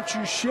 why don't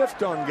you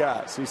shift on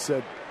guys? He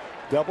said,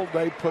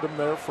 Doubleday put him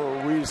there for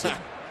a reason.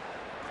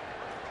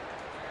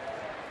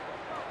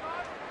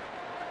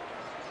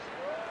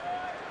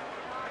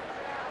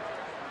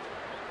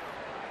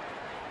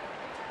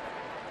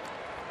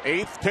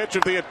 Eighth pitch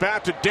of the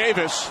at-bat to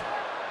Davis.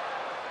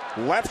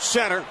 Left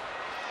center.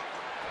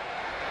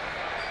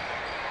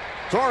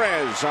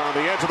 Torres on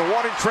the edge of the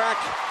warning track.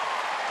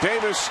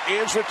 Davis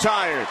is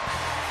retired.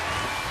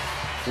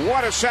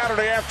 What a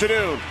Saturday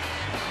afternoon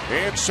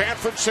in San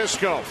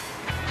Francisco.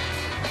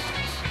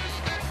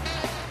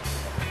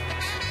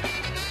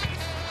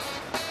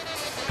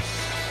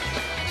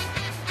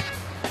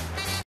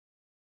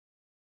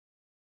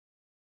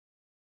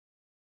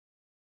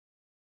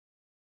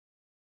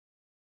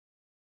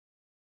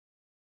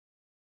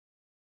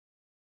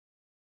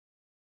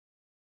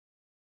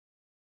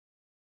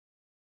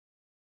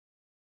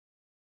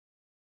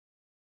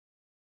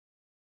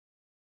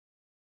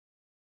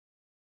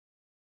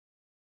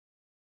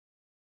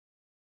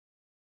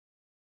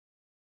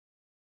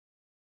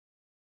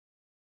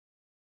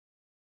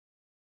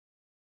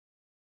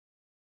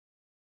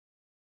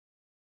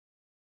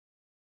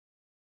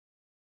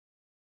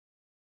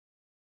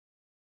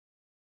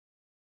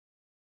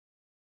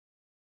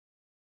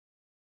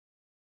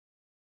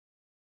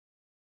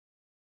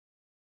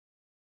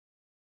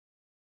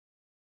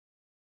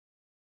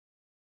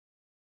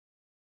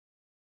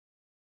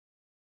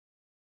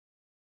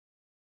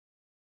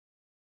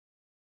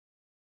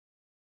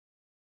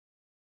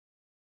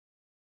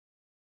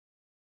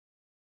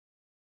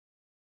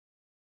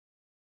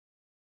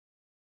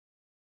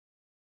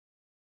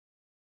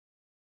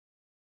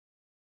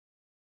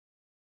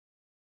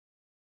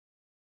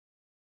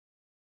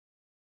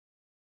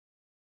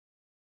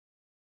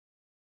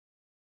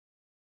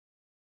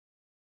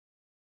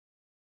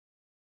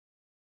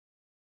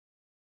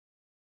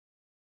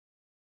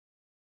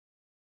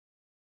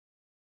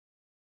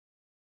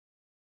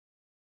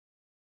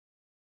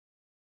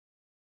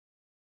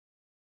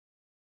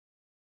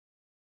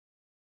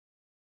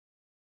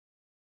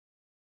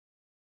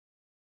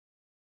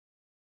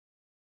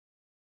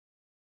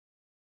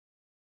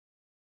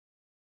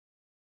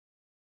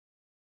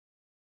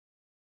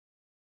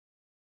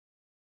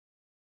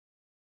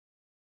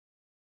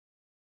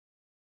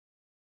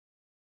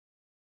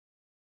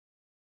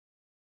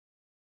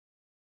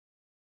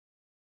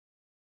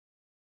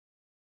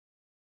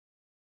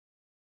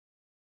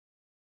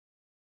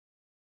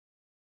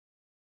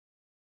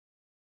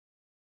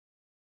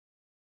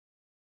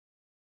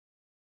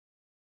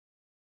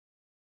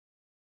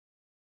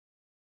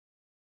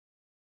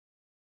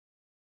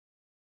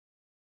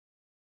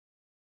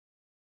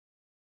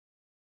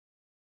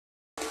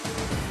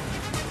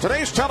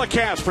 Today's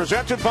telecast,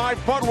 presented by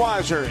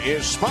Budweiser,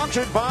 is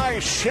sponsored by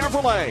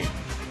Chevrolet.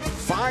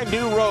 Find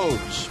new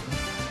roads.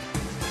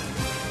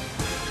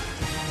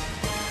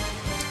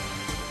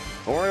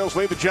 Orioles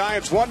lead the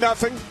Giants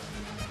 1-0.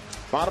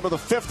 Bottom of the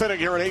fifth inning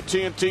here at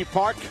AT&T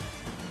Park.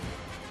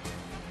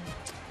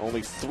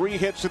 Only 3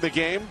 hits in the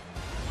game.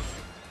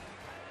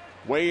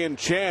 Wei-Yin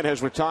Chen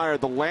has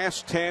retired the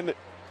last 10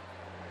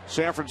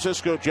 San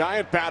Francisco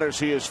Giant batters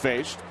he has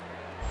faced.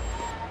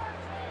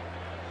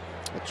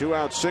 A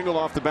 2-out single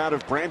off the bat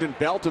of Brandon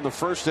Belt in the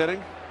first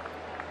inning.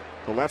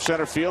 The left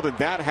center field, and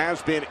that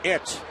has been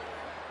it.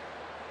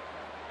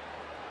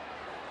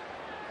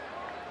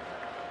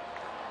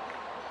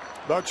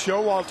 Buck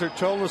Showalter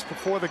told us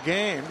before the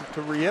game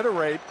to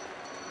reiterate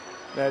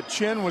that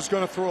Chin was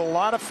going to throw a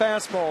lot of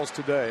fastballs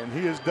today, and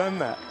he has done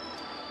that.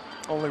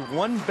 Only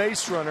one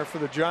base runner for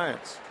the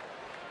Giants.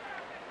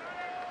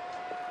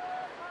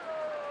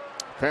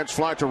 Pence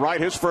fly to right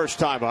his first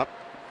time up.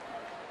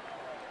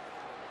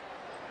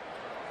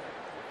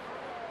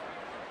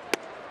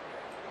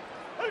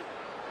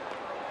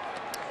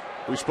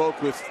 We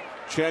spoke with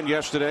Chen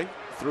yesterday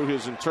through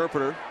his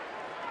interpreter,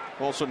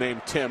 also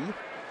named Tim.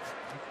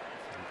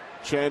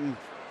 Chen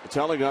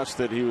telling us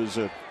that he was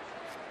a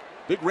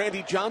big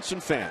Randy Johnson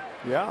fan.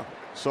 Yeah.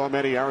 Saw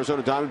many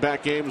Arizona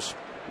Diamondback games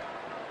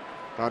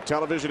on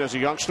television as a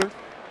youngster.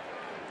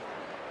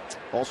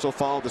 Also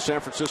followed the San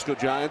Francisco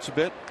Giants a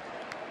bit.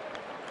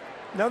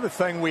 Another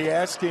thing we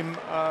asked him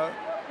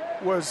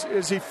was,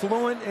 is he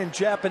fluent in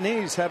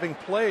Japanese, having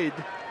played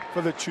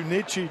for the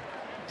Chunichi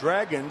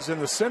Dragons in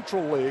the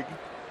Central League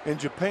in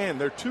Japan?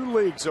 There are two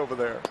leagues over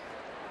there,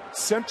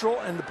 Central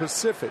and the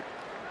Pacific.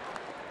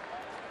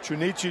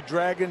 Chunichi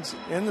Dragons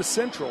in the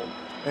Central,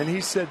 and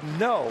he said,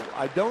 no,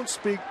 I don't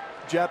speak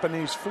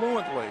Japanese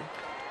fluently.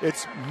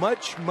 It's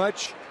much,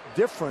 much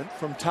different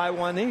from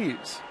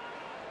Taiwanese.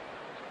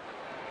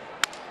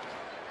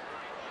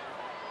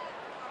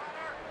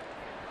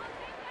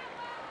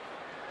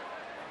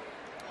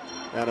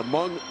 And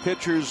among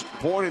pitchers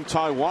born in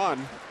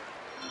Taiwan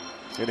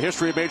in the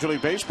history of Major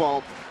League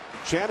Baseball,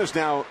 Chan is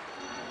now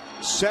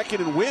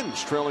second in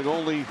wins, trailing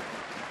only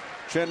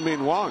Chen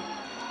Min Wang.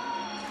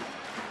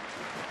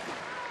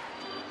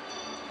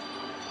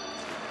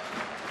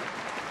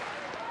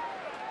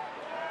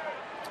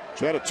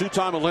 Chan, a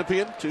two-time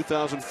Olympian,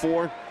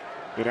 2004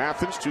 in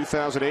Athens,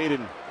 2008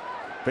 in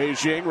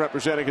Beijing,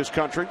 representing his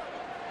country.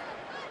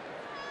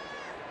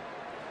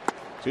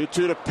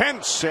 2-2 to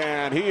Pence,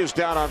 and he is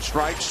down on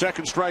strikes.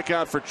 Second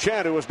strikeout for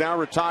Chen, who is now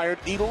retired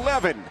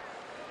 11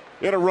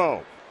 in a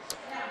row.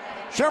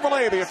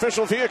 Chevrolet, the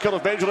official vehicle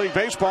of Major League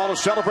Baseball,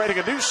 is celebrating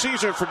a new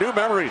season for new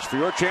memories. For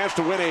your chance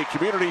to win a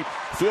community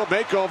field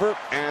makeover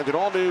and an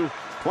all-new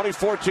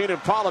 2014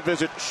 Impala,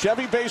 visit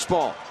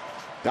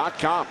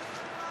ChevyBaseball.com.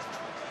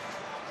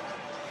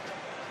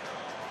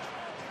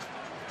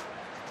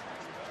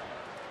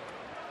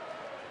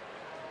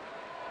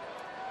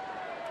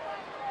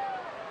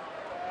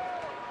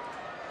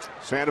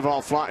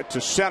 Sandoval fly to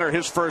center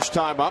his first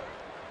time up.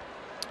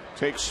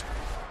 Takes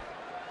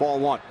ball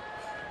one.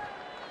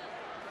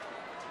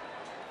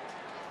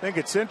 I think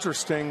it's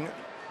interesting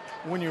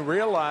when you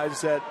realize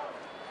that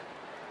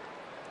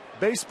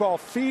baseball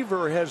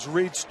fever has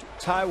reached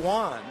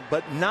Taiwan,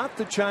 but not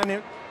the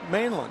China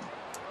mainland.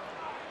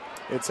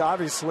 It's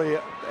obviously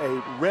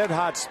a red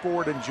hot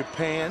sport in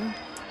Japan,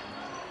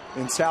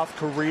 in South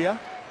Korea,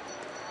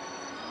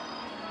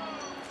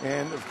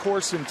 and of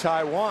course in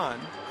Taiwan,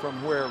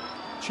 from where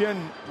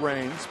Chin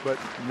reigns, but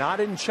not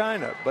in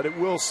China, but it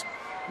will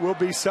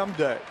be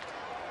someday.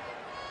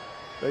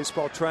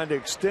 Baseball trying to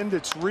extend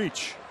its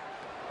reach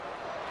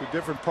to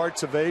different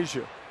parts of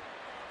Asia.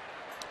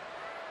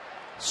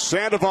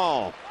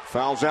 Sandoval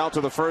fouls out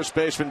to the first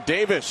baseman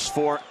Davis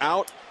for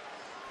out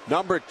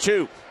number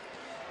 2.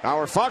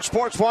 Our Fox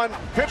Sports 1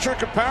 pitcher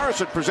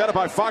comparison presented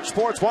by Fox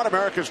Sports 1,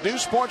 America's new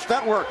sports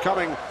network,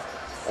 coming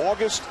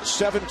August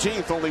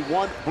 17th. Only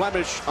one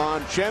blemish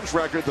on Chen's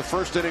record, the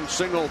first inning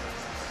single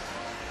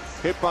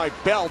hit by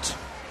Belt.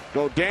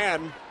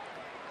 Godin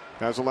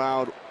has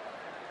allowed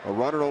a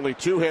run and only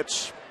 2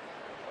 hits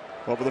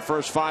over the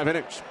first 5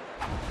 innings.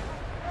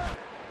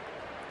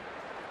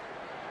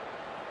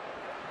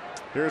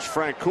 Here's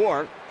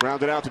Francoeur,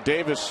 grounded out to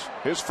Davis,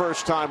 his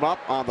first time up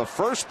on the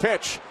first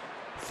pitch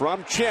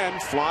from Chen.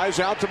 Flies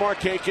out to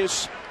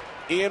Markakis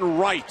in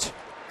right.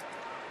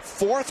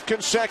 4th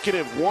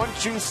consecutive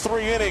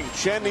 1-2-3 inning.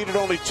 Chen needed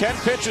only 10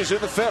 pitches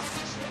in the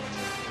 5th.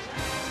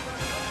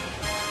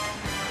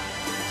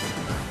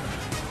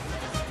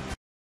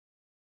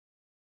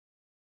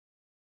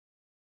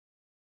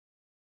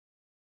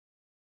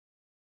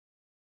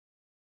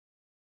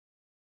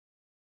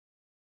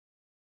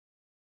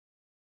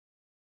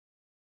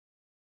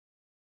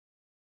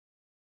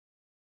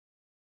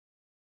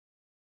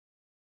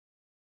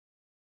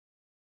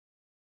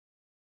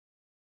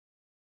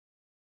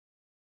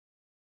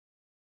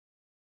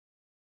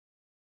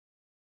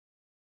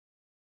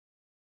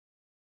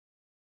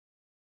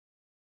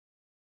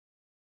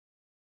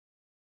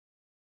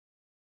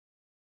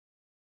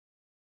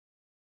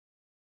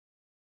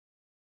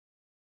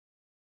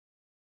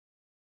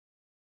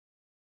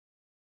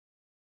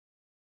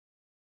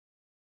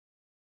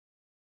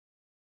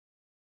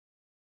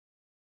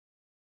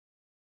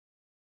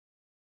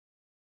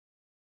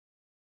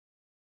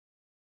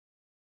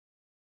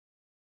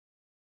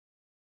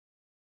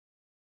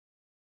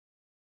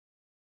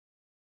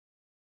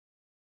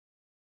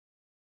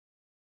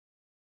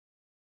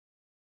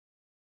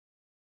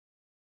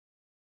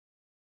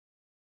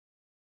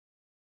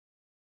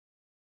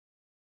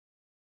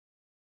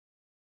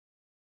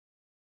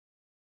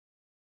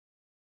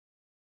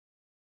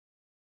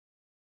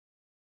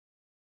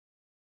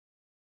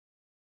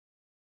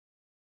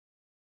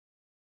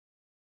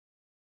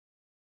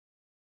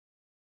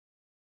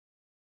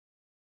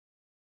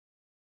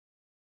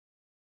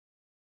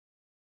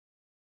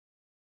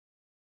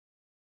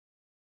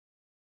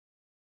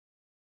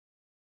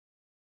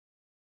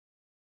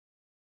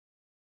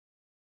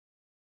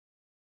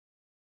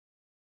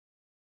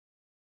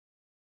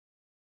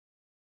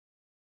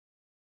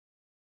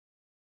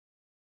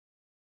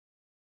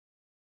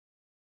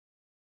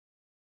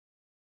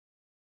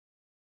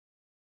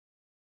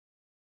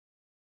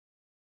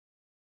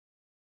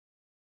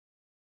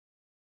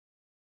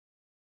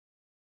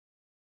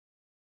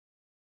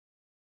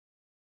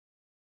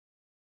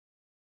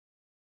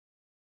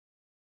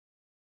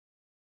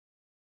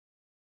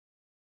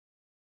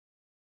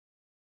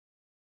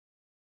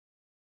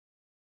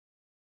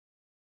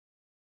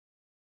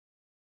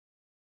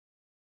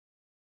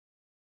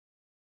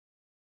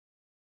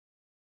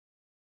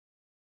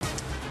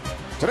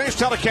 Today's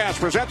telecast,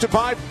 presented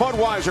by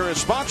Budweiser, is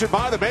sponsored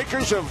by the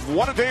makers of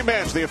One A Day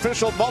Meds, the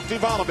official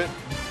multivitamin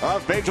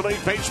of Major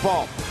League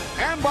Baseball,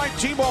 and by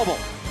T-Mobile.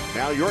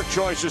 Now your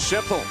choice is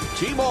simple.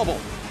 T-Mobile.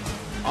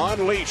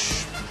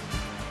 Unleash.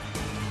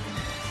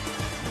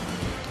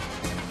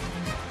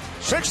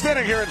 Sixth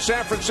inning here in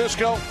San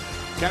Francisco.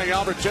 Kenny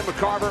Albert, Tim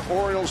McCarver.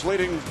 Orioles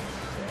leading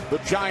the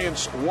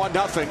Giants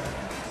 1-0.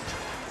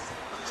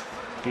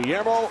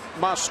 Guillermo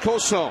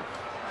Moscoso,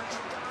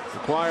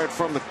 acquired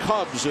from the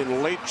Cubs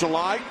in late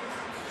July,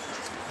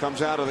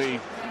 comes out of the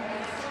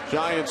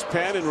Giants'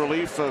 pen in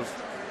relief of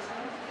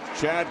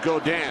Chad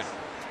Godin.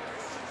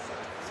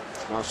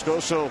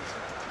 Moscoso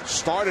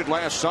started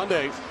last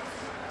Sunday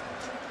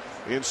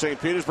in St.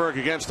 Petersburg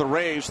against the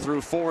Rays through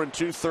 4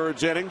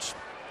 2/3 innings.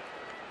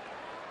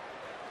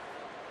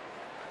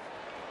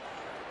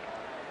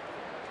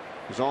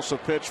 He's also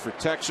pitched for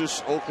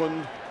Texas,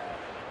 Oakland,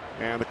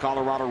 and the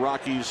Colorado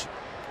Rockies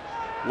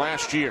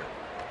last year.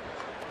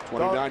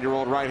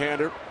 29-year-old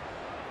right-hander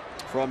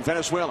from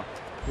Venezuela.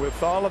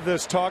 With all of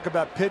this talk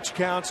about pitch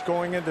counts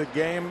going into the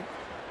game,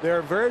 there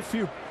are very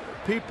few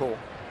people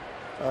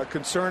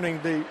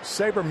concerning the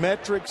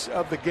sabermetrics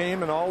of the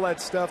game and all that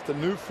stuff, the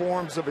new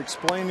forms of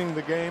explaining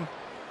the game,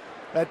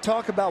 that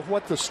talk about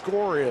what the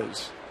score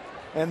is.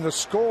 And the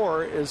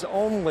score is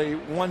only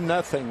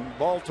 1-0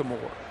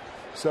 Baltimore.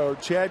 So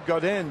Chad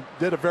Godin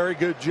did a very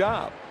good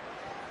job,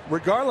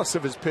 regardless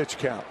of his pitch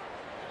count.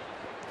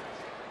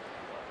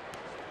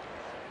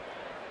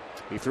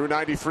 He threw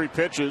 93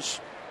 pitches.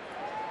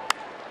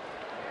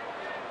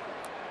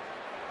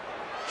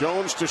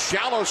 Jones to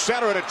shallow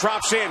center, and it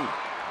drops in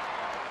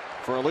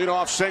for a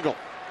leadoff single.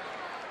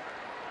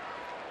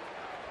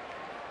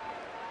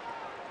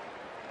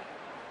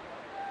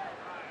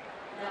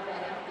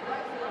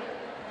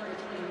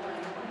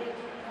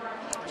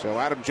 So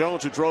Adam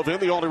Jones, who drove in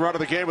the only run of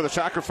the game with a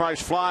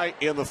sacrifice fly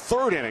in the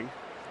third inning,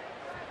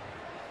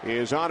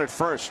 is on at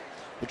first.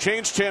 They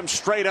changed him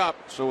straight up,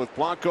 so with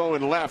Blanco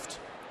in left,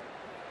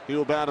 he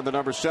will bat in the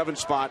number 7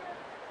 spot.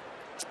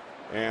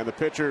 And the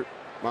pitcher,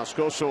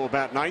 Moscoso, will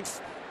bat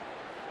 9th.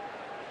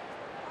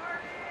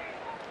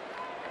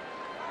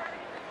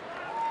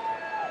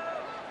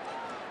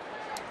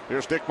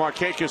 Here's Nick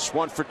Markakis,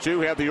 1 for 2.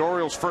 Had the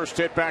Orioles' first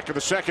hit back in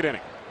the second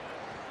inning.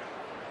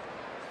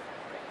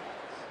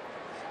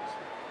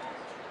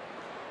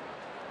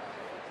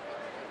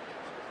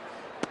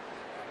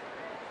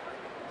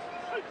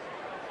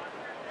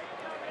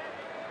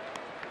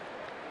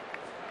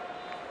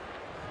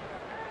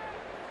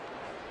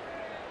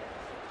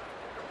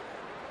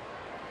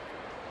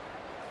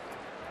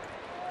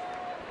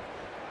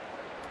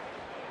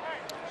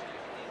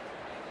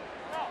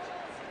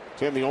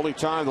 Tim, the only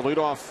time the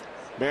leadoff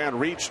man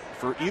reached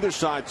for either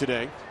side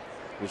today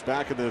was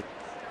back in the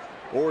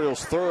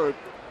Orioles' third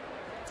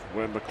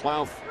when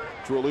McLeod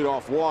drew a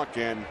leadoff walk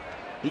and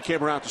he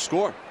came around to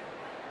score.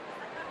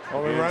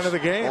 Only run of the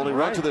game. Only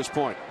run to this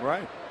point.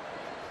 Right.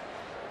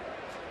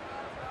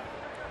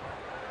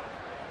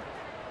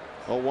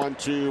 0-1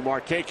 to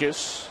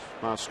Markakis.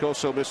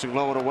 Moscoso missing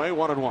low and away,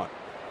 1-1.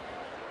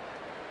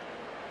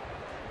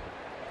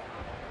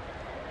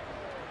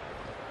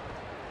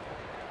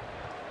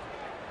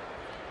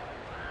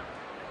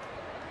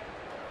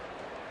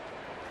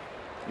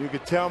 You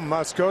could tell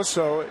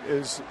Moscoso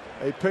is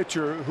a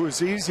pitcher who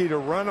is easy to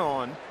run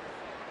on.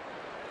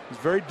 He's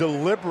very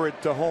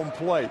deliberate to home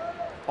plate.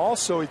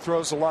 Also, he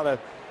throws a lot of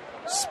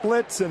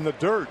splits in the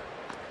dirt.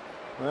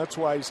 And that's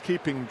why he's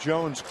keeping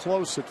Jones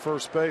close at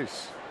first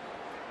base.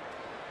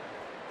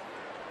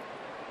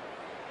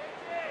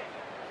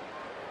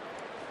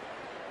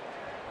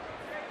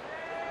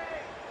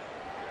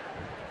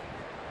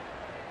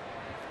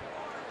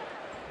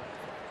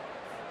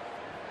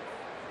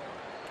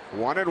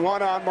 One and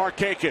one on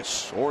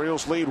Markakis.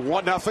 Orioles lead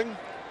 1-0.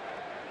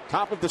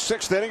 Top of the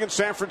 6th inning in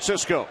San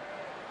Francisco.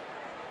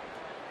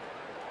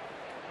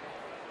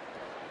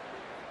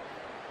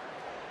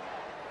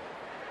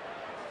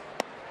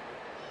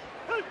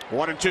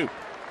 One and two.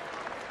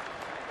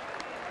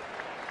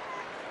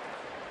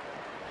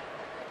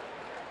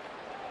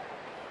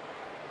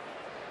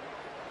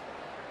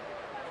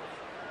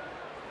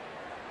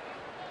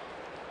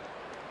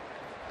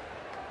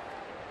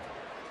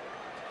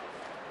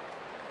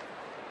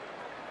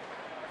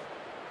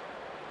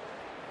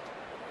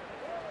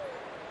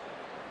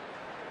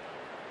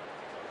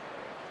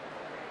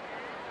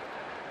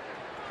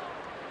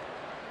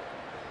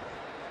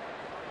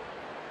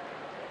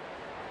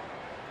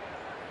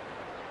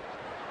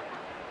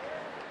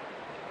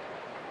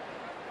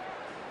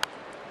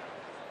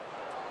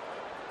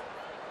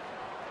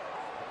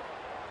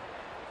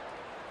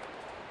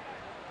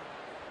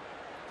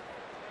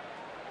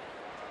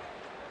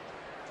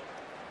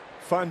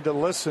 Fun to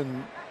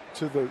listen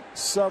to the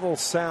subtle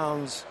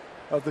sounds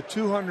of the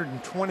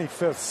 225th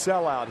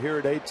sellout here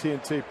at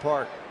AT&T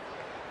Park.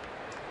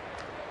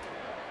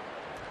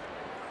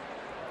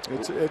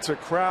 It's a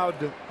crowd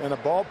and a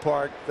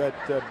ballpark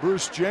that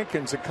Bruce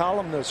Jenkins, a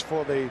columnist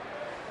for the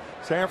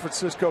San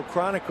Francisco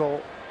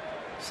Chronicle,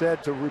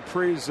 said to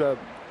reprise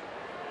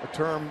a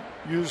term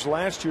used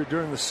last year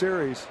during the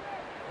series,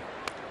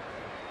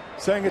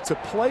 saying it's a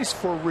place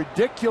for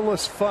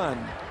ridiculous fun.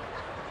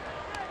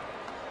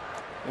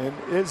 And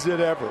is it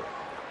ever?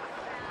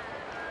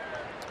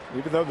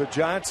 Even though the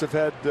Giants have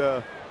had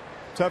a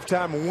tough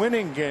time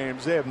winning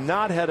games, they have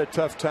not had a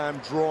tough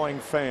time drawing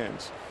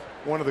fans.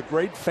 One of the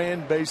great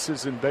fan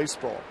bases in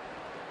baseball.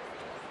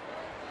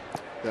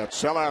 That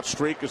sellout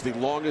streak is the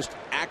longest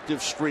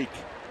active streak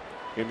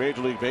in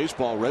Major League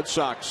Baseball. Red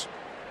Sox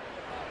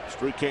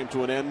streak came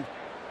to an end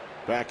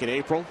back in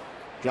April.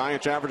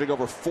 Giants averaging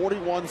over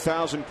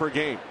 41,000 per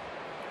game.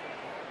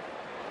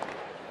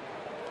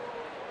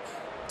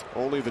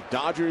 Only the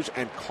Dodgers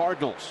and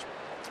Cardinals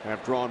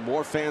have drawn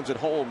more fans at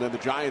home than the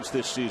Giants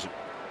this season.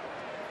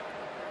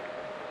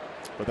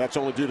 But that's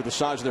only due to the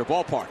size of their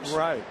ballparks.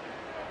 Right.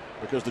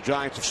 Because the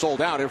Giants have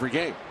sold out every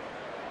game.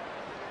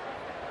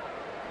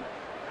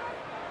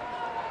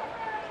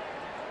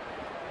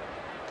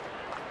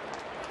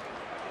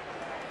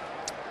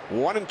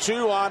 One and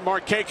two on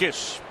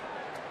Markakis.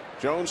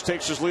 Jones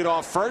takes his lead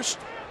off first.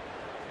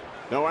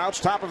 No outs,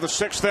 top of the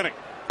 6th inning.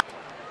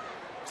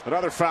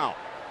 Another foul.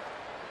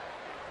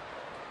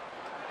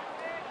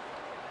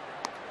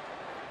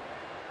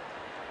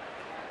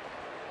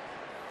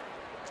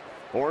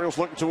 Orioles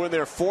looking to win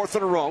their 4th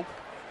in a row.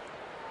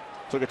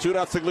 Took a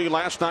 2-0 lead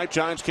last night.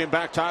 Giants came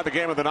back, tied the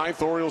game in the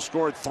 9th. Orioles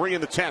scored 3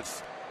 in the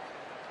 10th.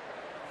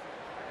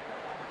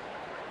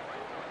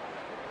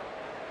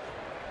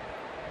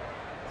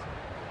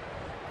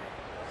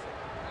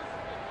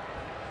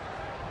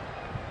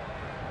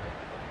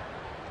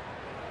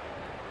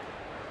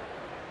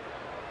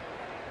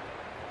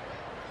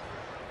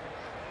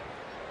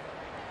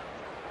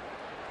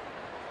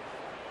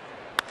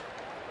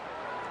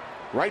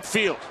 Right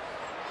field.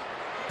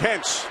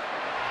 Pence.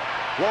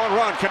 Long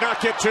run,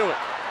 cannot get to it.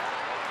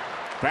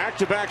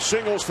 Back-to-back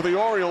singles for the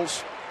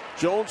Orioles.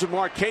 Jones and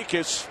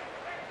Markakis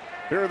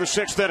here in the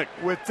 6th inning.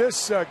 With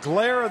this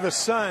glare of the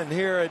sun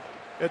here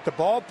at the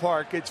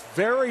ballpark, it's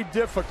very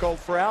difficult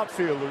for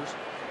outfielders.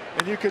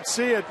 And you could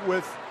see it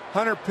with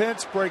Hunter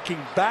Pence breaking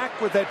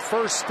back with that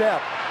first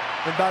step.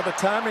 And by the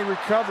time he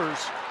recovers,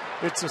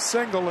 it's a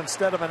single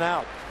instead of an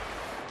out.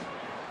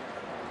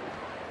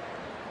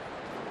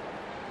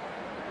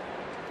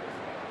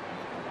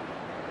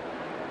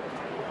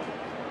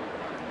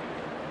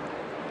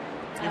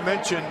 You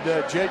mentioned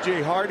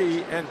J.J.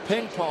 Hardy and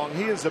ping pong.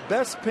 He is the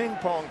best ping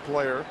pong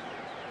player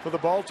for the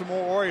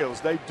Baltimore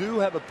Orioles. They do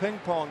have a ping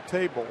pong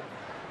table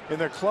in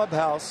their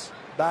clubhouse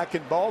back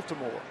in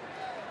Baltimore.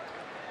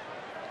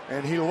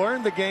 And he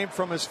learned the game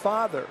from his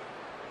father,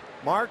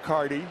 Mark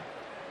Hardy,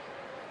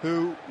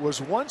 who was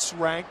once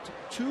ranked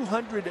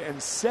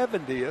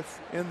 270th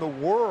in the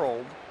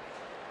world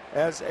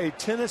as a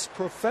tennis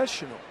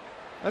professional.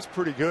 That's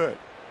pretty good.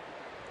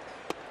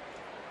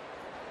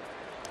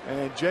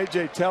 And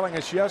J.J. telling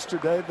us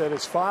yesterday that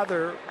his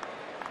father,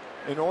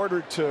 in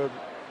order to,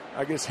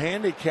 I guess,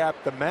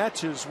 handicap the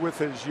matches with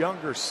his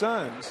younger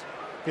sons,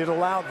 he'd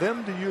allow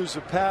them to use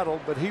a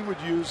paddle, but he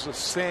would use a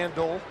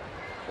sandal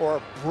or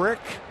a brick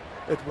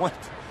at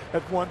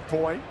one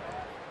point.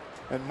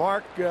 And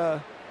Mark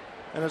and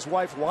his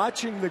wife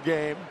watching the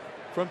game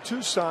from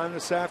Tucson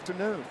this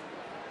afternoon.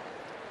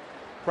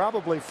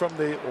 Probably from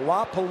the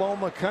La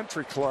Paloma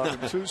Country Club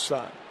in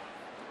Tucson.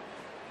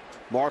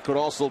 Mark would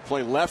also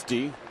play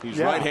lefty. He's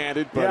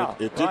right-handed, but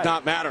it did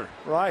not matter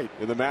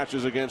in the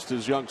matches against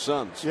his young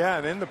sons. Yeah,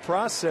 and in the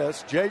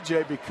process,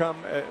 J.J.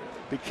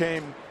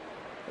 became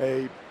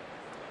a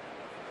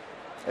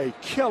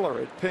killer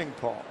at ping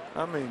pong.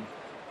 I mean,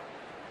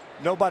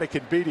 nobody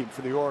can beat him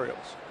for the Orioles.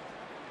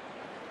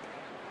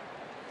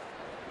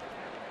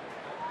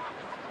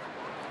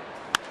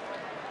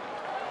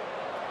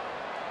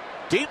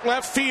 Deep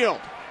left field.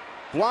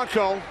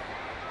 Blanco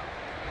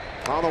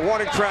on the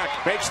warning track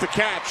makes the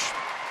catch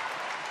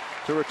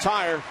to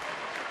retire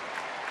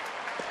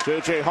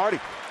J.J. Hardy.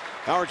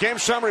 Our game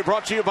summary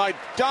brought to you by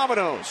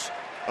Domino's.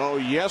 Oh,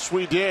 yes,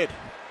 we did.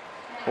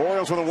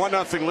 Orioles with a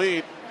 1-0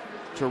 lead.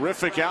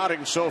 Terrific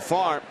outing so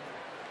far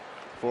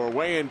for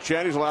Wei-Yin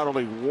Chen. He's allowed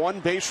only one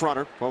base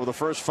runner over the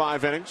first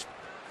 5 innings.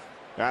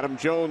 Adam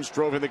Jones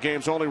drove in the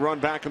game's only run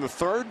back in the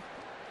 3rd.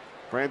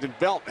 Brandon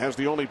Belt has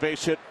the only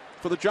base hit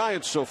for the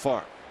Giants so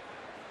far.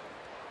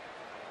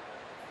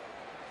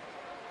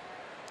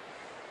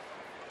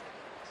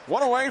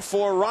 One away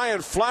for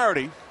Ryan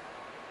Flaherty.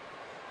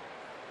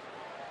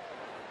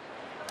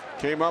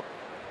 Came up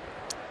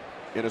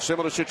in a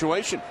similar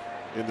situation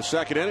in the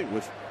 2nd inning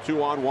with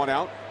 2 on, 1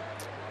 out.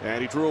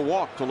 And he drew a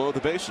walk to load the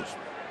bases.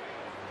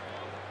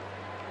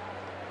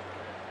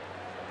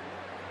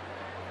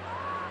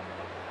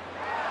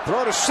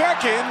 Throw to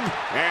second,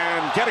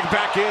 and getting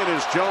back in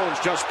is Jones,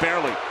 just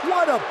barely.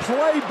 What a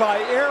play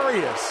by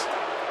Arias.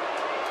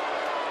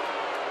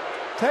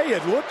 Tell you,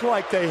 it looked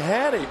like they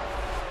had him.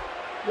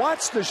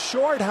 Watch the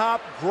short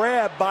hop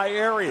grab by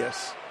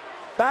Arias.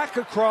 Back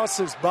across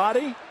his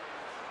body.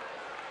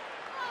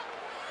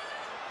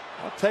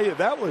 I'll tell you,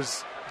 that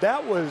was,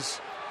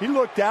 he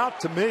looked out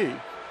to me.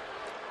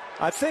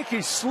 I think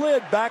he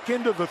slid back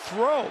into the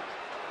throw.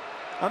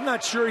 I'm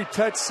not sure he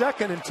touched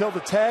second until the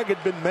tag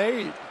had been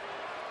made.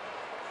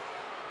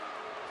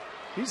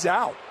 He's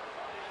out.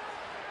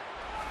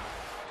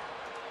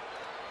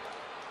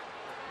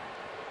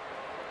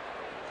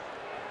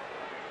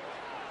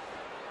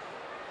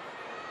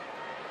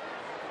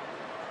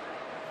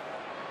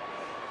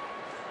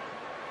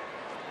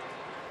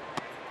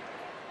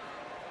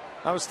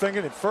 I was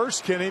thinking at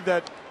first, Kenny,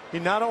 that he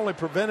not only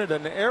prevented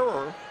an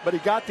error, but he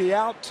got the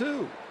out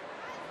too.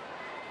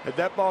 Had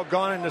that ball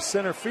gone into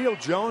center field,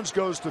 Jones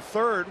goes to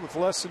third with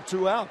less than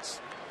 2 outs.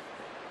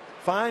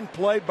 Fine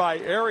play by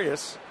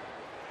Arias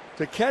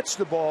to catch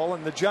the ball,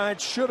 and the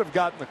Giants should have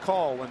gotten the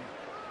call. And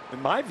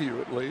in my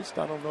view, at least,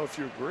 I don't know if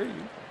you agree.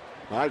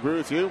 I agree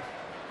with you.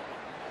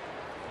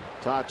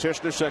 Todd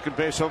Tishner, second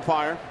base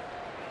umpire,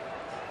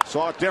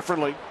 saw it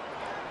differently.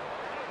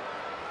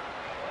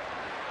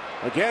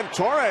 Again,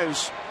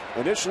 Torres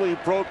initially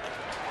broke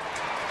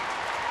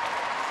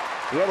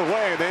the other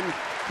way and then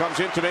comes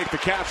in to make the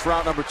catch for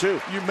out number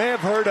 2. You may have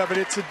heard of it.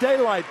 It's a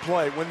daylight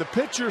play. When the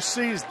pitcher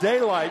sees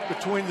daylight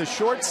between the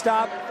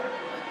shortstop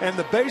and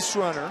the base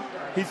runner,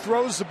 he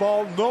throws the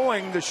ball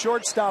knowing the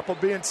shortstop will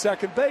be in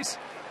second base.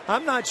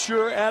 I'm not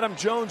sure Adam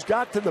Jones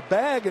got to the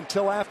bag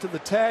until after the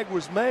tag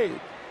was made.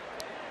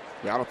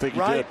 Yeah, I don't think he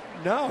did.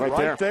 No,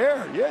 right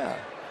there, yeah.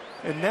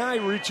 And now he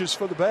reaches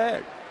for the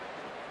bag.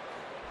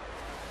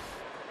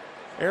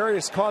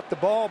 Arias caught the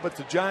ball, but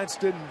the Giants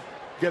didn't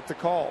get the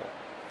call.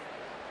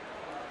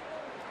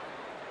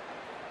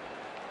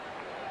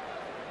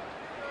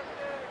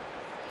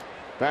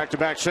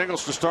 Back-to-back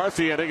singles to start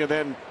the inning, and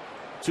then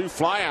 2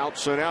 flyouts.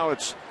 So now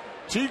it's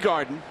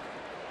Teagarden,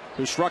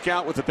 who struck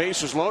out with the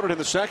bases loaded in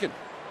the second.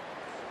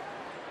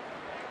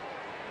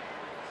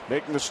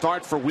 Making the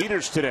start for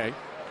Wieters today.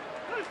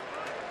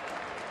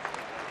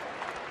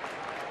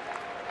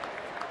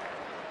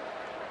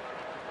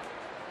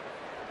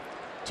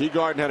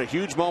 Teagarden had a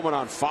huge moment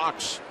on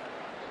Fox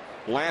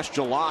last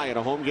July in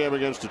a home game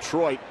against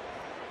Detroit.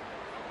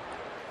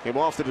 Came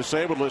off the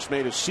disabled list,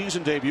 made his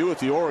season debut with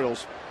the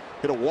Orioles.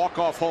 Hit a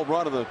walk-off home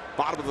run in the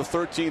bottom of the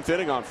 13th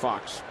inning on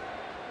Fox.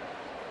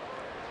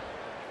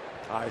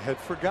 I had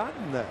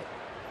forgotten that.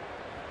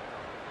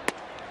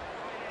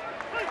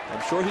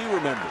 I'm sure he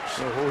remembers.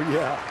 Oh,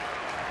 yeah.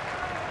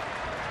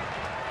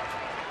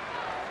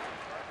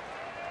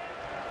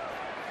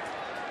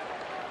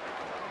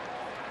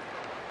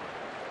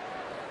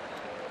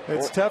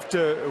 It's tough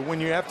to,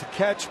 when you have to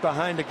catch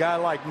behind a guy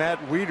like Matt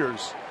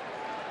Wieters,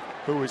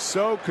 who is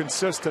so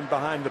consistent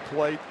behind the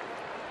plate,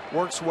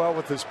 works well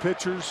with his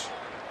pitchers,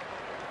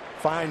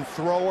 fine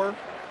thrower.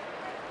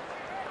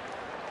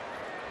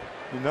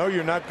 You know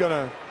you're not going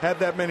to have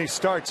that many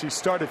starts. He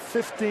started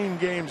 15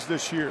 games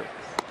this year.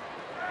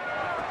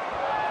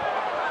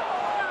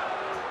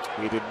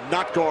 He did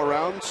not go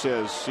around,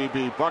 says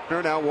CB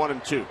Buckner, now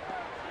 1-2.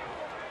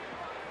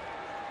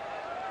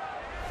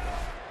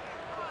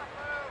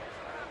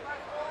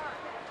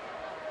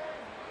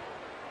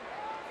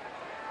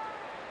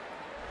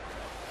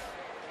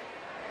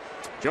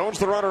 Jones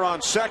the runner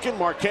on second.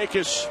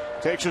 Markakis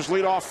takes his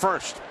lead off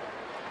first.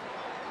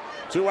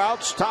 2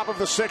 outs, top of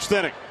the 6th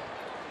inning.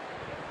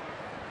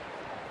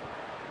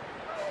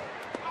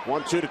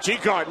 1-2 to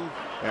Teagarden,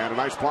 and a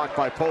nice block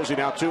by Posey,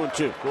 now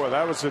 2-2. Boy,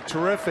 that was a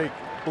terrific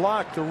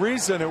block. The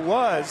reason it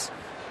was,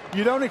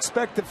 you don't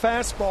expect the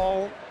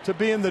fastball to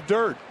be in the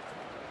dirt.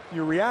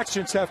 Your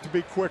reactions have to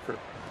be quicker.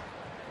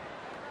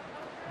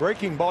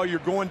 Breaking ball, you're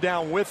going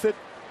down with it.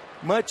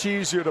 Much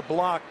easier to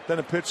block than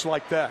a pitch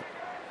like that.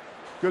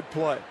 Good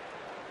play.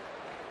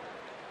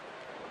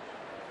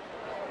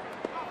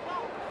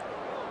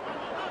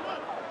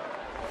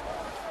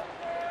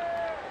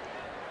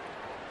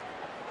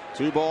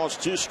 Two balls,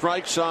 2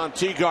 strikes on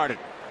Teagarden.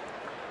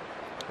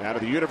 Out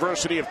of the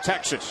University of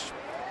Texas.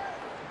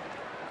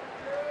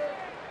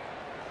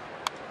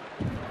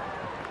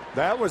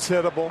 That was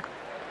hittable.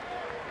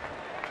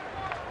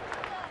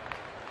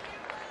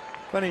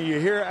 Funny,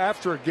 you hear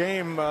after a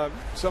game,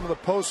 some of the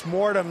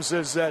post-mortems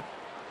is that,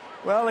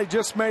 well, he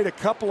just made a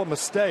couple of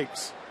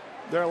mistakes.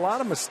 There are a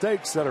lot of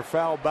mistakes that are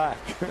fouled back,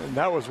 and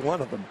that was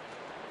one of them.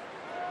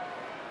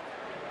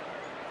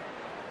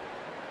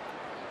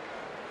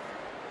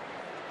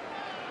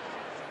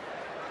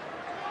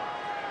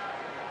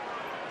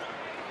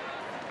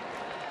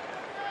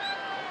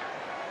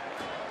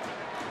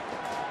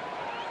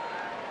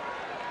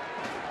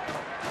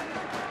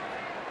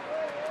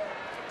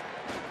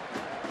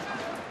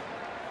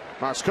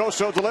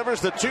 Moscoso delivers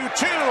the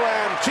 2-2,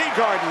 and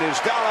Teagarden is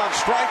down on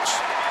strikes.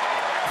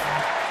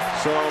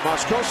 So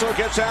Moscoso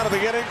gets out of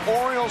the inning.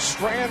 Orioles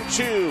strand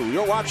 2.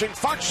 You're watching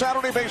Fox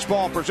Saturday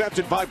Baseball,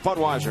 presented by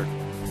Budweiser.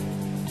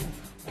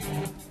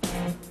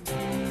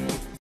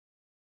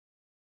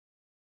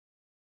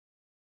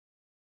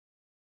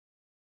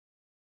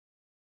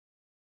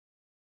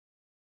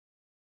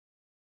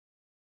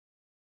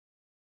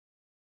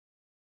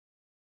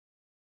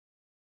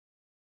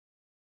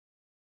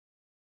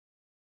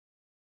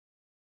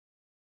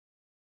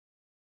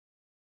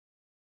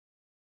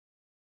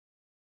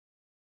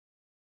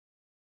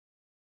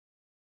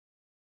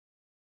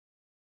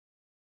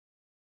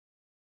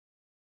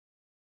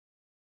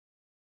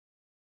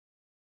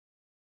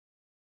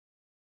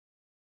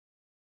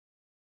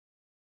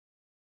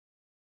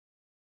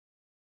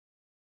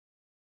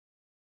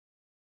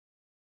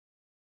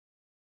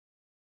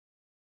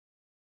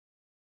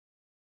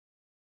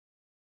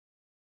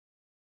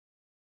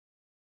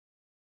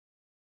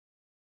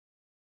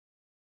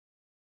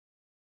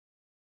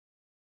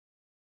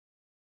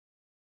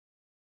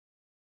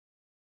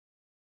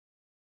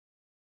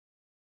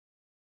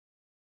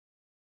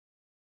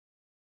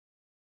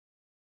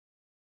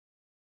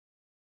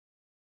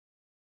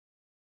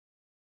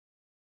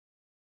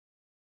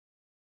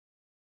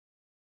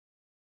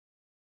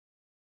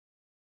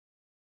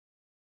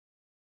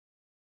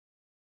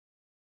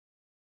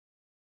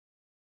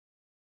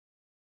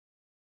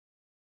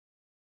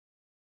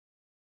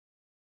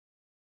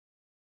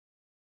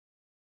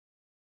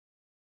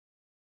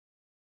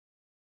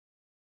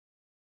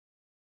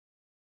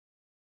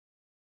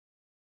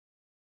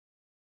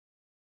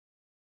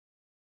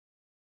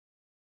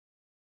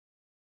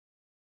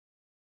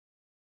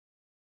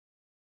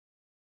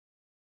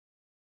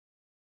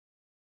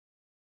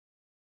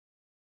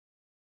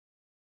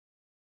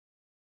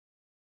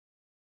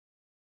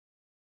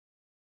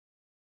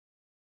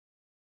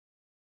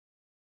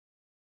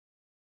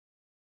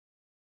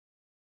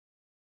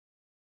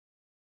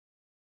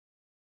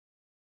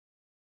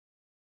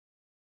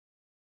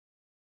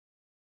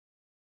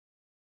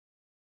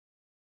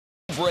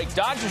 break,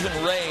 Dodgers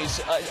and Rays,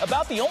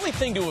 about the only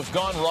thing to have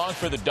gone wrong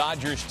for the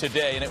Dodgers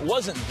today, and it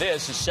wasn't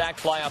this, a sac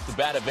fly off the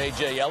bat of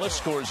A.J. Ellis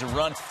scores a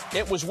run.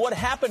 It was what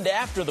happened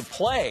after the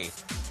play.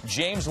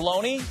 James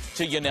Loney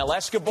to Yonel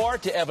Escobar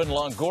to Evan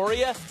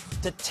Longoria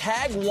to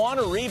tag Juan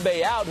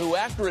Uribe out, who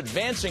after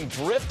advancing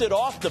drifted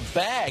off the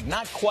bag.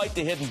 Not quite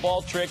the hidden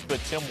ball trick,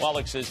 but Tim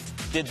Wallach says,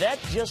 did that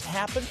just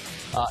happen?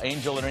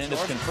 Angel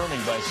Hernandez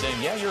confirming by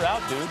saying, yeah, you're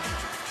out, dude.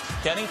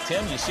 Kenny,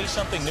 Tim, you see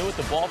something new at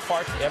the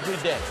ballpark every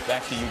day.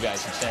 Back to you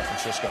guys in San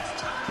Francisco.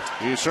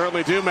 You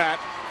certainly do, Matt.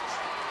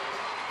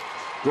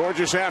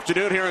 Gorgeous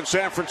afternoon here in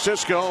San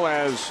Francisco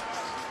as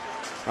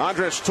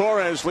Andres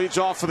Torres leads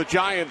off for the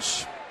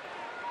Giants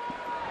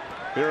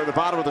here in the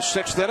bottom of the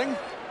 6th inning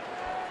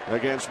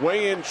against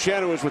Wei-Yin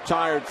Chen, who has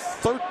retired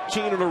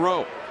 13 in a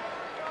row.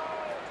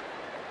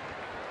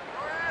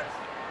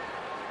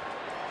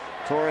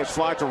 Torres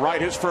fly to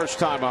right his first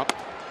time up.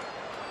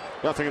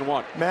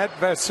 0-1. Matt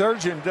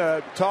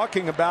Vassurgin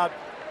talking about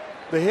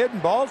the hidden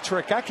ball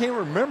trick. I can't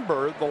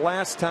remember the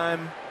last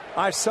time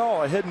I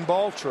saw a hidden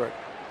ball trick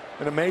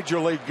in a major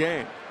league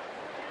game.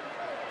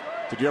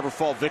 Did you ever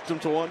fall victim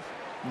to one?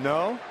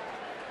 No.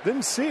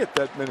 Didn't see it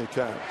that many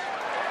times.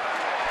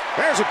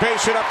 There's a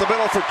base hit up the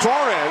middle for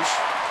Torres.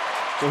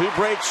 So he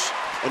breaks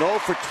an 0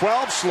 for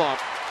 12 slump.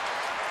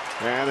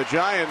 And the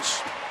Giants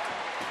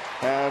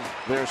have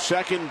their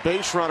second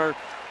base runner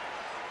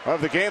of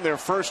the game, their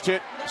first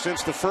hit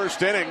since the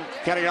first inning.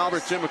 Kenny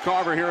Albert, Tim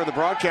McCarver here in the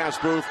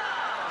broadcast booth.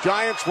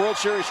 Giants World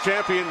Series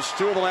champions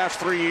 2 of the last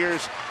 3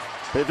 years.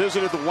 They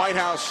visited the White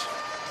House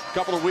a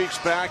couple of weeks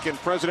back, and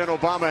President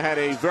Obama had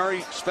a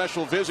very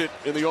special visit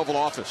in the Oval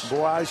Office.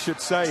 Boy, I should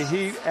say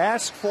he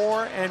asked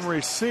for and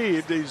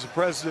received, he's the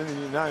President of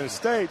the United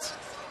States,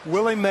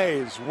 Willie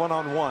Mays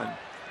one-on-one.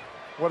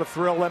 What a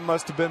thrill that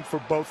must have been for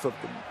both of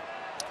them.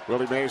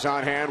 Willie Mays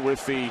on hand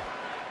with the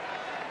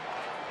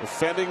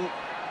defending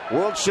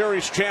World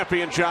Series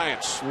champion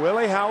Giants.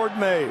 Willie Howard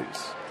Mays,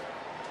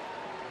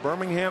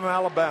 Birmingham,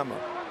 Alabama.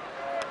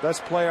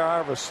 Best player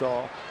I ever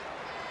saw.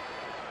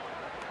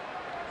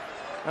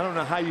 I don't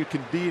know how you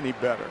can be any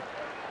better.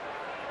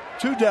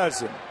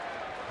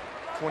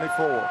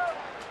 24.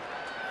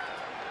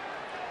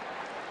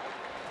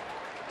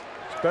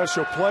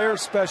 Special player,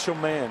 special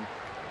man.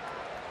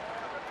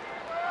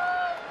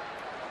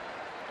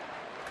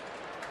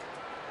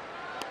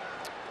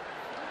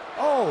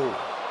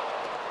 Oh.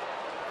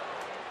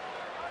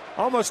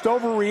 Almost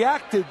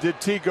overreacted to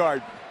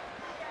Teagarden.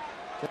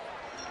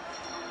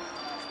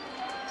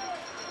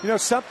 You know,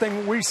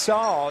 something we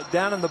saw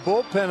down in the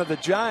bullpen of the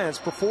Giants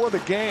before the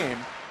game,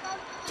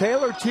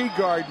 Taylor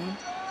Teagarden,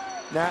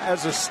 now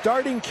as a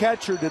starting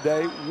catcher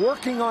today,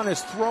 working on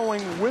his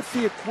throwing with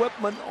the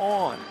equipment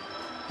on.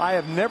 I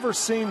have never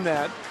seen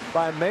that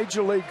by a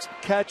major league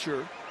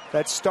catcher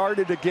that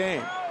started a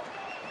game.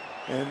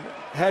 And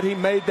had he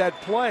made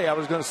that play, I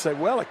was going to say,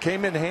 well, it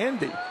came in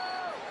handy,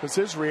 because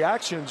his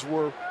reactions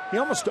were, he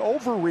almost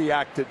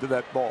overreacted to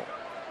that ball.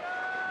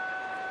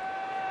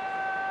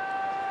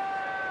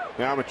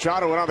 Now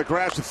Machado went on the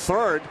grass at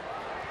third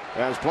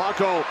as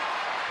Blanco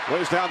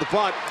lays down the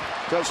bunt,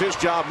 does his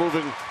job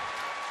moving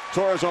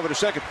Torres over to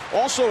second.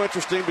 Also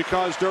interesting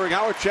because during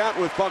our chat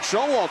with Buck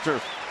Showalter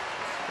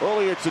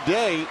earlier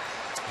today,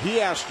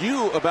 he asked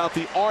you about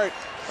the art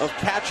of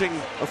catching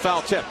a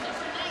foul tip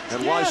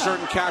and why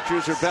certain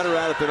catchers are better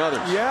at it than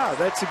others. Yeah,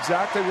 that's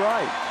exactly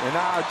right. And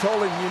I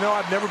told him, you know,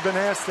 I've never been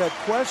asked that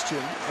question,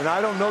 and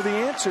I don't know the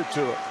answer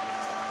to it.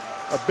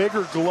 A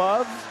bigger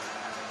glove?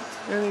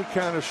 And he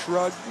kind of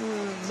shrugged,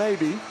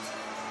 maybe.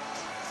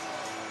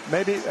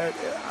 Maybe,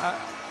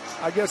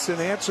 I guess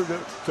in answer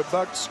to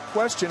Buck's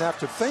question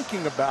after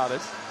thinking about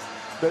it,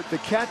 that the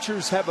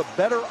catchers have a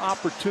better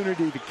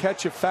opportunity to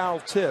catch a foul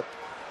tip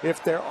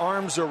if their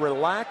arms are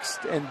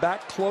relaxed and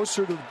back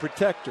closer to the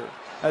protector,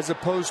 as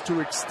opposed to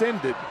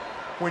extended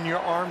when your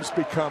arms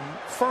become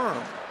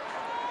firm.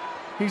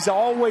 He's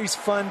always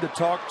fun to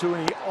talk to,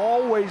 and he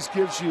always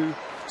gives you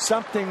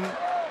something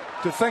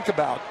to think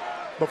about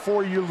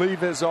before you leave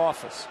his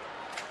office.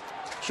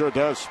 Sure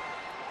does.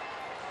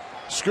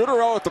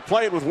 Scudero at the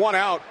plate with 1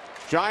 out.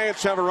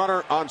 Giants have a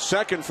runner on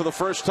second for the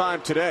first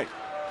time today.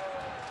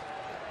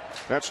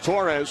 That's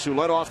Torres, who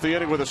led off the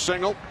inning with a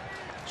single,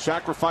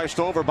 sacrificed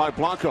over by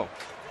Blanco.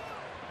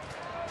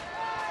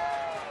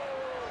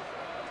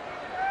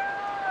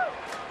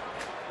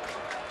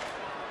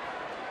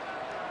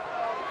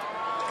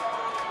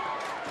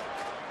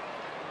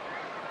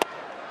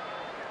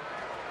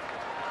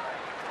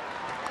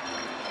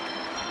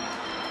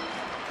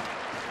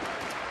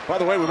 By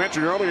the way, we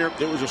mentioned earlier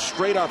it was a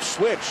straight-up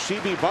switch.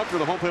 C.B. Bunker,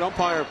 the home plate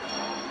umpire,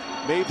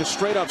 made the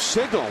straight-up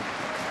signal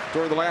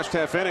during the last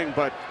half inning,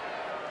 but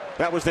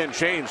that was then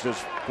changed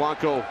as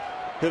Blanco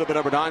hit up the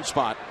number 9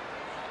 spot.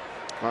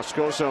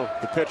 Moscoso,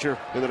 the pitcher,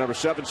 in the number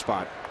 7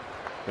 spot.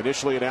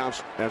 Initially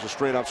announced as a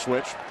straight-up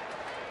switch,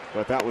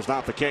 but that was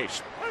not the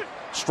case.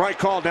 Strike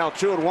called now,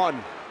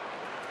 2-1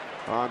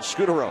 on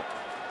Scudero.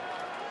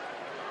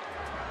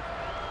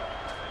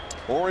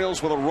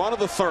 Orioles with a run of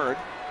the third.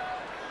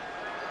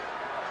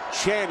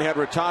 Chen had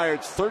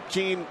retired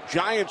 13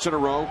 Giants in a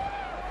row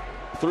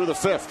through the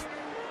 5th.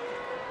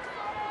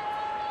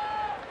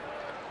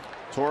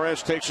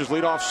 Torres takes his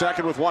leadoff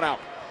second with 1 out.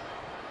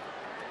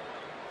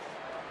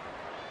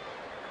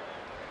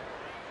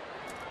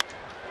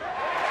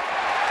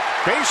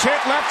 Base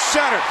hit left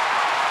center.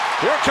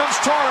 Here comes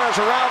Torres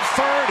around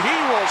third. He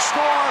will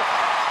score.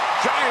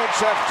 Giants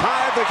have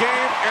tied the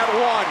game at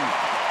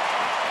 1.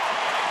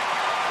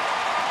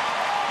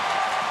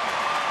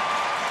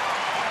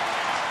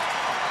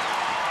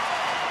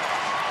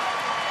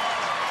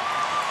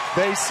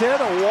 Base hit,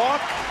 a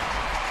walk,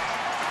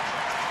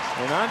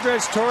 and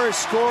Andres Torres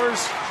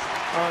scores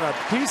on a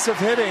piece of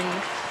hitting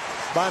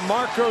by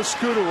Marco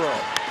Scutaro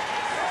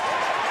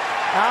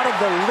out of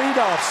the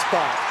leadoff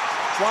spot.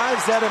 Why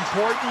is that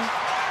important?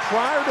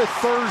 Prior to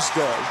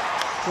Thursday,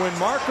 when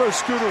Marco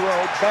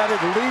Scutaro batted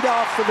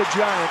leadoff for the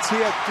Giants, he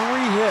had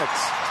 3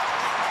 hits.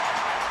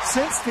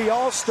 Since the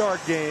All-Star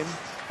game,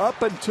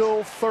 up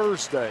until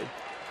Thursday,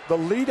 the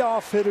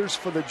leadoff hitters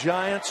for the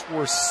Giants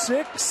were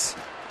 6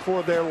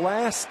 for their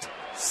last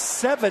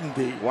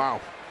 70.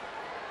 Wow.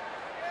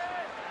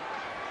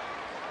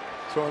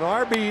 So an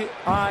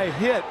RBI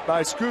hit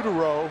by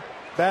Scutaro,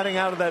 batting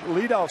out of that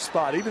leadoff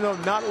spot, even though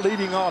not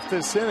leading off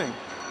this inning.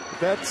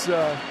 That's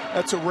a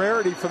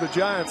rarity for the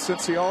Giants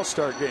since the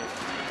All-Star game.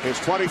 His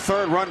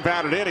 23rd run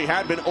batted in. He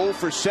had been 0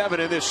 for 7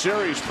 in this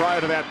series prior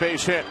to that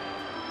base hit.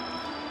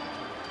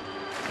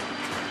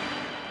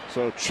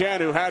 So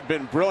Chen, who had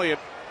been brilliant,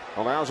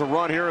 allows a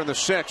run here in the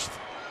 6th.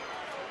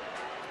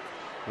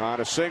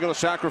 On a single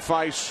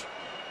sacrifice.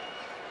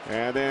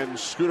 And then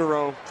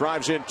Scutaro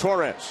drives in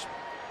Torres.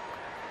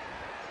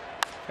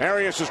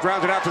 Arias has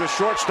grounded out to the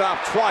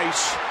shortstop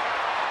twice.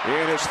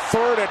 In his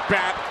 3rd at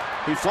bat,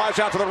 he flies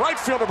out to the right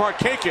fielder,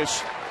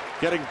 Markakis,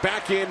 getting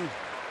back in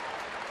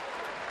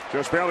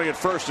just barely at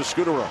first to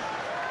Scutaro.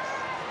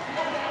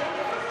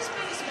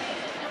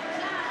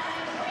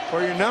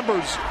 For your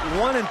numbers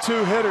 1 and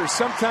 2 hitters,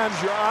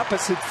 sometimes your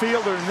opposite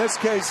fielder, in this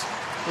case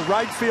the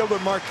right fielder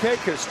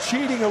Markakis,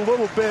 cheating a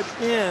little bit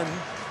in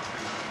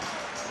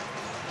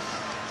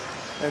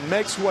and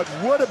makes what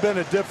would have been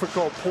a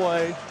difficult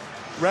play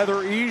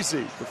rather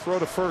easy, to throw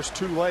to first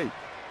too late.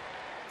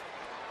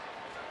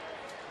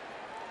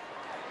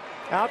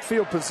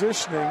 Outfield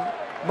positioning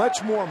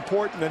much more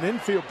important than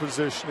infield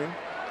positioning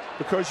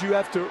because you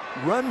have to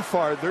run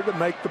farther to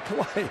make the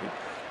play.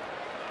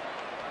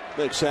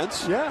 Makes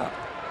sense. Yeah.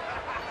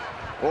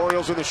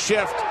 Orioles in the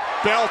shift.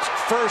 Belt,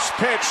 first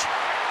pitch,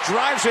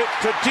 drives it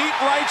to deep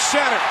right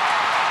center.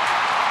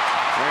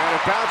 And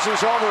it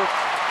bounces over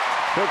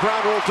the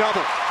ground rule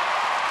double.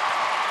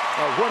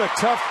 Oh, what a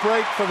tough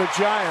break for the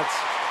Giants.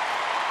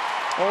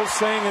 Old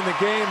saying in the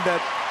game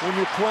that when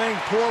you're playing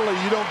poorly,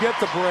 you don't get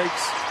the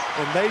breaks,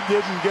 and they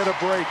didn't get a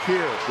break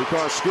here.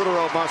 Because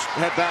Scutaro must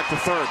head back to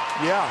 3rd.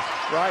 Yeah,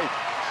 right.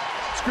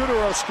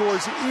 Scutaro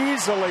scores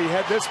easily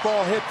had this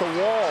ball hit the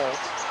wall.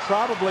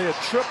 Probably a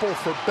triple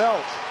for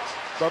Belt.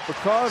 But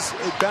because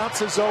it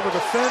bounces over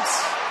the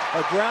fence,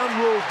 a ground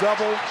rule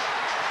double,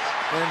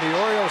 and the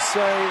Orioles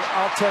say,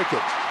 I'll take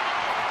it.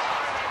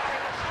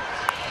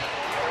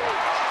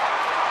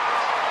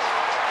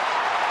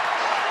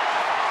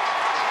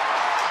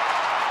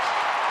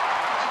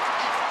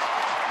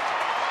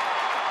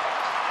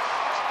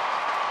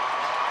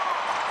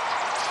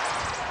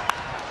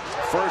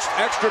 First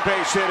extra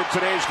base hit in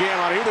today's game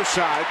on either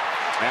side.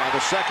 And the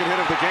second hit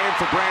of the game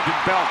for Brandon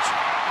Belt.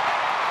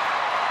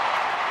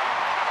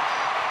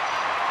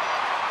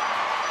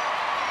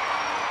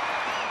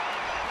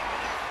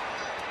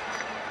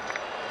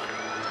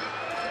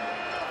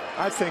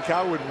 I think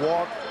I would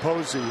walk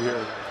Posey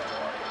here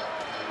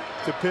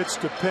to pitch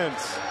to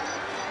Pence.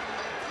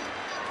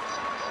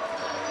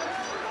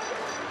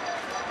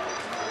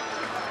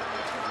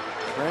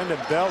 Brandon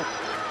Belt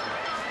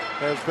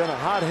has been a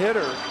hot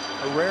hitter,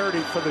 a rarity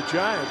for the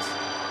Giants.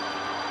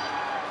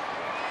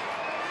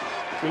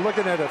 You're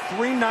looking at a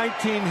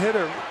 .319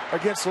 hitter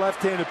against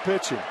left-handed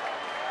pitching.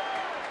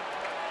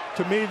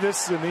 To me,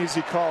 this is an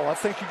easy call. I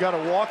think you got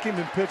to walk him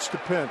and pitch to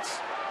Pence.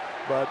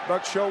 But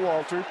Buck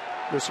Showalter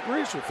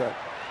disagrees with that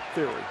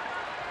theory.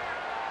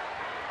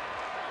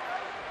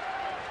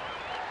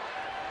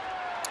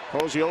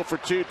 Posey 0 for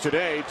 2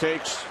 today,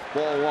 takes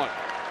ball 1.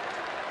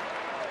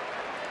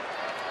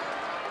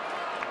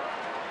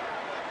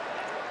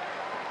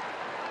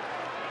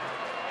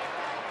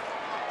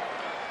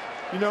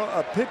 You know,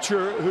 a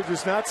pitcher who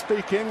does not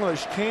speak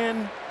English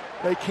can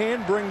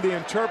bring the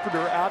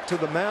interpreter out to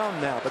the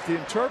mound now, but the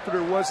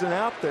interpreter wasn't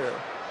out there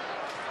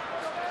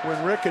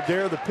when Rick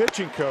Adair, the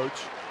pitching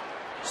coach,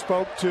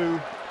 spoke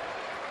to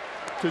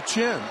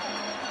Chen.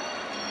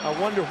 I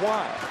wonder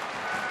why.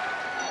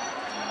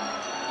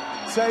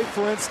 Say,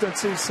 for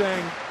instance, he's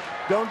saying,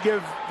 don't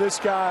give this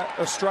guy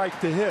a strike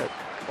to hit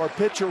or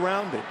pitch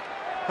around him.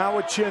 How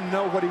would Chen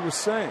know what he was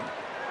saying?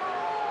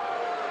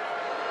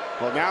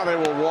 Well, now they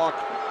will walk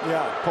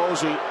Yeah,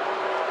 Posey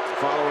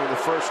following the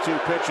first 2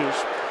 pitches.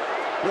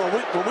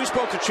 When we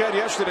spoke to Chad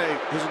yesterday,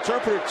 his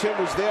interpreter Tim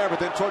was there, but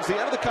then towards the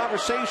end of the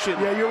conversation,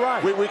 yeah, you're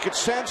right. We could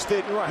sense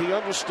that he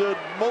understood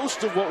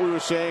most of what we were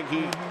saying.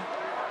 He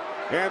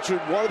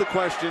answered one of the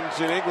questions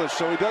in English,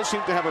 so he does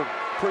seem to have a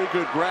pretty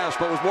good grasp,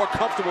 but was more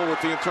comfortable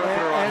with the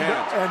interpreter on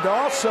hand. And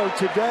also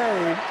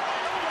today,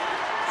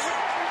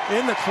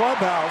 in the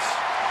clubhouse,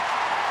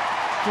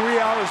 3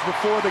 hours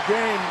before the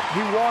game,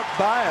 he walked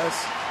by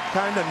us,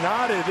 kind of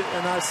nodded,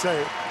 and I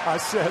said,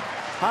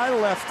 "Hi,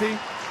 Lefty,"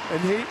 and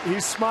he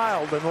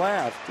smiled and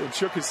laughed and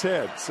shook his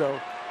head. So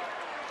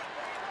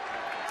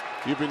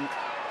you've been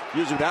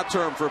using that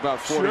term for about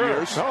 40 sure.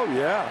 years. Oh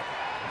yeah,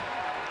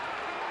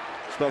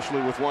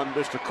 especially with one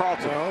Mr.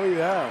 Carlton. Oh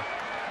yeah,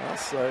 I'll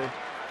say.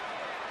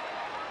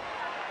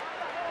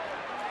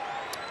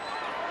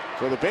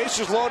 So the base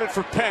is loaded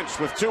for Pence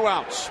with 2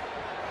 outs.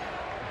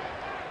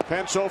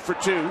 Pence 0 for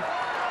 2.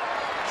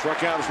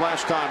 Struck out his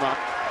last time up.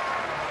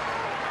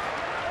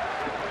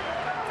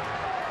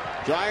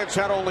 Giants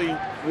had only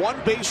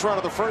 1 base run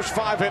in the first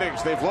 5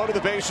 innings. They've loaded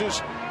the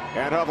bases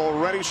and have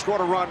already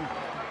scored a run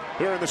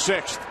here in the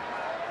 6th.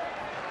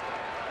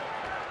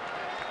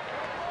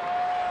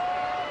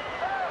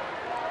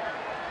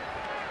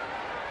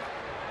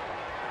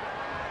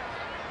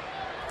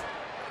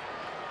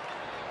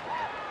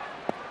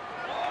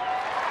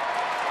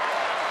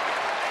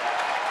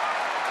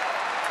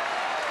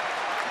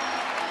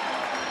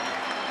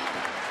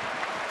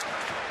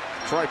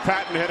 Troy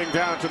Patton heading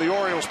down to the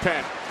Orioles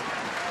pen.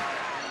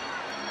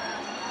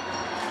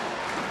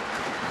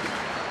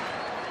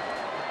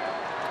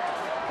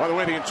 By the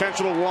way, the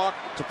intentional walk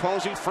to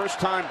Posey, first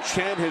time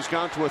Chen has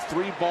gone to a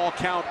 3-ball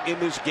count in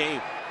this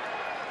game.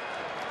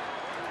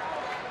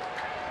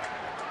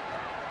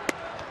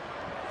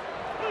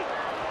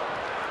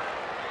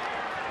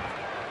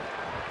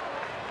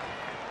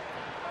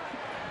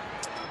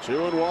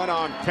 Two and one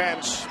on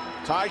Pence.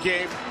 Tie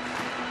game.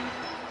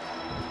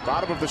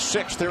 Bottom of the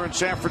 6th here in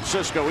San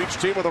Francisco. Each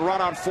team with a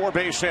run on 4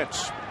 base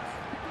hits.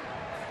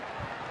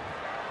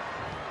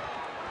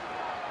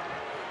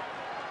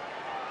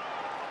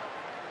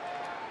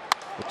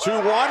 The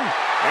 2-1,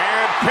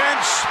 and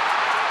Pence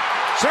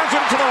sends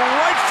it into the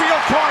right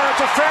field corner. It's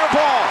a fair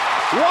ball.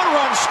 1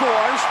 run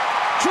scores,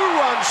 2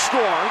 runs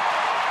score.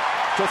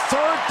 To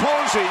third,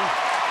 Posey,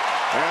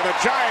 and the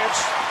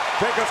Giants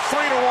take a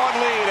 3-1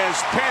 lead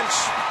as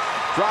Pence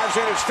drives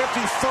in his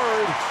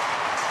 53rd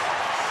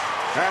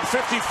and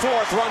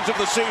 54th runs of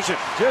the season.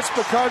 Just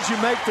because you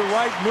make the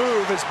right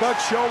move, as Buck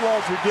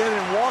Showalter did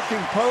in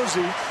walking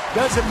Posey,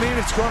 doesn't mean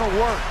it's going to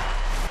work.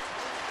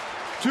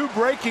 2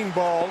 breaking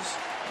balls,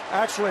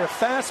 actually a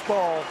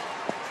fastball.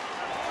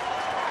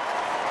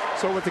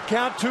 So with the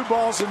count 2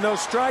 balls and no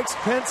strikes,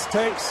 Pence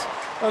takes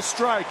a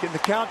strike. In the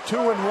count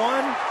 2-1,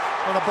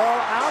 and a ball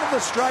out of the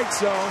strike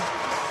zone,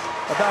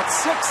 about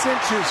 6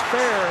 inches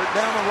fair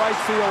down the right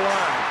field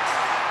line.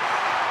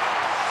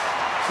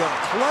 Some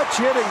clutch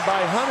hitting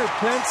by Hunter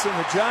Pence, and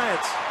the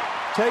Giants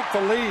take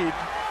the lead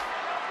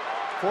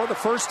for the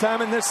first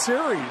time in this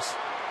series.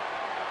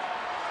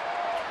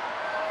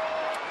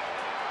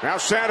 Now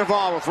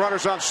Sandoval with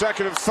runners on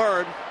 2nd and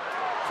 3rd.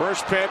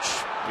 First pitch,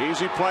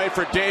 easy play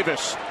for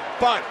Davis.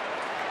 But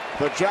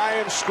the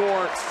Giants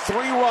score 3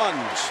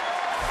 runs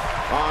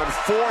on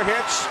 4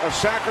 hits, a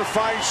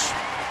sacrifice,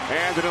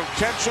 and an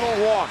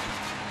intentional walk.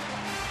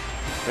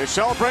 They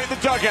celebrate in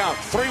the dugout.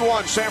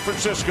 3-1 San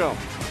Francisco.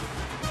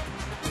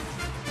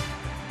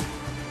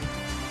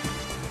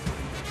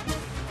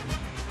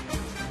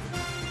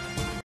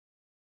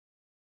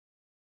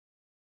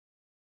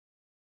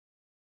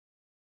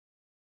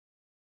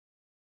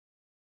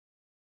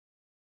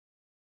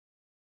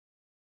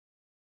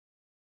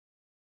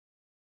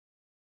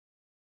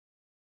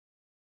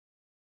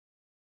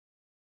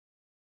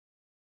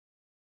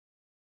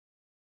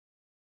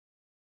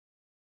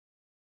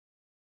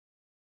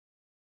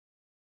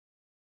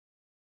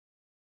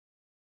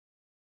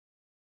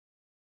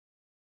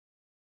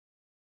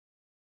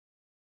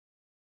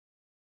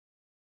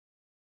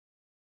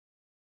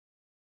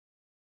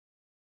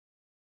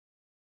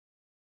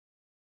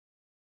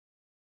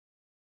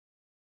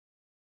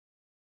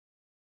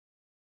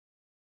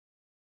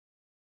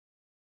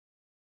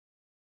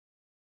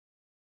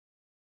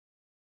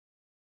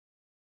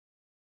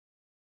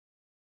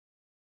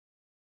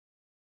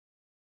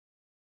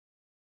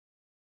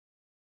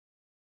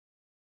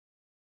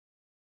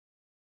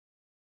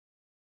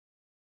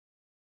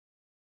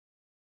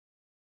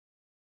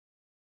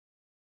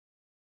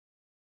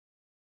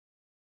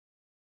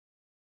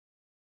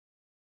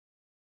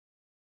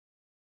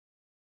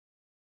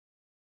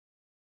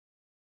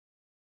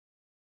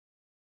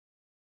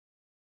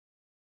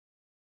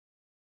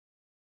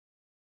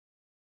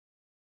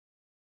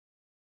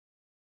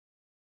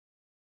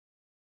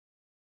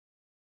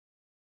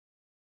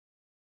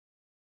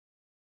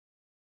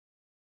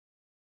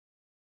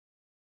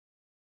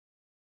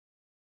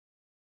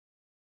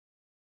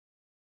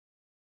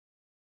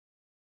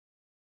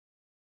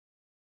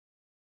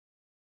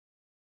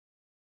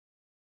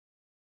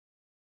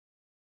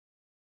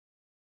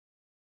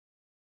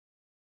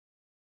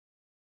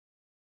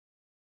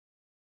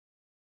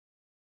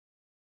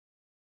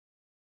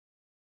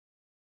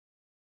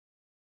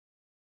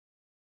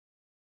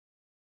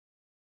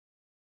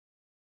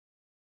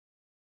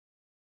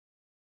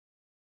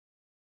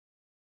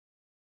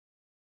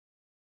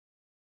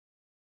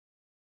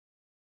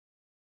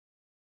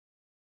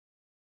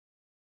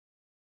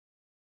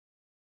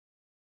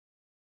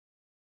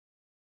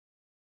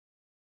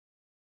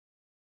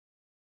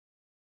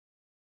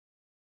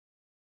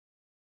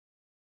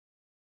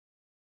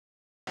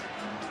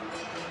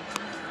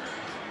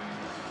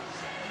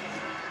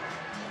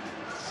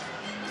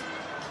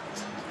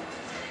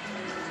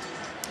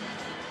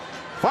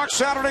 Fox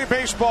Saturday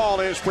Baseball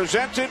is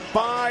presented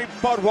by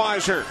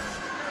Budweiser.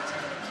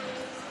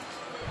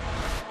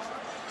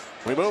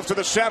 We move to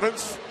the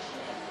 7th.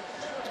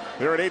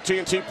 Here at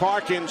AT&T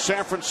Park in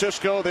San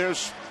Francisco,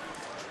 there's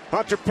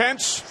Hunter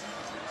Pence.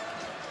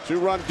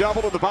 2-run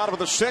double to the bottom of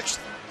the 6th.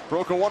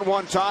 Broke a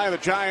 1-1 tie. The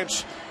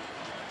Giants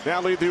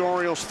now lead the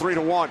Orioles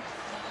 3-1.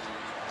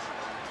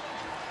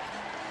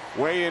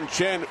 Wei-Yin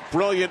Chen,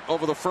 brilliant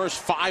over the first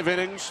 5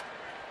 innings.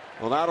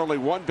 Well, not only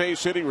one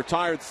base hit, he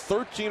retired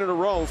 13 in a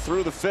row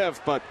through the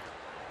 5th, but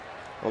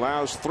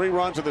allows 3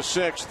 runs in the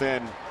 6th,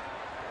 and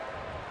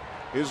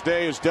his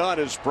day is done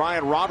as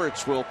Brian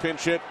Roberts will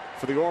pinch hit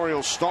for the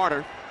Orioles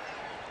starter.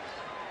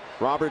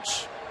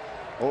 Roberts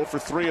 0 for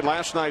 3 in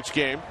last night's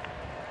game.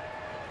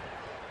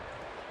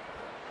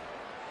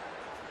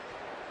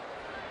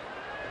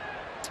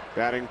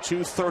 Batting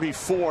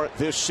 .234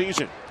 this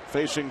season,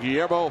 facing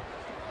Guillermo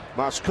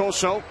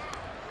Moscoso,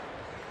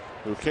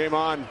 who came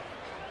on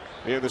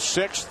in the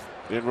 6th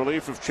in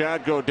relief of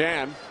Chad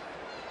Godin.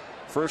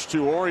 First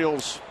 2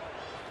 Orioles,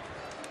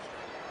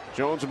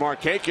 Jones and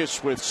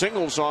Markakis with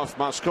singles off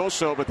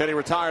Moscoso, but then he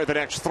retired the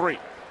next 3.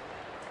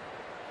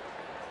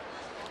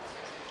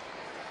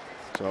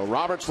 So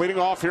Roberts leading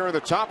off here in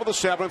the top of the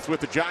 7th with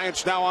the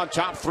Giants now on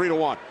top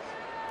 3-1.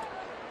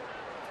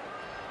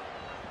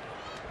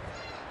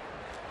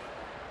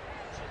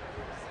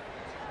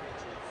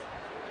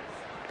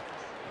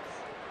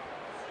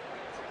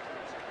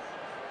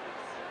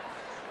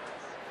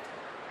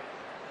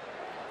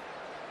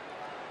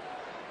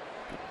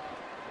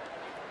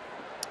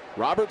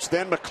 Roberts,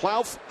 then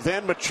McLouth,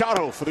 then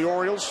Machado for the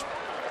Orioles.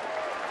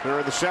 They're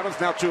in the 7th,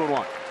 now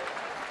 2-1.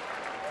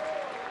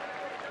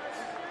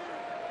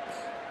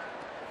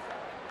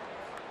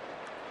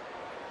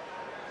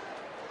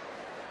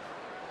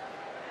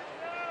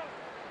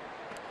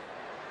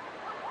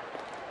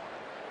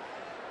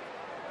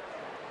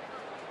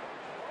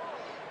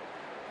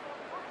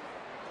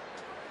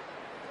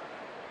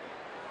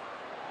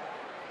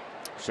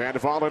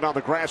 Sandoval in on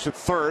the grass at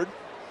 3rd.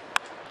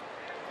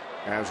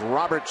 As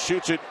Roberts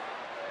shoots it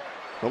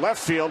to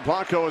left field,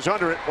 Blanco is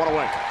under it, 1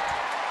 away.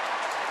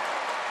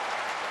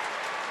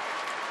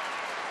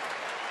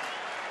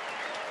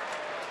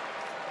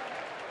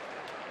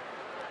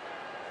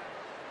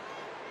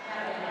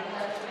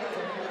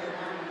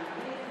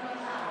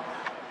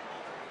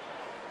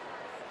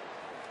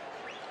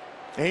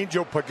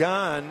 Angel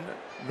Pagan,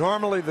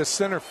 normally the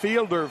center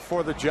fielder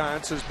for the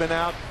Giants, has been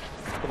out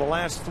for the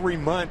last 3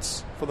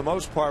 months for the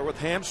most part with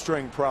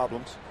hamstring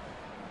problems.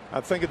 I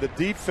think of the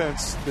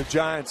defense the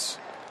Giants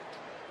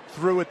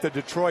threw at the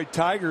Detroit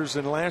Tigers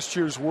in last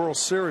year's World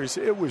Series.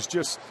 It was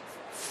just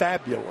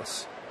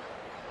fabulous.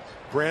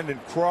 Brandon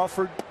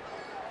Crawford,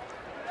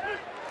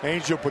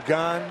 Angel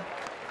Pagan,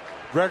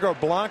 Gregor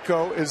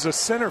Blanco is a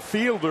center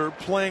fielder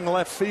playing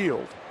left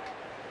field.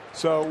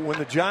 So when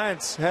the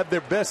Giants have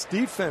their best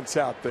defense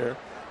out there,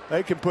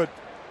 they can put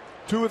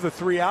 2 of the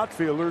 3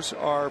 outfielders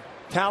are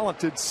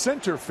talented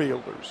center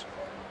fielders,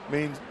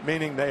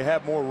 meaning they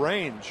have more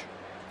range.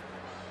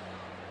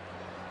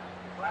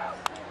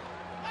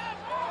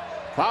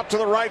 Pop to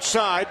the right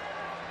side.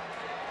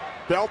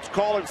 Belt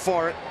calling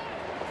for it.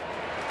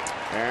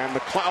 And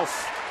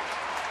McLouth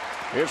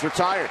is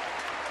retired.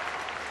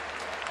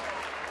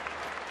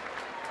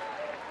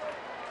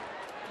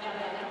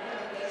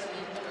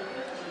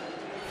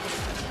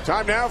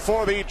 Time now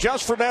for the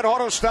Just for Men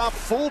Auto Stop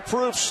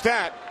foolproof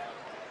stat.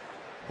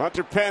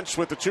 Hunter Pence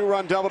with the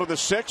 2-run double to the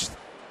 6th.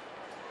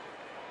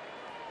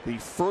 The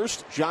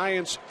first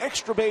Giants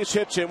extra base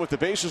hits in with the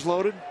bases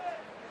loaded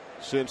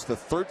since the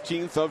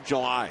 13th of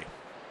July.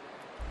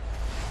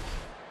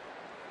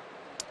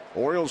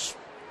 Orioles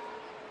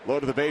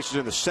loaded the bases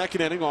in the 2nd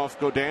inning off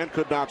Godin,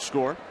 could not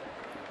score.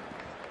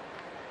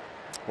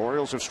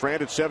 Orioles have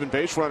stranded 7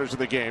 base runners in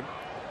the game.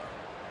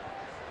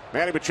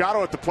 Manny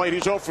Machado at the plate.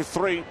 He's 0 for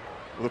 3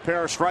 with a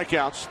pair of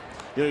strikeouts.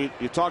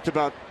 You talked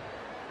about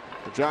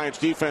the Giants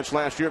defense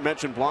last year,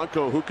 mentioned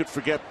Blanco. Who could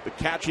forget the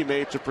catch he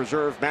made to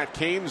preserve Matt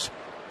Cain's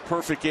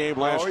perfect game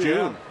last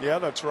June? Yeah,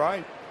 that's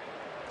right.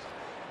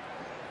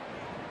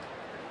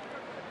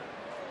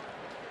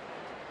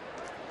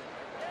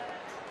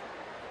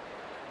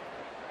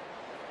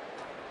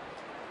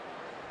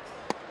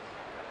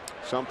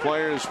 Some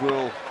players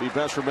will be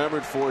best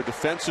remembered for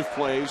defensive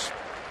plays.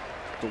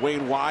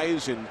 Dwayne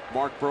Wise and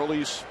Mark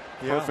Burley's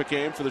perfect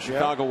game for the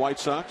Chicago White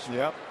Sox.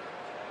 Yep.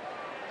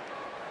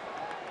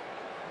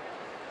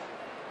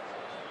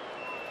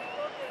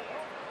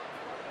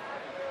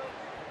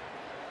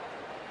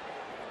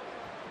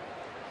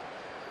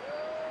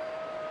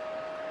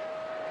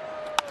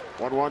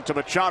 One to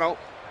Machado.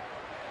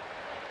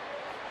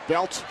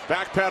 Belt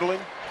backpedaling.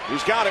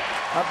 He's got it.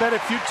 I bet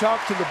if you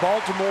talk to the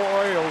Baltimore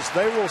Orioles,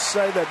 they will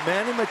say that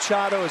Manny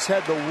Machado has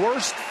had the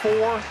worst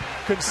 4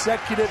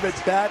 consecutive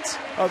at-bats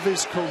of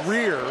his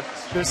career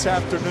this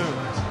afternoon.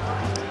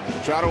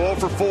 Machado 0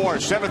 for 4,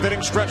 7th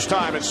inning stretch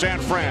time at San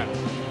Fran.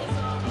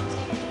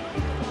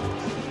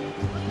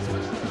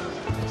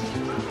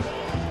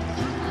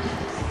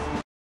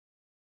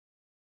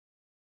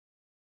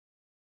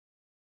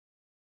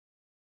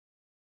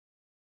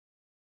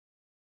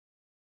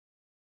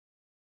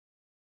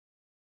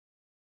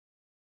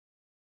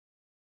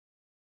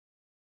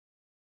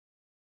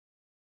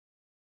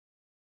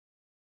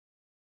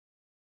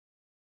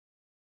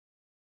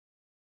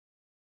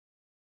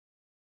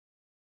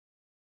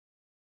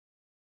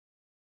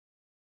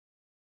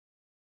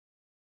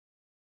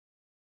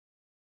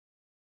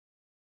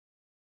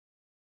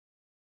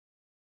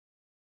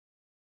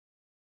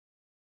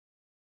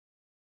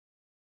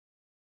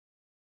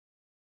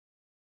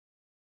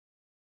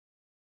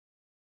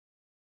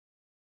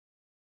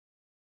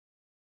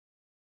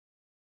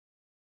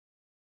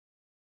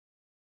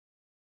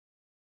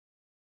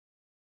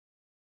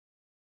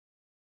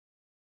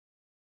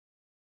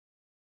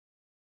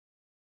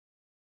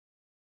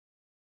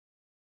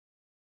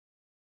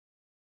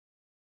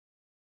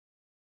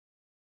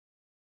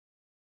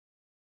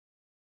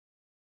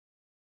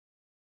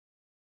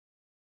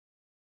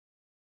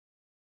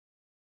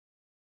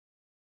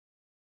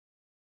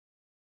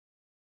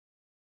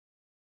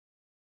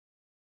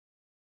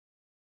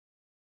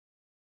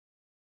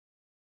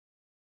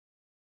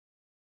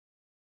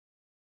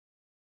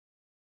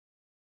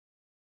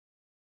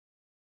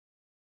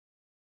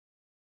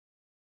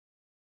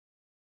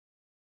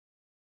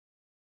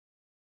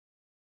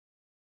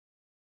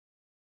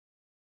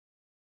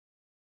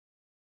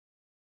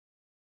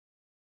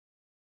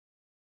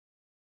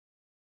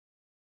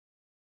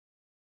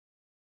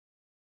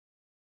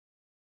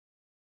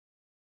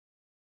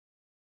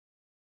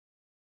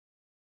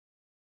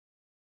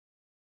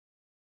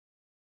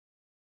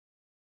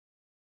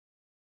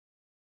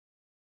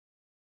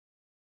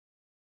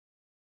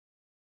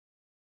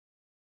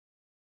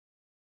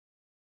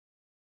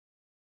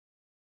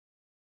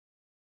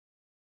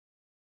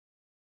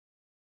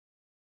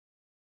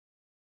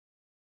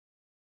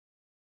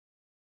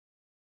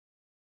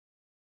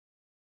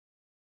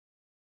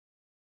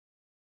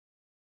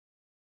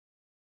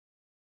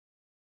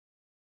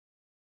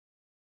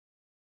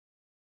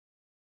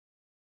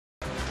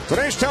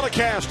 Today's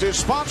telecast is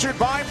sponsored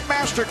by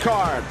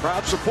MasterCard,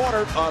 proud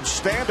supporter of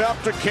Stand Up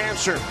to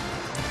Cancer.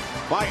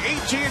 By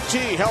AT&T,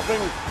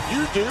 helping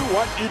you do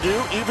what you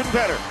do even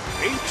better.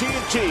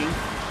 AT&T,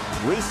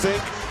 rethink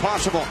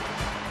possible.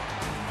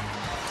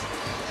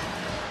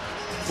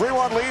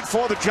 3-1 lead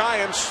for the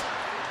Giants.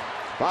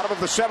 Bottom of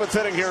the 7th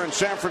inning here in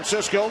San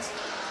Francisco.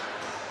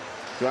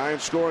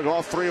 Giants scoring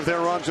all 3 of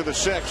their runs in the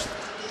 6th.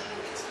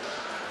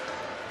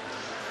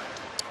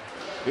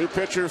 New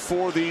pitcher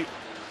for the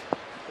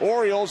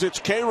Orioles, it's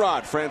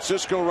K-Rod,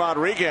 Francisco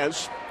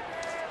Rodriguez,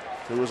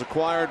 who was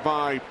acquired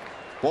by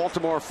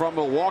Baltimore from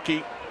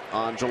Milwaukee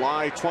on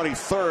July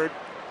 23rd,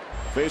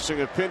 facing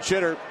a pinch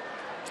hitter.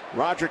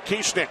 Roger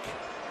Kieschnick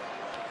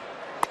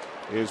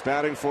is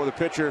batting for the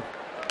pitcher,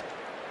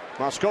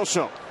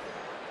 Moscoso.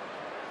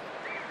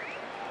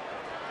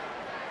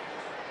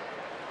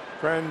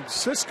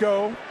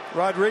 Francisco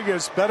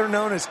Rodriguez, better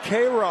known as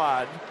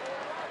K-Rod,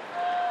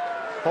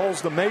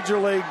 holds the Major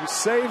League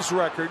saves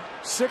record,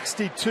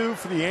 62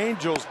 for the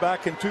Angels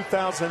back in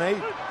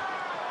 2008.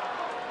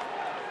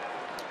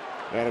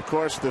 And of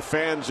course, the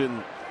fans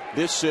in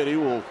this city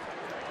will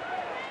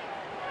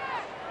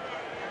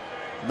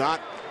not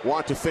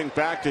want to think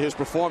back to his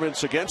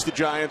performance against the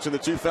Giants in the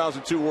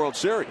 2002 World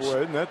Series. Well,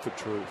 isn't that the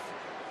truth?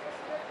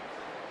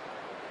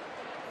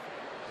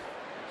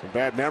 Some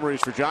bad memories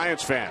for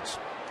Giants fans.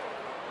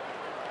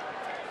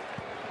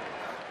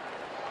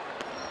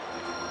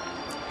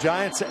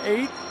 Giants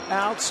 8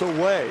 outs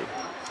away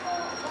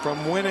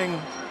from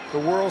winning the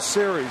World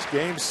Series.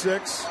 Game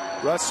 6,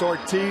 Russ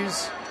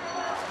Ortiz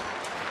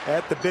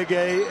at the Big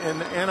A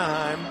in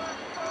Anaheim.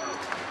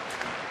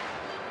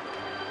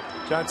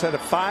 Giants had a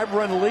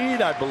 5-run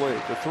lead, I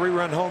believe. A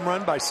 3-run home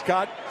run by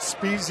Scott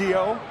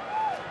Spezio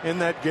in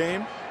that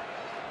game.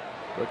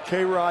 But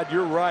K-Rod,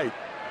 you're right.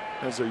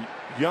 As a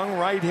young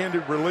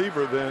right-handed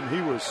reliever then,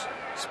 he was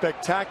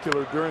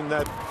spectacular during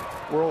that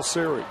World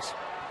Series.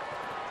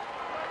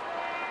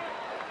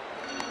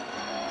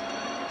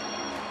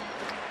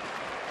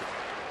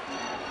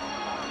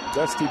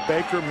 Dusty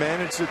Baker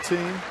managed the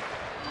team.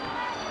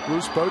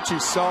 Bruce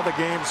Bochy saw the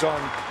games on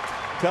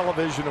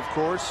television, of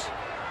course.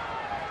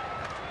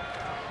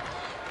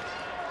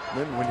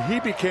 Then when he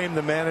became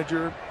the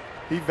manager,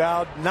 he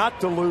vowed not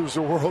to lose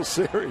a World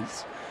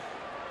Series.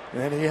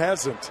 And he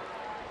hasn't.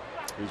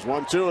 He's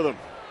won 2 of them.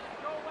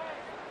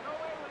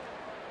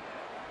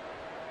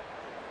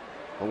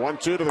 A 1-2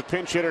 to the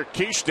pinch hitter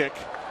Kieschnick,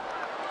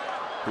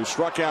 who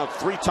struck out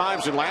 3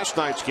 times in last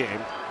night's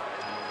game.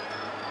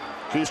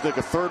 Kieschnick,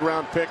 a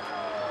 3rd-round pick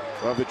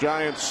of the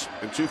Giants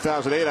in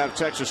 2008 out of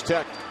Texas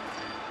Tech.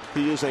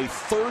 He is a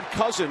 3rd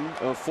cousin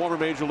of former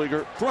Major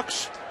Leaguer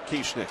Brooks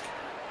Kieschnick.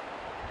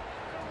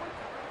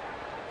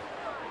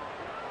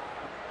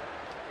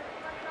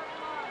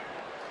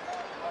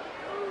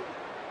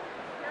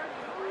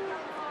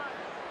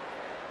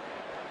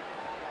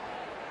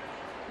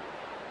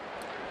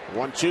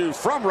 One-two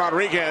from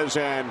Rodriguez,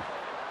 and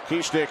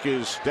Kieschnick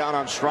is down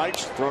on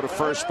strikes. Throw to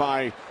first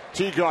by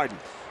Teagarden.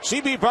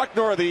 C.B.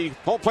 Bucknor, the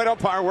home plate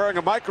umpire, wearing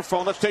a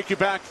microphone. Let's take you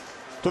back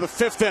to the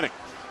 5th inning.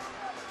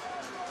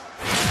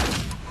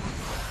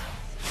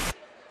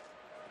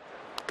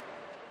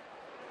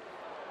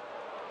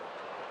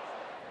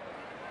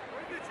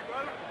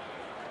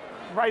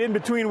 Right in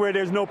between where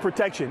there's no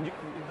protection.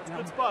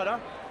 Good spot, huh?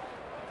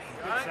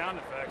 Good sound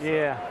effects.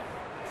 Yeah.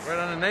 Right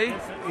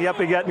underneath? Yep,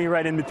 it got me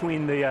right in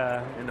between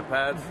the in the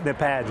pads? The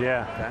pads,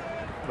 yeah.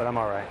 Okay. But I'm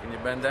all right. Can you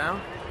bend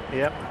down?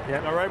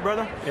 Yep. All right,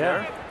 brother?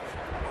 Yeah. Sure?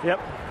 Yep.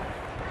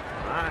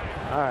 All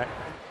right. All right.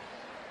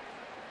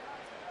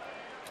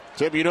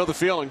 Tim, you know the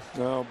feeling.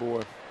 Oh,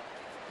 boy.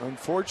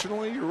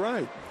 Unfortunately, you're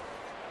right.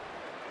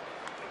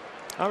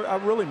 I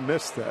really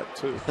missed that,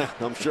 too.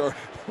 I'm sure.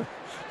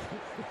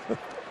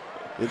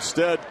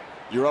 Instead,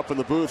 you're up in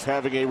the booth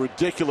having a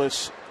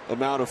ridiculous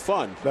amount of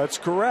fun. That's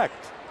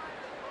correct.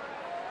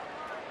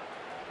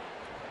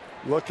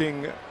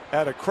 Looking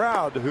at a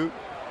crowd who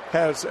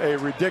has a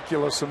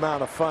ridiculous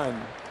amount of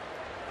fun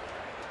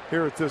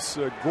here at this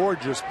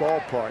gorgeous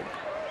ballpark.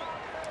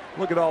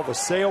 Look at all the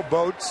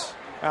sailboats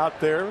out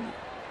there.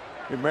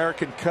 The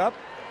American Cup.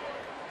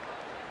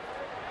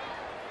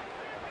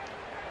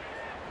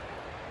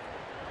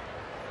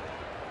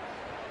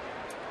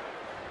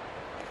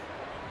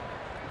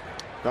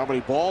 How many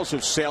balls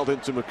have sailed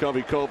into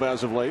McCovey Cove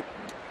as of late?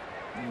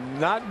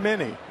 Not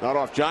many. Not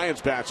off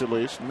Giants bats, at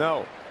least.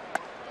 No.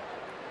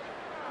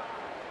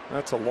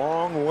 That's a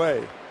long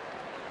way.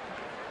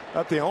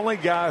 Not the only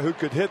guy who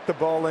could hit the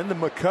ball into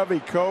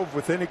McCovey Cove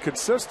with any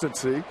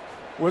consistency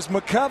was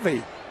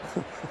McCovey,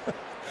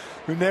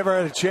 who never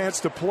had a chance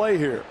to play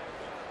here.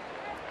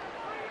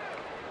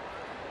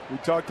 We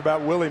talked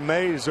about Willie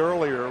Mays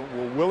earlier.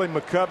 Well, Willie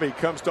McCovey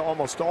comes to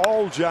almost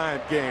all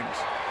Giant games.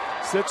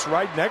 Sits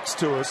right next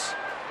to us.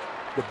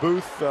 The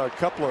booth a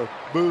couple of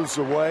booths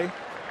away.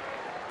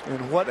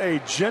 And what a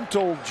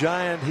gentle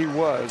Giant he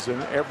was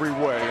in every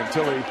way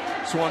until he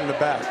swung the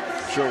bat.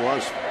 Sure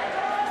was.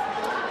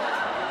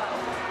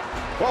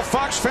 Well,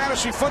 Fox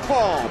Fantasy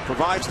Football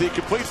provides the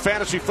complete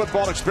fantasy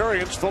football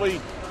experience,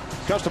 fully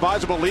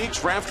Customizable leagues,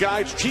 draft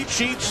guides, cheat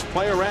sheets,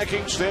 player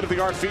rankings,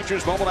 state-of-the-art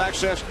features, mobile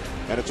access,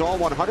 and it's all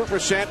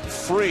 100%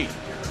 free.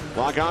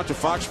 Log on to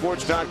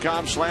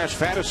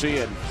foxsports.com/fantasy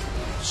and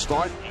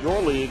start your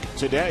league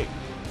today.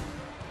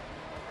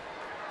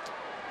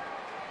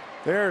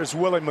 There's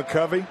Willie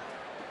McCovey.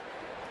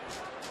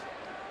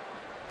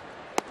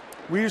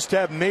 We used to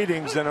have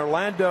meetings, and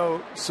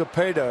Orlando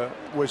Cepeda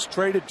was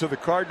traded to the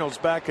Cardinals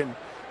back in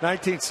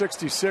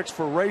 1966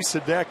 for Ray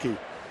Sadecki.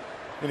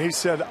 And he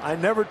said, I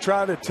never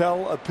try to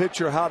tell a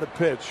pitcher how to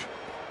pitch,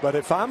 but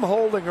if I'm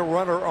holding a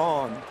runner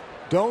on,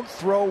 don't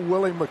throw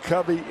Willie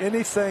McCovey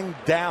anything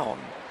down.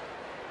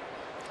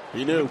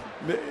 He knew.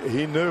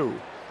 He knew.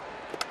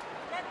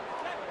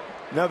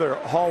 Another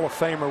Hall of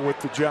Famer with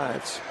the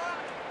Giants.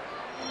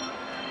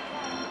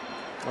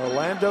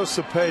 Orlando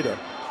Cepeda.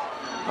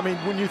 I mean,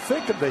 when you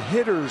think of the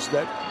hitters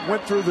that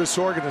went through this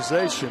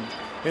organization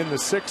in the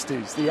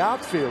 60s, the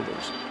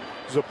outfielders,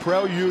 there's a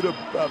prelude of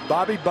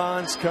Bobby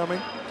Bonds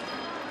coming.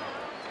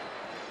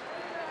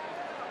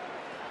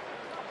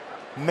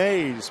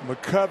 Mays,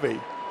 McCovey,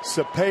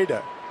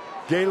 Cepeda,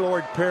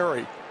 Gaylord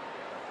Perry,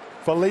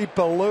 Felipe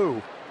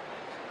Alou.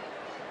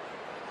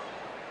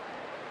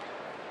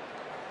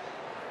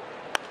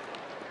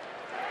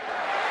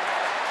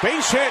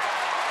 Base hit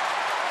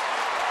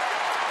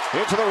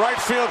into the right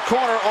field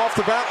corner off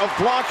the bat of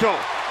Blanco.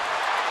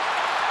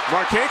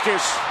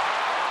 Markakis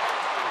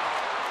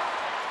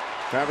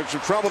having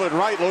some trouble at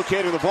right,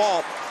 locating the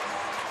ball.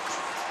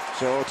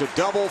 So it's a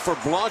double for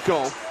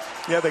Blanco.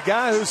 Yeah, the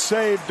guy who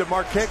saved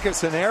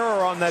Markakis an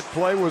error on that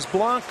play was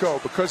Blanco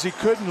because he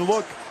couldn't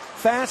look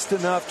fast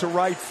enough to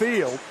right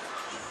field.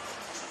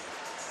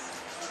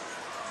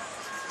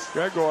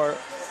 Gregor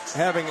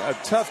having a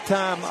tough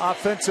time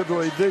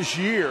offensively this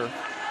year.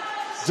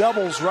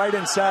 Doubles right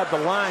inside the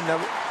line. Now,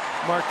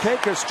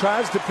 Markakis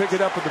tries to pick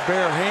it up with the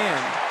bare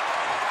hand.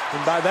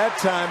 And by that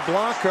time,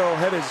 Blanco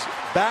had his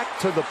back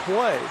to the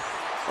play.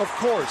 Of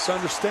course,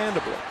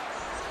 understandably.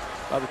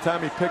 By the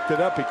time he picked it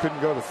up, he couldn't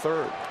go to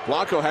third.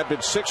 Blanco had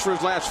been 6 for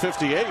his last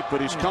 58,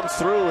 but he's come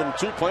through in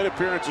 2 plate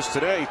appearances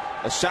today.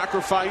 A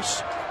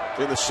sacrifice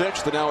in the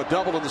 6th and now a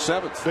double in the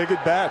 7th. Big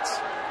at bats.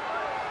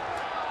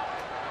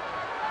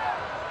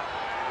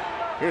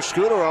 Here's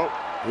Scudero,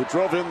 who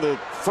drove in the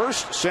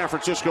first San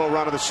Francisco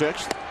run of the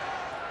 6th,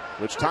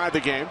 which tied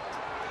the game.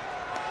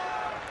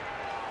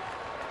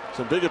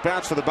 Some big at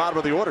bats for the bottom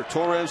of the order.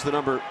 Torres, the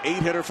number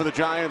 8 hitter for the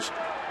Giants,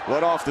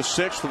 led off the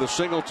 6th with a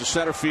single to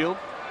center field.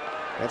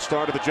 That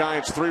started the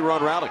Giants'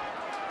 3-run rally.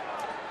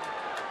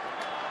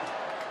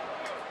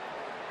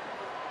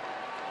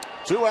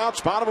 2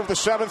 outs, bottom of the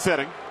 7th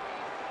inning.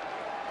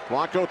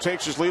 Blanco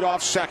takes his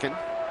leadoff second.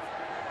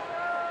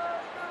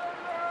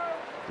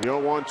 The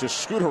 0-1 to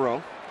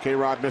Scudero.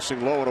 K-Rod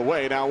missing low and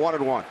away. Now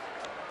 1-1.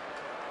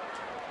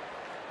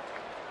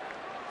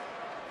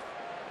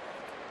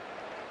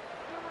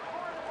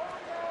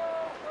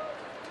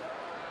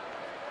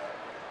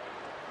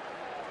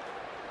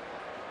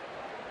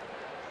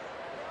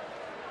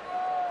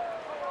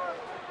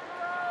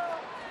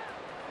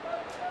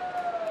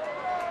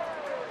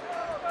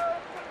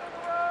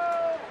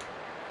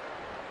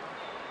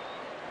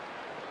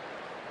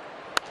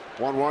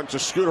 One to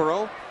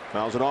Scudero.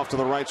 Fouls it off to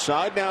the right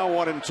side. Now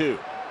 1-2.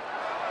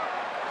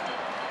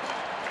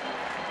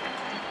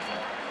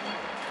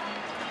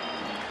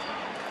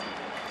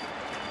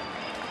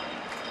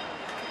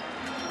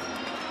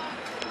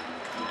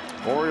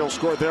 Orioles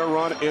scored their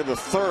run in the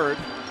 3rd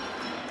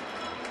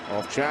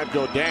off Chad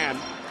Godin.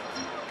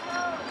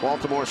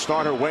 Baltimore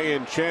starter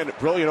Wei-Yin Chen,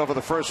 brilliant over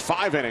the first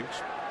 5 innings.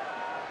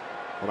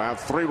 Will have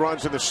 3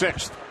 runs in the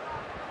 6th.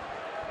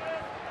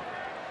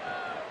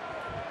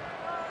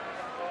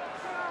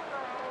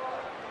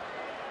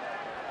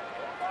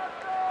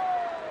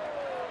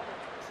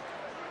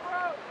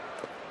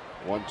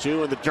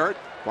 One-two in the dirt,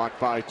 blocked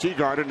by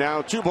Teagarden.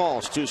 Now 2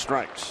 balls, 2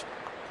 strikes.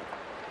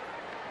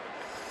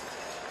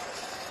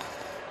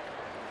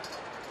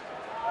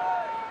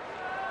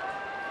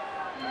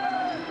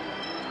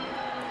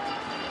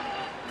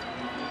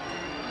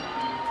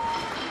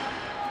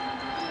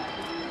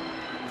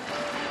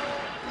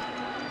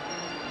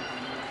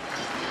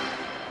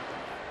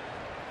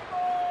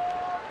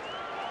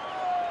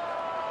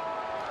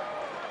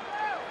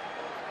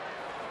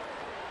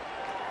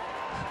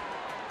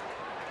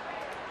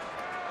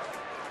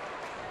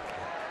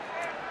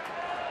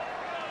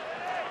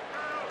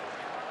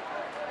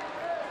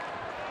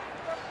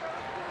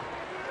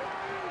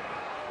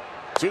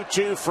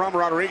 Two from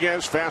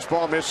Rodriguez.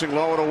 Fastball missing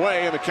low and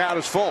away, and the count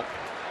is full.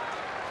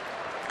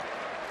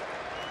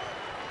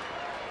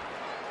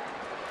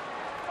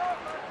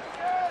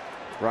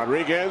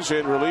 Rodriguez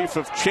in relief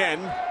of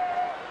Chen.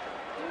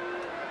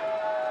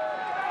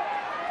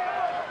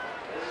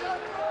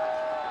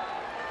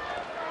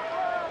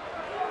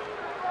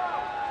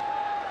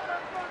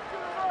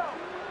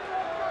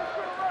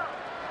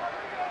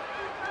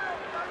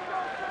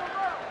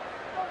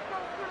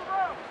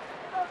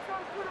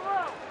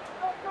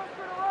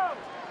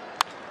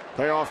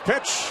 Payoff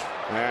pitch,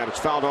 and it's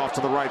fouled off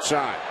to the right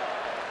side.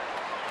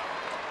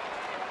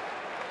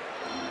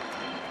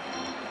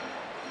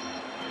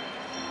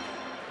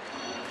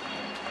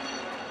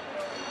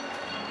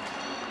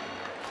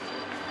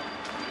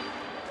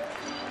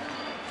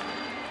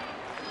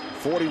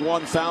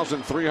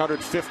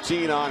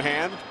 41,315 on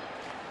hand.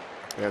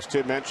 As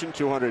Tim mentioned,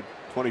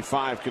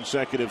 225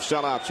 consecutive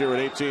sellouts here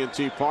at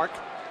AT&T Park.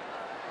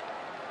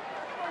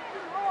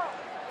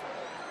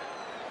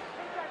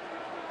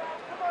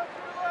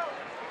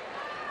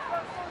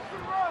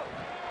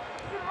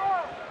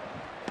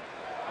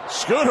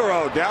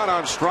 Scudero down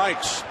on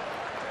strikes.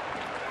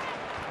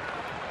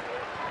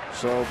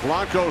 So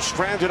Blanco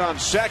stranded on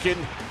second.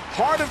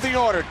 Heart of the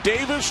order,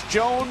 Davis,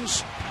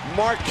 Jones,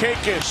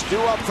 Markakis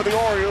due up for the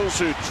Orioles,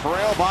 who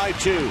trail by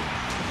 2.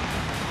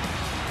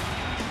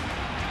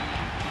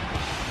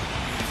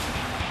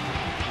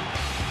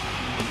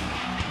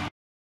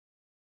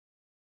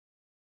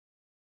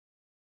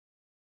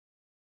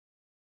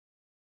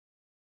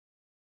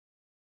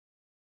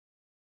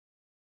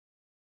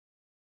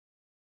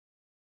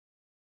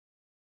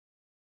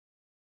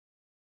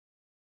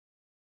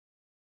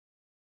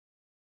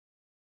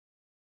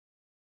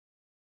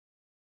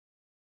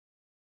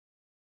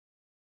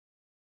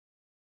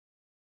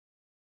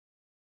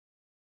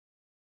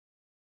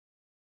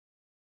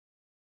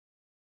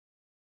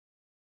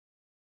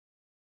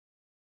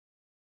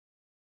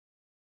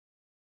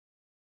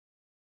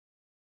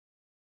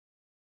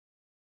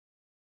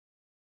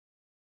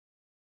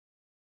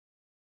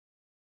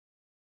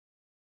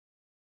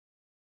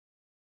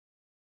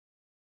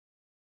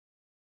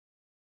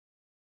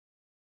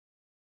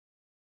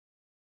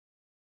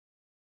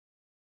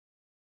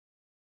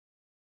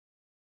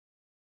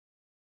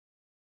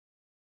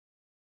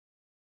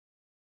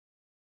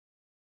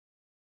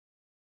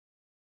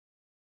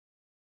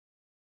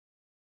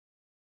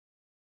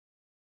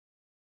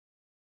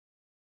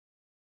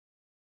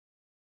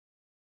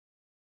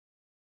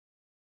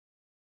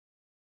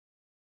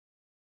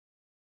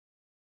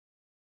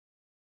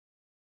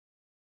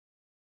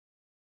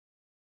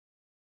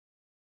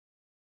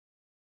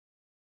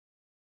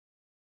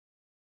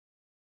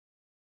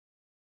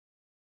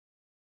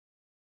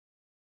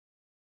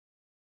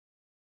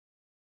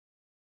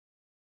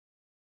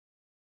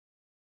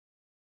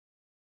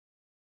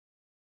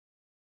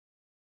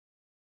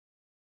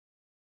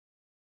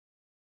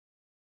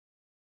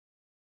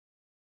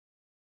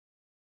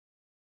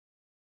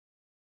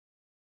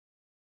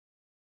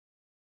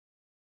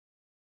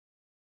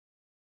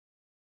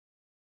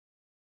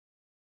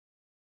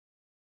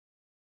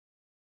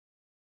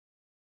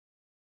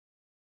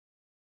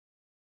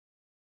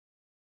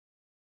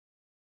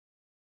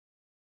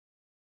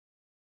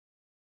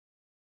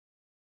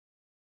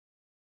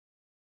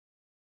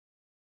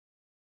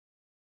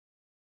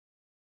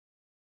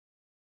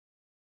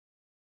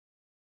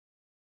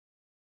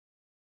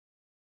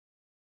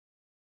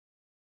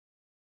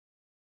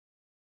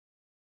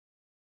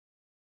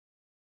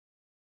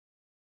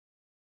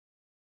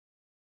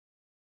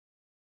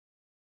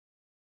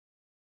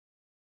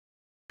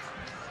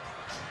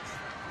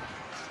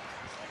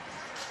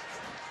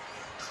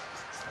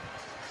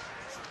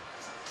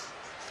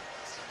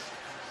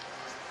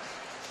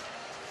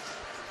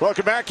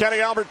 Welcome back,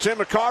 Kenny Albert, Tim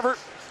McCarver,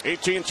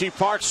 AT&T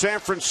Park, San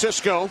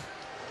Francisco.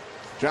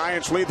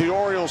 Giants lead the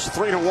Orioles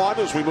 3-1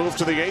 as we move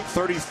to the 8th.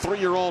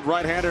 33-year-old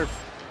right-hander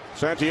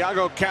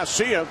Santiago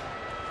Casilla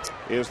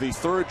is the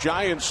third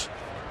Giants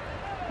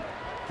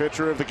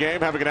pitcher of the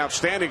game, having an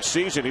outstanding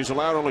season. He's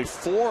allowed only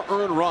 4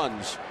 earned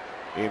runs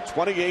in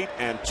 28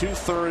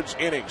 2/3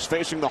 innings,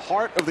 facing the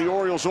heart of the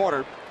Orioles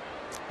order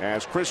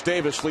as Chris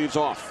Davis leads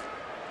off.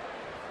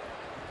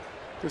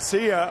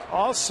 Casilla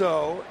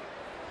also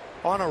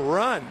on a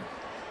run.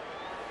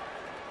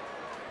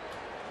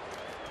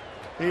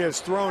 He has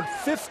thrown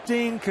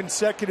 15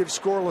 consecutive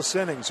scoreless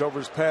innings over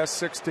his past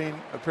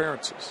 16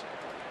 appearances.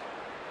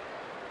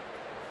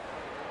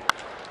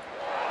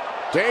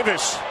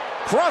 Davis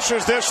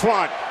crushes this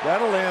one.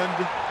 That'll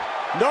end.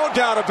 No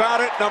doubt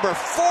about it. Number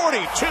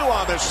 42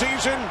 on the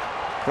season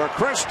for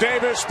Chris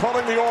Davis,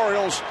 pulling the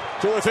Orioles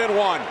to within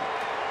 1.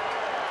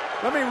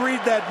 Let me read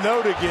that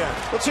note again.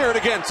 Let's hear it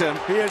again, Tim.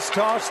 He has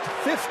tossed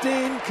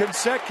 15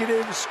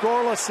 consecutive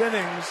scoreless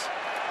innings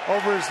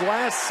over his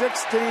last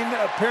 16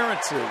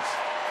 appearances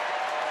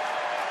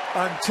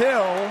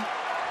until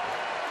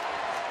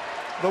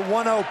the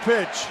 1-0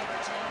 pitch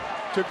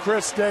to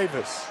Chris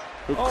Davis,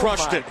 who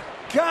crushed it.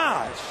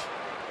 Gosh.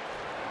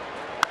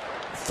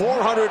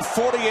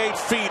 448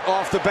 feet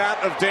off the bat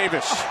of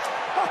Davis.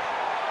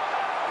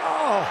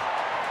 Oh.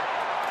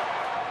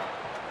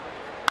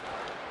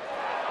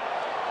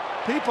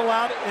 People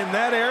out in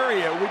that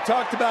area, we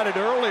talked about it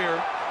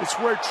earlier, it's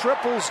where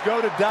triples go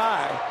to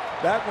die.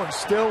 That one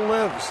still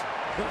lives.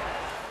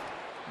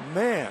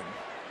 Man,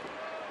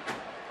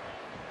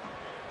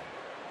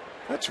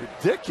 that's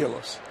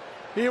ridiculous.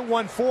 He hit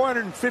one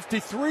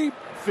 453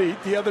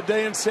 feet the other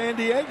day in San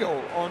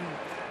Diego on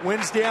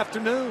Wednesday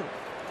afternoon.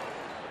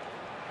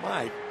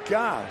 My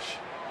gosh.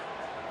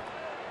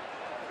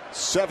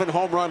 7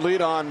 home run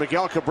lead on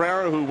Miguel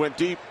Cabrera, who went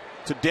deep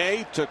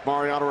today, took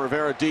Mariano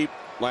Rivera deep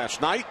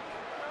last night.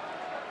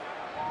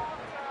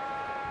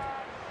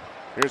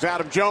 Here's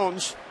Adam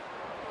Jones.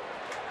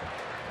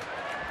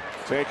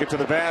 Taken to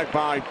the bag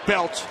by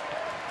Belt.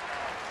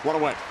 One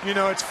away. You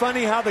know, it's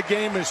funny how the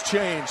game has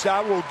changed.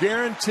 I will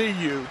guarantee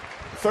you,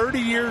 30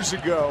 years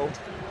ago,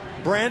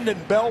 Brandon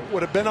Belt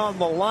would have been on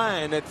the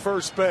line at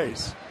first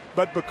base.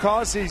 But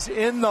because he's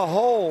in the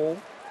hole,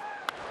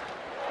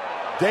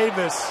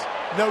 Davis,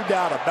 no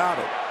doubt about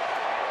it.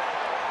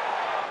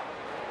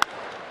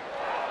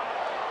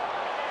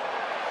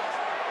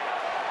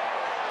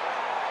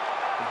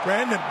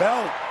 Brandon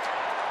Belt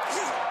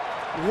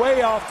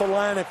way off the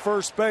line at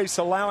first base,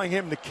 allowing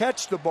him to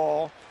catch the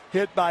ball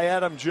hit by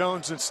Adam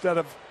Jones instead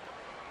of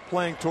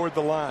playing toward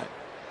the line.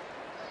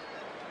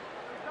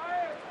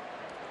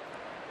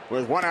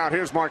 With one out,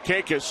 here's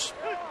Markakis.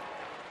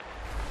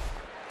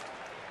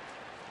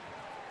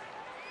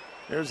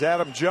 There's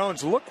Adam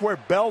Jones. Look where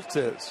Belt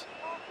is.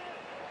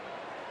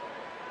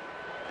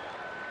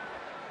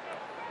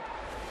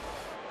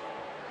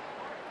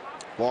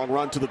 Long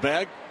run to the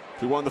bag.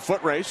 He won the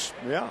foot race.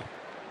 Yeah.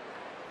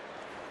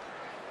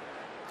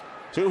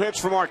 2 hits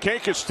for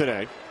Markakis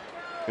today.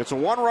 It's a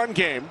 1-run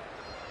game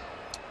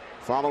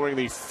following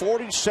the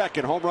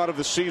 42nd home run of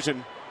the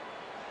season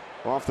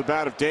off the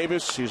bat of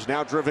Davis. He's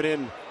now driven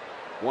in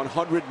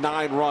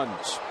 109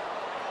 runs.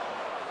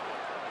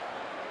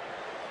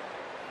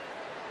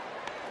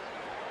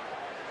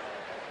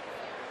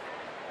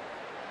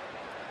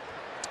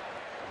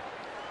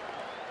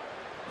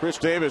 Chris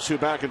Davis, who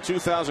back in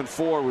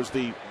 2004 was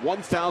the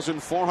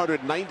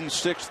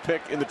 1,496th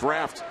pick in the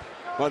draft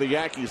by the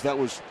Yankees. That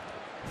was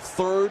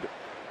third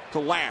to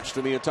last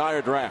in the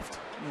entire draft.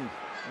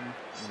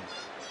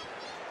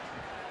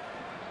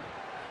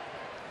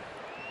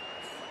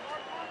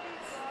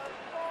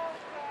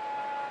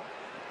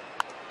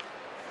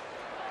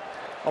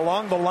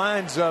 Along the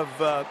lines of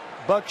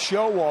Buck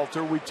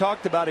Showalter, we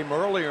talked about him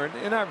earlier, and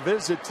in our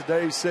visit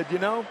today, he said, you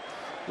know,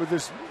 with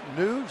this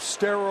new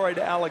steroid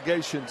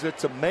allegations,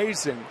 it's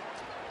amazing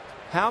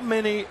how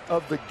many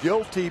of the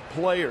guilty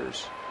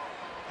players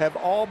have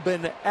all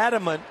been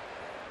adamant.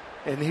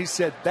 And he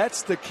said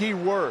that's the key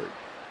word,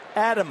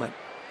 adamant.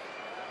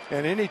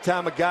 And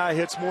anytime a guy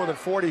hits more than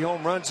 40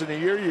 home runs in a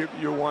year,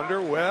 you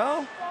wonder,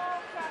 well,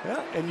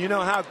 yeah. And you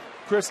know how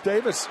Chris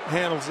Davis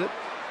handles it.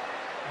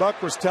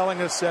 Buck was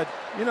telling us that,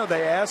 you know,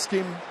 they asked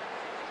him,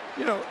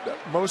 you know,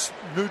 most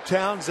new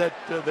towns that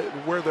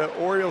where the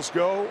Orioles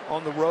go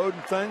on the road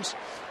and things.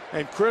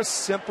 And Chris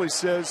simply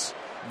says,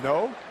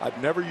 no,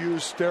 I've never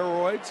used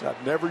steroids.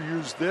 I've never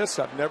used this.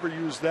 I've never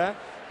used that.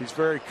 He's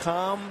very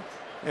calm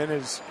in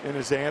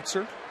his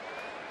answer.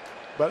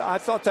 But I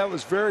thought that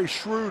was very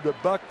shrewd of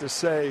Buck to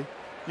say,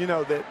 you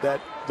know,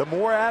 that the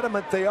more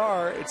adamant they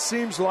are, it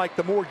seems like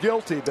the more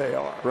guilty they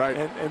are. Right.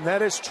 And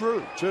that is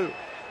true, too.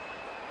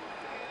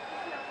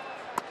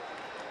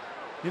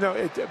 You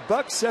know,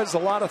 Buck says a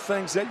lot of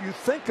things that you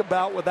think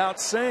about without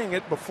saying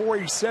it before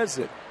he says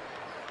it.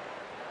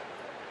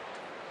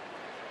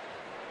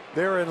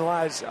 Therein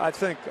lies, I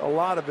think, a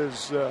lot of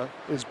his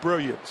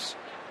brilliance.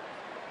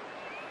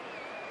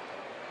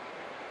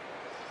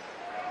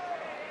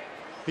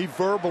 He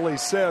verbally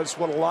says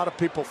what a lot of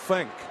people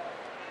think.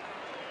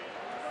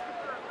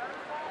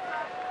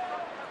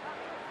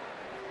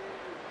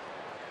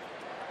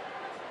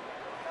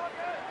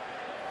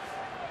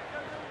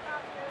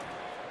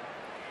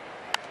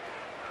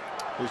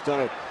 He's done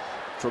a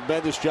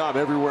tremendous job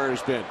everywhere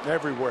he's been.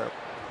 Everywhere.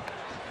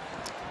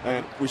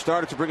 And we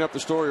started to bring up the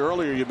story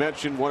earlier. You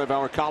mentioned one of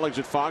our colleagues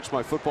at Fox,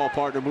 my football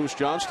partner, Moose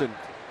Johnston,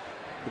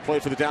 who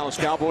played for the Dallas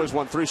Cowboys,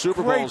 won 3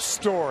 Super Bowls. Great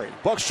story.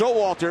 Buck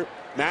Showalter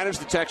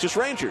managed the Texas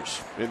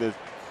Rangers in the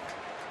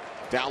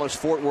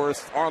Dallas-Fort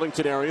Worth,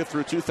 Arlington area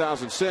through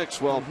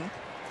 2006. Well,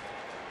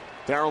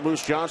 Darryl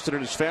Moose Johnston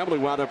and his family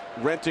wound up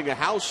renting a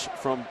house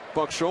from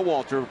Buck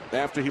Showalter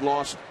after he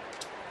lost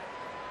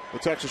the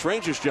Texas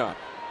Rangers job.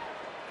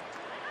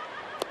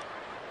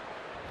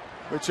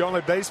 Which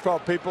only baseball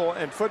people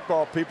and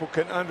football people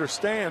can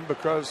understand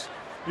because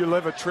you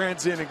live a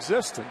transient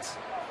existence.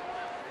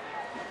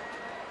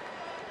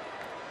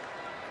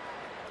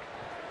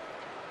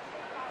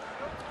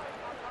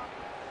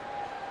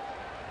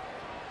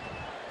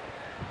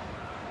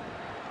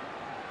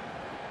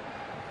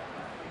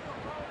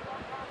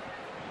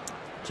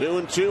 Two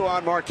and two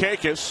on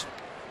Markakis.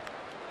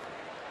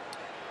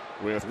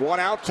 With one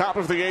out, top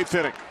of the 8th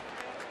inning.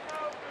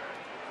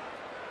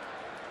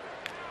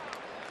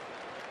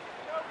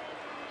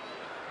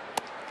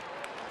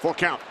 Full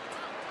count.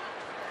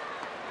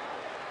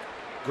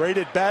 Great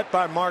at bat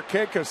by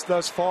Markakis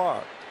thus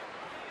far.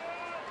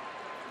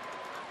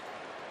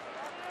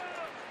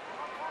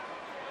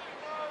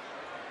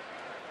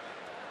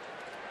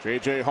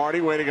 J.J.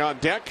 Hardy waiting on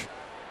deck.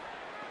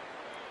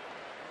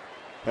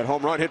 That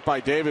home run hit by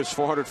Davis,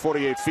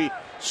 448 feet.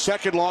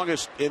 Second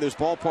longest in this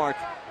ballpark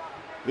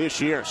this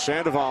year.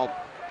 Sandoval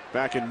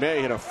back in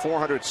May hit a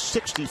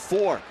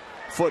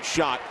 464-foot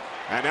shot.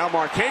 And now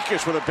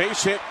Markakis with a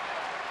base hit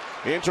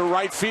into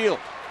right field.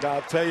 Now,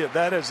 I'll tell you,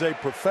 that is a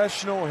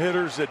professional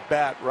hitter's at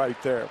bat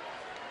right there.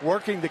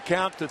 Working the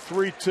count to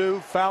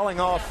 3-2,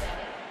 fouling off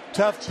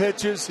tough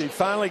pitches. He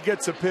finally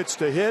gets a pitch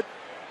to hit.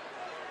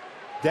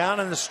 Down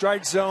in the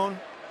strike zone.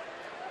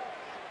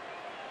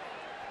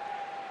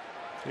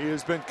 He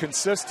has been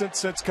consistent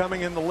since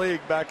coming in the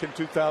league back in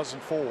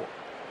 2004.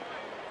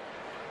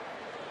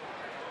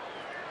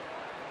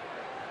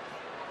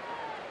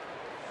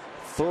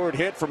 Third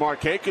hit for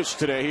Markakis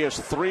today. He has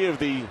 3 of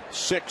the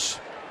 6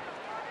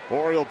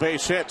 Oriole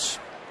base hits.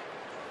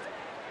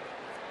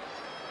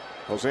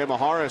 Jose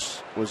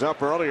Mijares was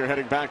up earlier,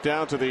 heading back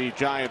down to the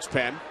Giants'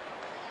 pen.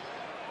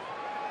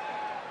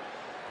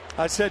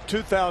 I said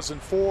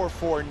 2004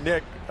 for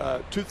Nick.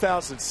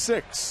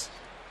 2006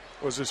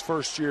 was his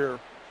first year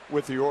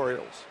with the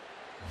Orioles.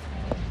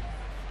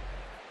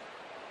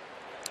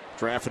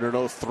 Drafted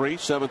in 03,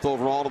 7th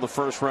overall in the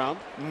first round.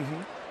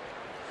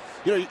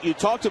 You know, you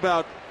talked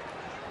about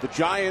the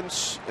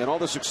Giants and all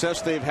the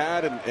success they've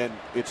had, and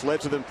it's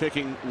led to them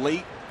picking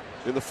late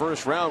in the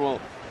first round.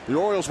 Well, the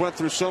Orioles went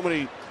through so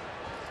many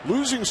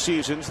losing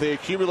seasons, they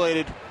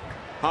accumulated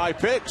high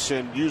picks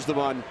and used them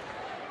on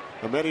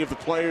many of the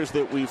players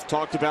that we've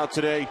talked about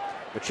today.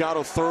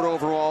 Machado 3rd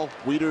overall,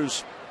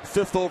 Wieters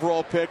 5th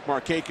overall pick,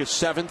 Markakis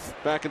 7th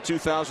back in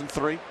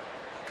 2003.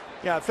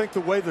 Yeah, I think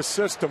the way the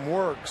system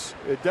works,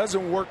 it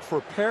doesn't work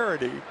for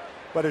parity,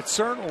 but it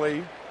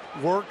certainly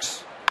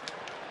works.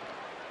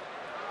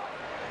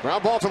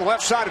 Ground ball to the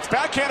left side. It's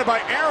backhanded by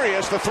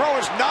Arias. The throw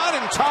is not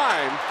in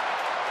time.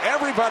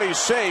 Everybody's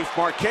safe.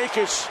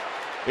 Markakis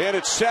in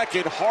at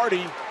second.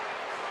 Hardy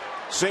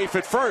safe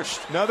at first.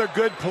 Another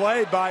good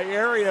play by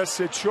Arias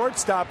at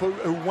shortstop,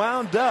 who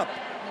wound up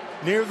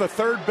near the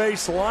third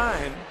base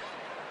line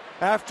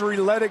after he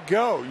let it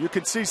go. You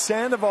can see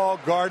Sandoval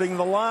guarding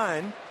the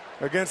line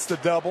against the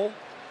double.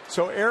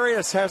 So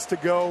Arias has to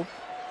go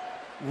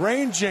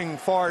ranging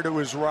far to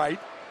his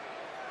right.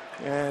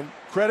 And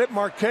credit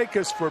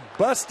Markakis for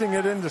busting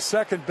it into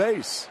second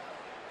base.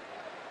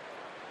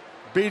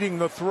 Beating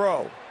the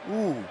throw.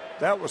 Ooh,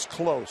 that was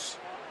close.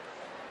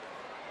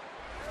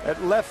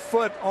 That left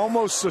foot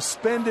almost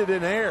suspended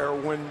in air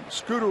when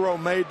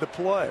Scutaro made the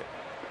play.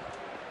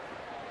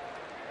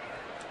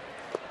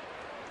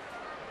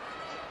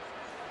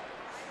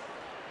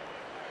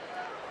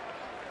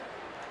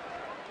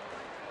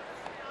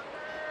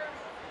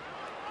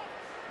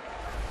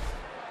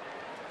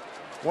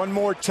 One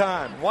more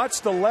time.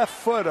 Watch the left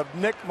foot of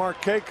Nick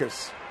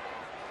Markakis.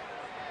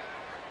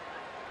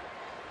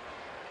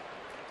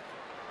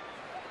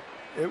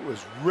 It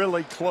was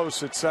really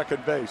close at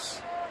second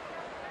base.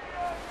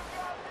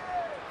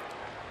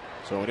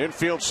 So an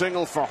infield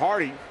single for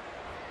Hardy.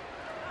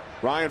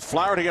 Ryan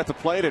Flaherty at the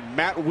plate, and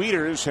Matt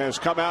Wieters has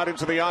come out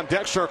into the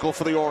on-deck circle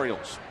for the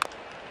Orioles.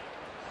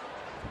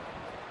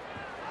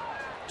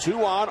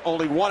 2 on,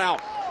 only 1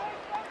 out.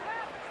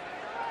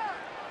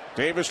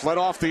 Davis led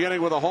off the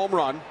inning with a home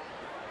run.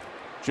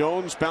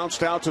 Jones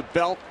bounced out to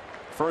Belt,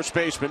 first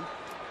baseman.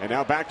 And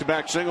now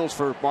back-to-back singles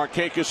for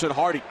Markakis and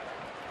Hardy.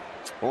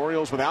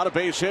 Orioles without a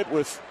base hit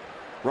with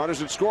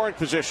runners in scoring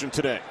position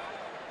today.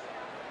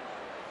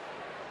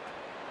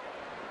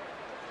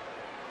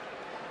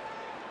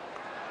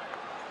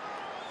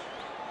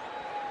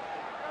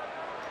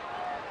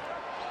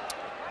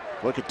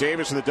 Look at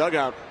Davis in the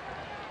dugout.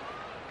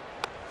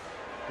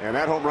 And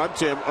that home run,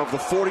 Tim, of the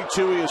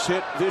 42 he has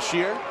hit this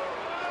year,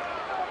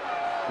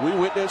 we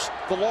witnessed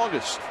the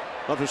longest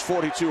of his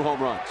 42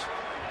 home runs.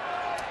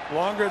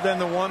 Longer than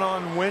the one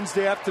on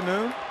Wednesday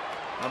afternoon?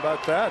 How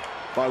about that?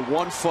 By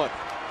 1 foot.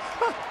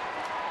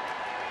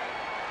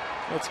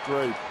 That's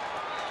great.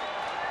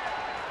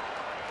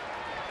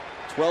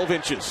 12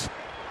 inches.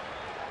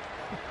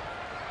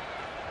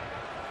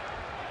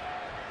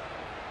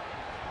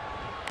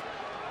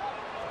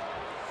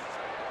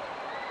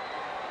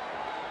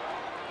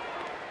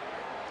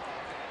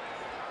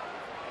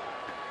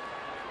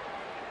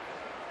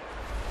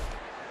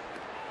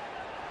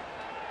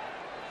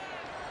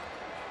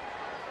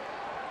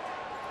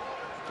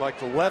 Like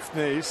the left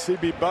knee,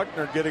 C.B.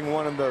 Buckner getting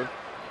one in the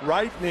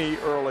right knee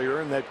earlier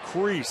in that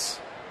crease.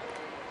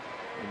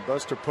 And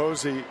Buster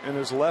Posey in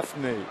his left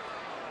knee.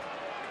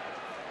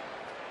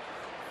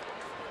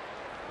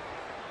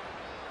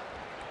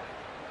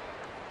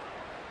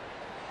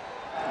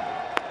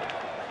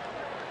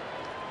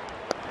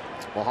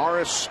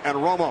 Mijares and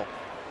Romo.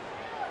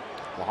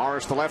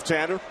 Mijares the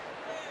left-hander.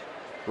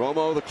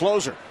 Romo the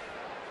closer.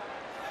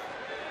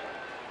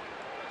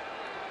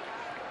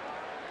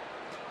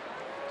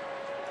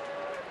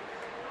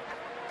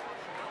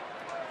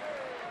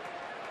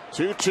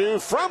 2-2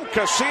 from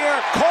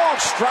Cassier, called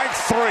strike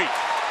 3.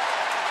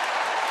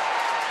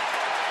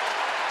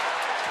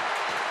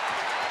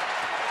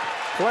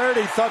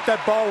 Flaherty thought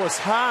that ball was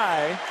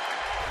high.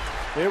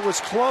 It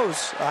was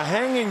close, a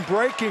hanging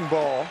breaking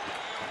ball.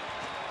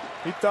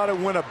 He thought it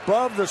went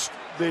above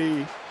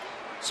the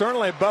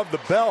certainly above the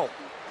belt,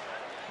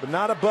 but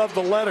not above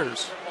the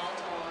letters.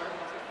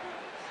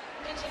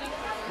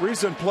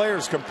 Reason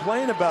players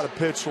complain about a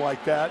pitch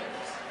like that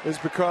is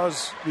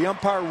because the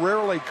umpire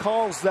rarely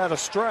calls that a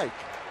strike.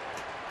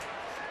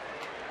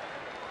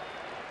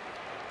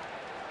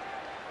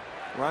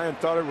 Ryan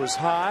thought it was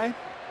high,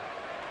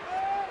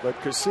 but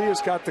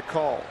Casillas got the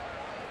call.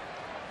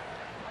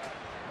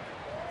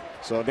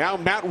 So now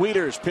Matt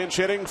Wieters pinch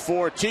hitting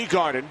for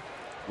Teagarden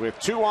with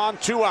 2 on,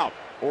 2 out.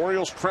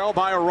 Orioles trail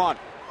by a run.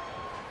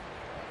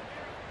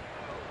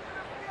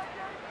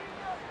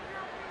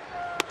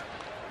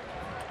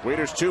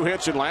 Wieters 2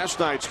 hits in last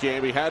night's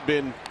game. He had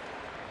been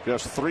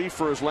just 3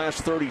 for his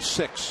last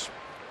 36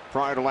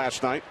 prior to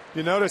last night.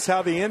 You notice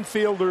how the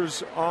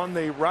infielders on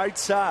the right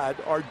side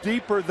are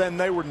deeper than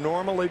they would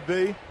normally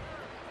be.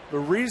 The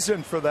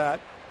reason for that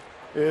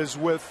is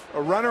with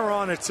a runner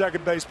on at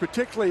second base,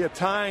 particularly a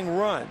tying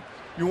run,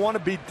 you want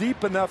to be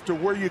deep enough to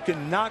where you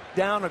can knock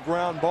down a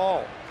ground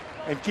ball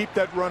and keep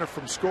that runner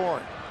from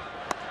scoring.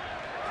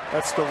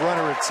 That's the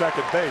runner at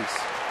second base.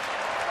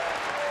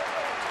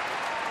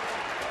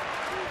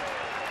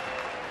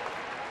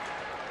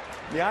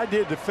 The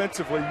idea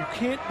defensively, you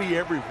can't be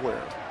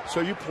everywhere, so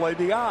you play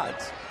the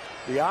odds.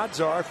 The odds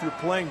are if you're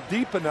playing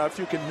deep enough,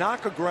 you can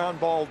knock a ground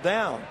ball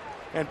down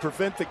and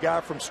prevent the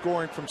guy from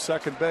scoring from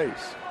second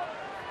base.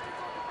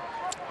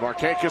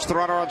 Markakis the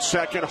runner on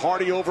second,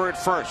 Hardy over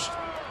at first.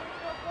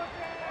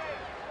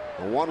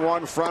 A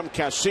 1-1 from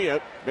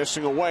Casilla,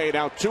 missing away,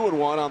 now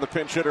 2-1 on the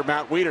pinch hitter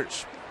Matt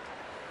Wieters.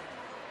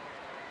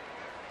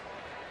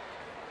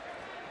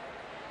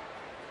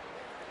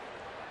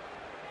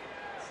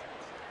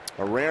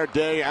 A rare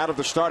day out of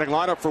the starting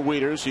lineup for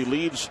Wieters. He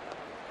leads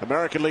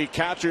American League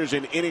catchers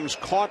in innings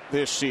caught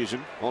this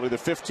season. Only the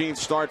 15th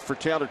start for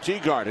Taylor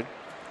Teagarden.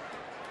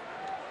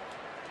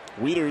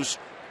 Wieters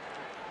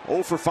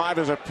 0 for 5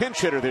 as a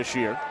pinch hitter this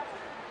year.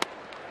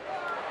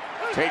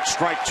 Takes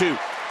strike 2.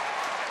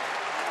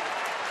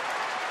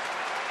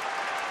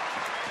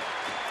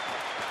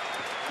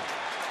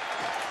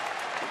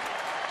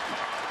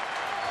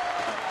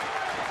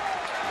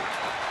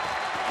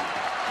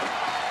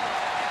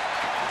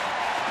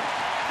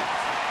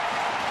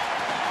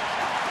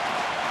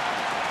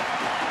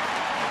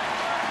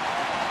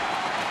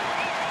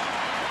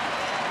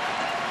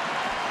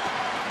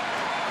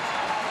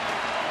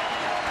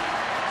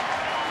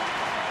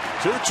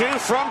 Two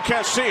from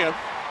Casilla.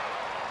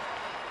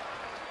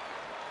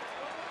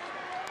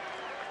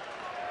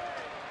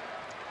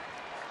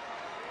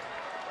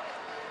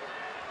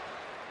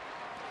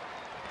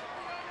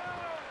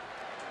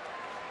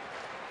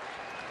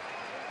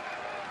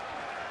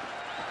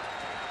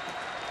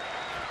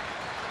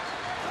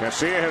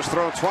 Casilla has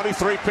thrown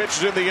 23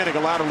 pitches in the inning,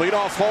 allowed a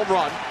leadoff home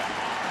run.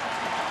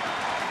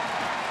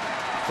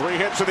 3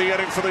 hits in the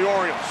inning for the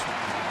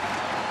Orioles.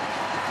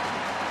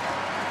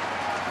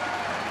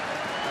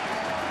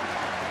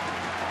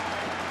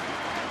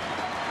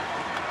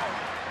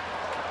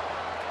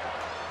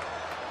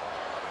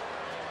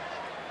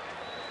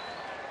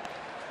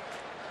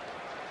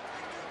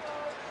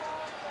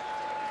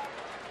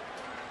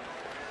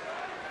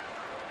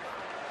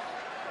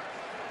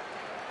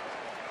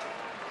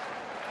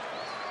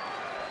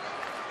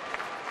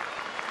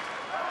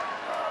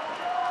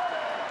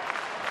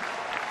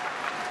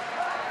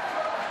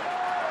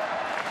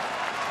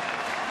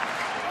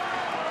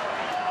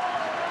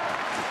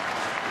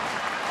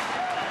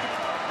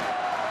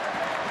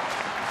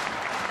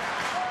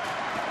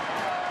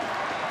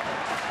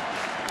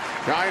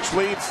 Giants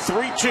lead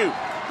 3-2.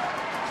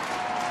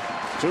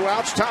 2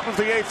 outs, top of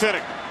the 8th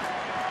inning.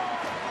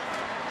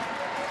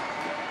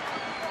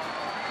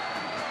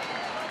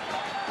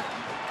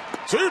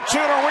 Two-two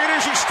to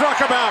Wieters. He struck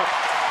him out.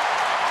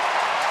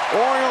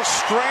 Orioles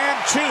strand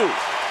 2.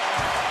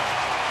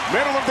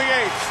 Middle of the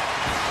 8th.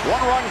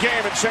 1-run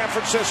game in San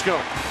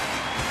Francisco.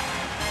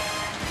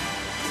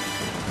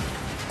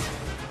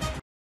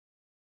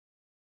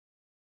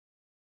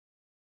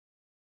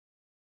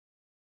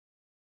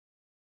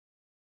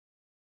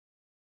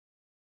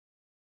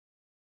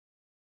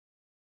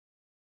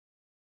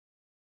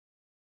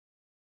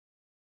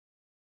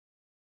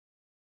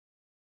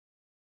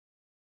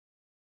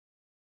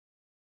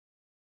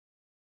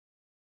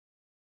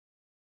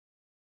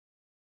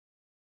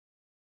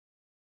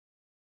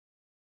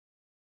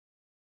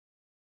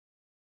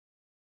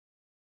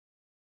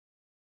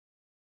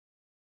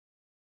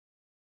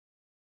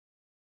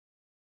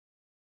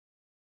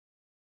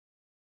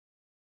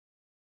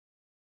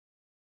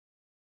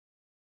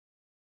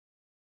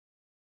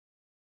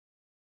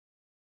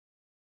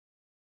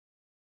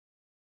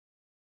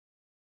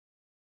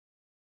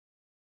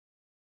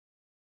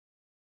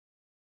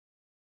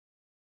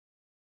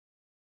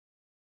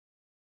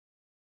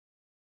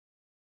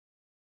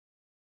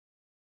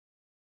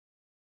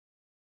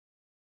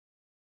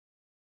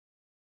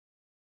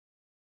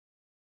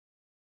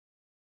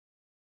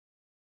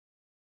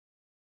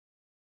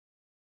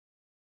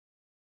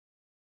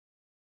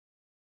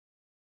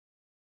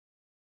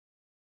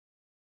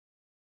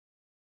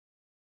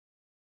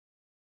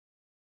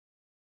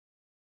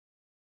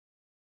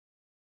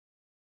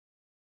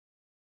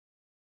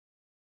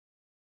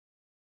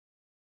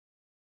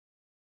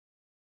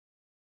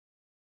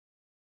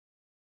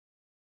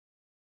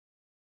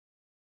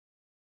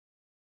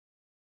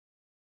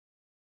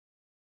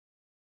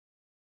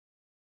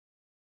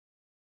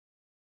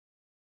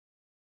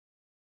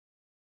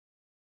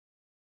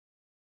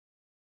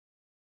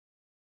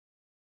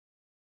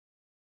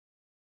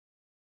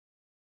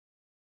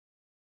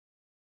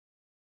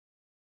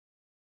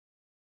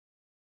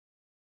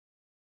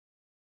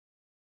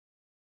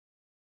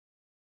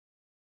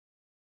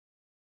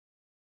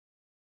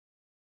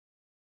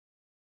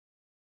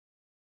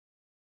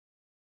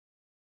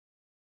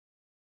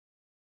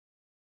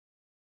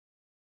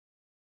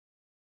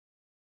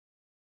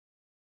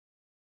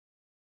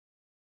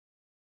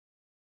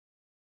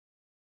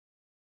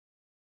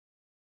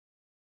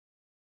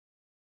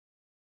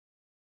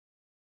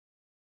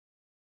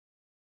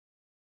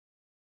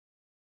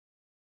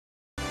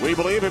 We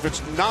believe if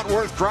it's not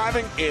worth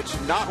driving, it's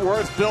not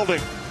worth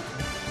building.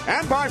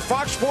 And by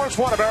Fox Sports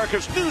 1,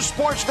 America's new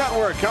sports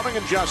network, coming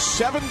in just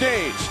 7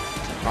 days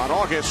on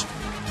August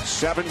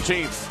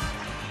 17th.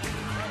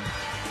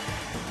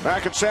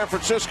 Back in San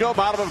Francisco,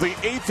 bottom of the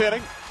 8th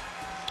inning,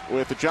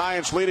 with the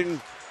Giants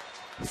leading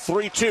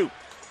 3-2.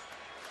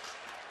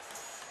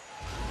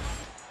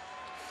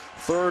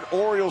 Third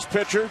Orioles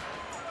pitcher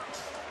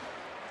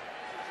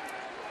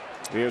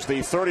is the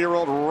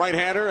 30-year-old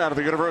right-hander out of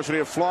the University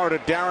of Florida,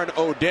 Darren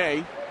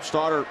O'Day.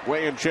 Starter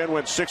Wei-Yin Chen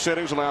went 6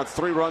 innings, allowed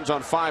 3 runs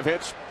on 5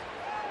 hits.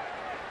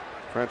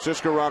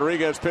 Francisco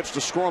Rodriguez pitched a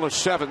scoreless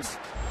 7th.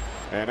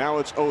 And now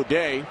it's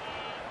O'Day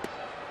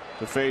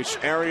to face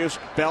Arias,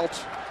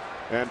 Belt,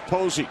 and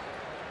Posey.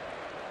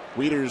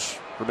 Wieters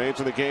remains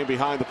in the game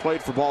behind the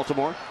plate for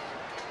Baltimore.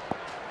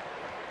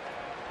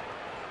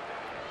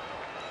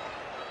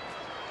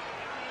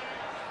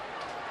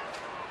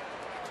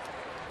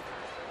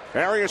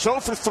 Arias 0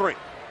 for 3.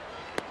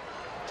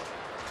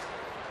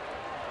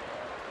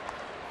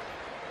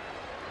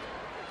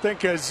 I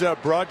think as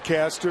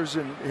broadcasters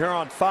and here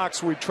on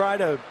Fox, we try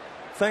to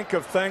think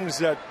of things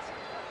that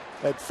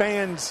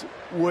fans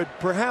would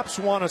perhaps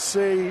want to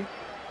see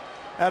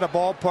at a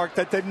ballpark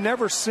that they've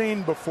never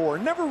seen before,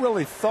 never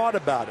really thought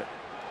about it,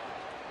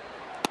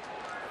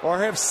 or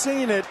have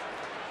seen it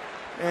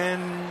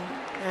and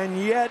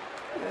yet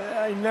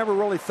I never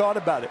really thought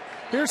about it.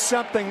 Here's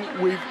something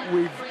we've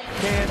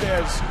canned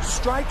as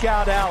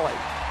strikeout alley.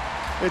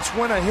 It's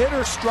when a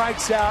hitter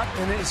strikes out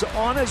and is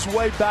on his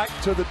way back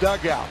to the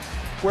dugout.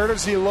 Where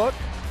does he look?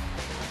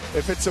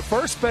 If it's a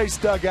first base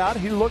dugout,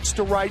 he looks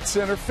to right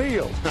center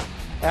field.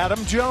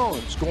 Adam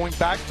Jones going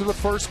back to the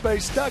first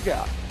base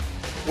dugout.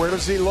 Where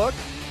does he look?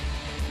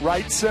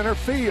 Right center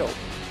field.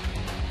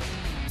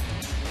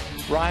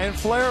 Ryan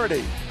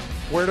Flaherty.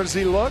 Where does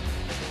he look?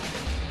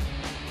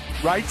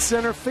 Right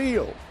center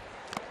field.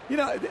 You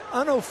know,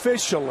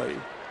 unofficially,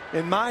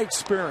 in my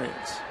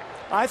experience,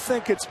 I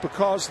think it's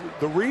because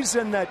the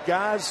reason that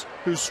guys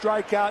who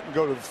strike out and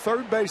go to the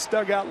third base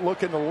dugout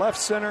look in the left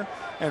center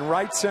and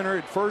right center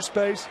at first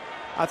base,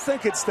 I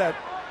think it's that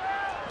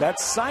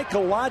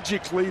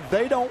psychologically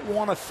they don't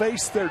want to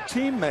face their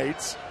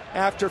teammates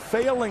after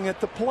failing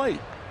at the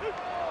plate.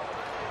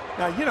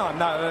 Now, you know,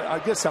 I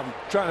guess I'm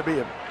trying to be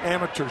an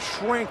amateur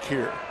shrink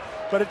here,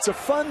 but it's a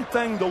fun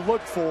thing to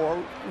look for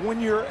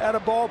when you're at a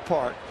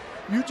ballpark.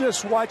 You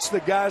just watch the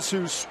guys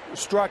who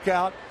struck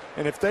out,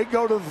 and if they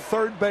go to the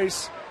third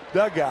base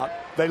dugout,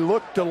 they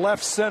look to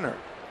left center.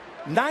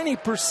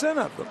 90%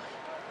 of them.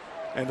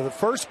 And to the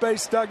first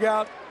base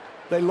dugout,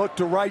 they look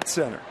to right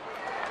center.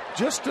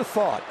 Just a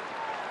thought.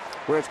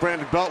 Where's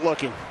Brandon Belt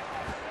looking?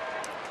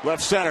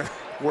 Left center.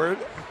 Well,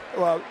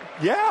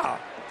 yeah,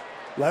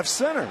 left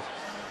center.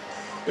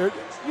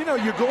 You know,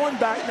 you're going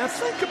back. Now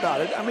think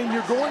about it. I mean,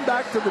 you're going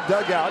back to the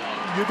dugout.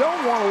 You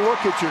don't want to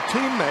look at your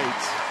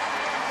teammates.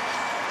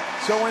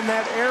 So in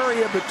that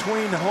area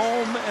between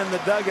home and the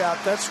dugout,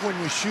 that's when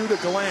you shoot a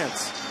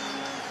glance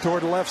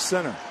toward left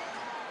center.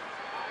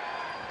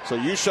 So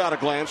you shot a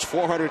glance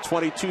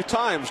 422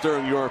 times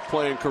during your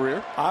playing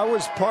career. I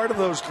was part of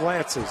those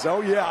glances.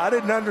 Oh, yeah. I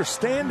didn't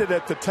understand it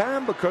at the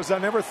time because I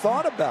never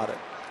thought about it.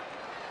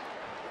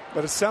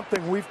 But it's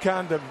something we've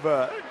kind of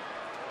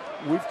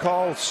we've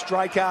called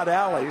strikeout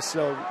alley.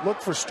 So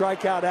look for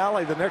strikeout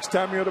alley the next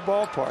time you're at a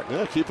ballpark.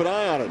 Yeah, keep an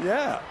eye on it.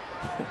 Yeah.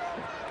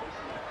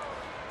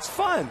 It's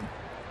fun.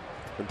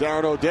 And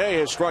Darren O'Day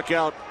has struck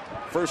out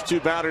first 2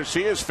 batters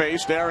he has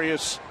faced,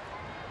 Arias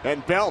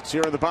and Belt,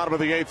 here in the bottom of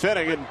the 8th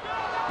inning. And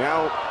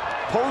now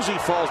Posey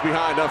falls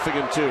behind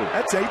 0-2.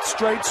 That's 8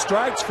 straight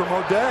strikes from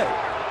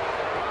O'Day.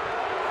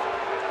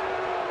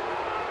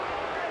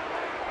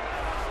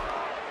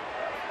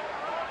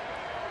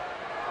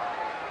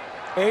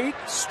 Eight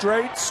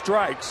straight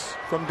strikes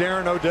from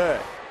Darren O'Day.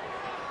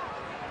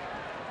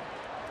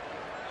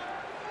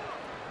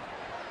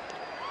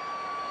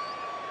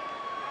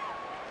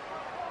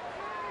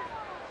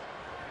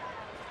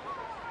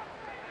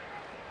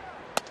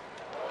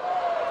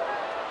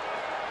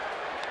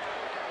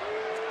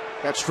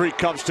 That streak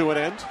comes to an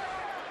end.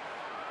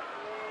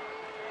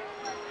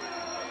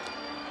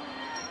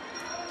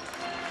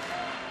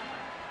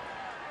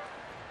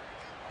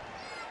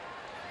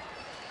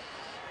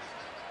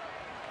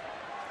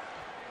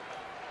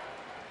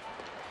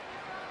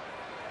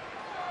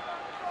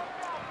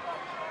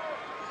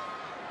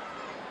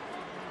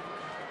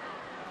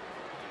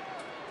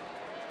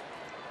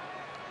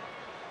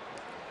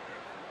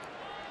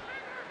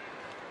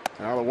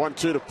 Now the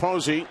 1-2 to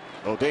Posey.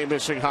 O'Day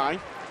missing high.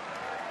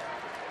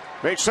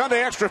 Make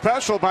Sunday extra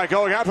special by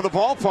going out to the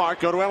ballpark.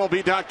 Go to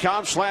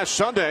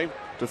MLB.com/Sunday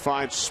to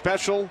find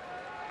special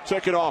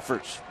ticket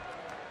offers.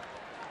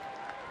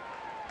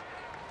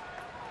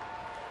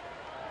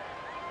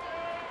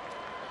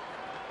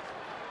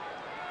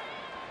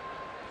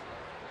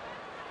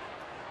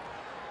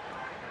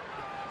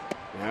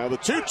 Now the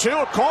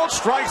 2-2, a called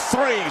strike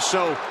 3.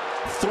 So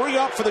 3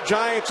 up for the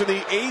Giants in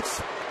the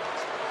 8th.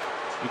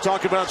 You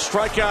talk about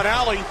strikeout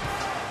alley.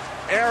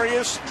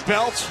 Arias,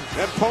 Belt,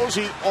 and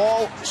Posey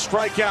all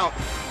strike out.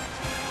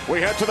 We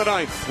head to the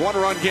ninth.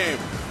 One-run game.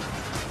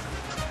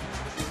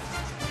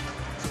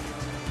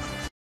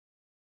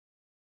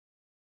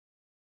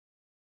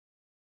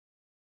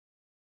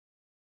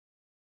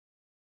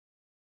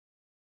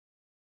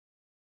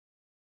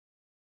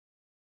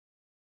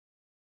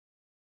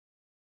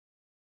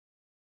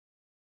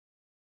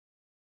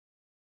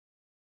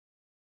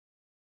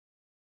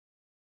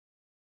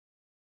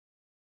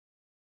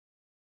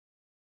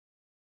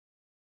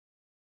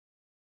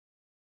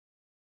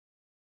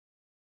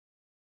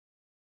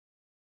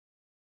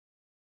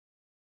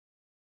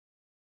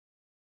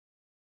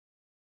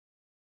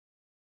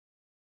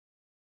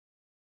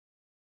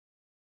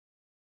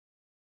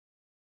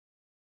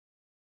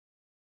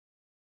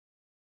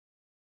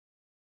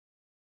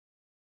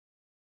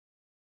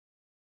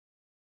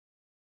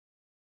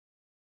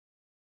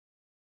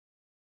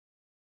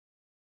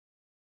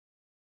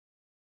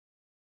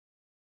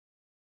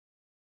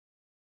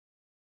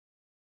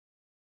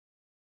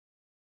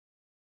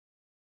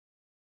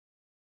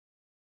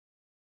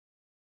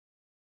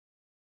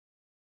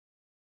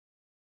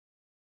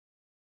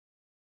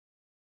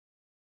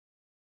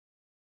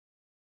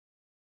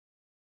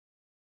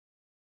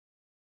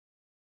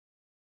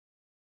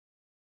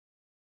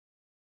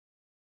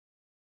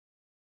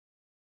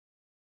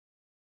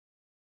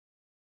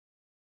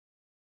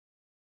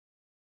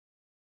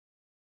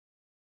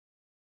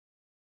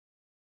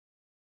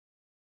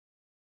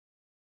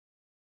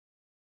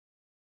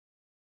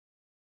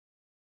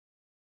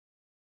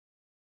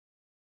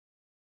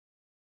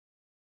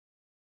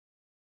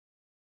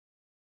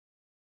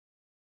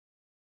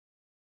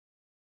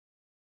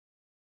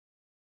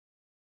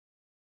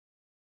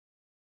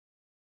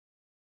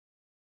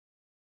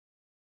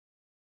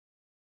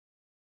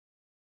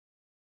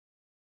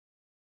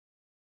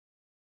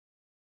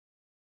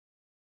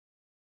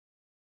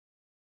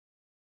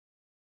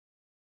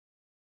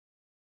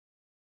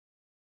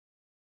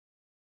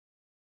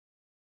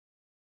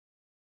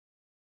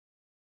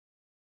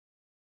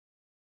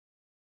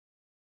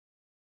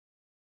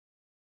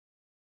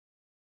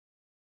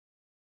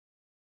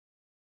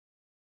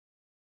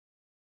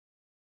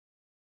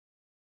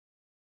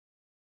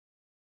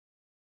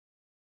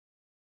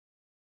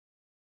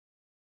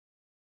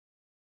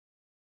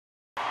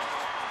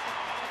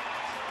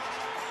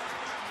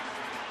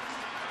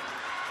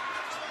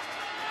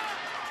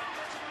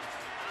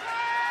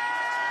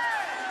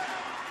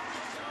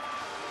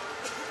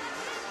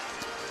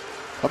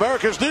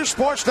 America's new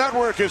sports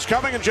network is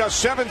coming in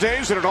just 7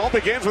 days, and it all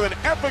begins with an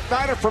epic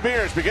night of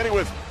premieres, beginning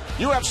with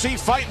UFC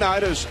Fight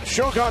Night as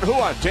Shogun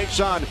Rua takes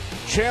on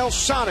Chael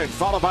Sonnen,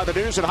 followed by the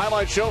news and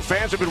highlight show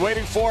fans have been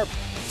waiting for,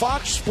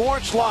 Fox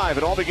Sports Live.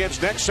 It all begins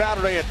next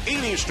Saturday at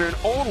 8 Eastern,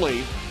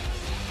 only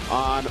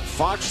on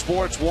Fox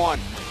Sports 1.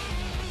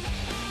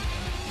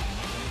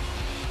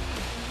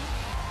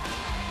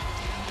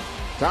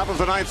 Top of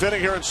the ninth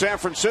inning here in San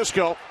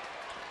Francisco.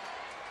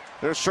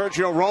 There's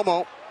Sergio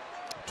Romo.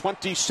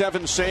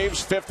 27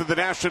 saves, fifth in the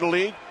National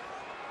League.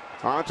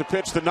 On to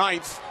pitch the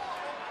ninth,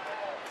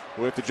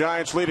 with the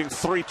Giants leading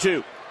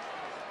 3-2.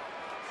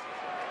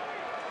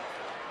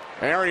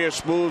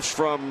 Arias moves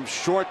from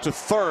short to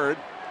third,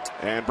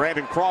 and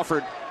Brandon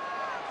Crawford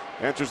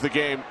enters the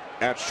game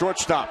at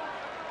shortstop.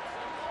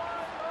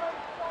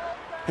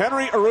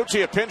 Henry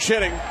Urrutia pinch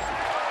hitting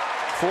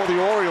for the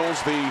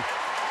Orioles. The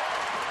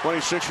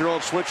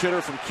 26-year-old switch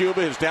hitter from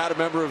Cuba. His dad a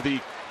member of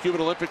the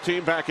Cuban Olympic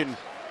team back in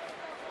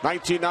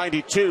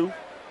 1992.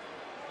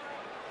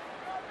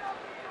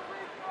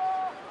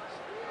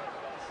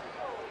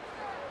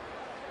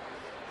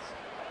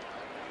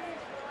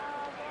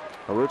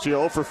 Urrutia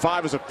 0 for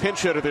 5 as a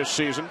pinch hitter this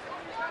season.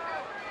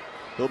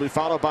 He'll be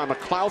followed by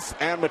McLouth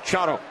and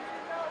Machado.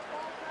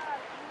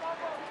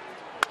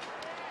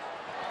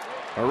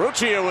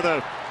 Urrutia with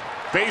a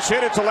base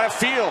hit into left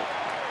field.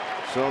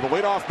 So the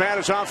leadoff man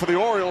is out for the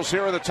Orioles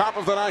here in the top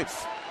of the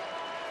ninth.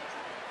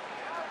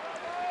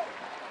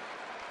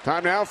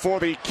 Time now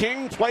for the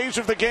King Plays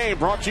of the Game,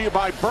 brought to you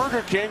by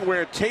Burger King,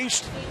 where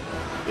taste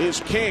is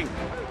king.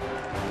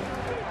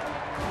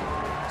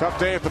 Tough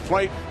day at the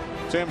plate,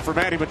 Tim, for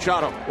Manny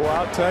Machado. Well,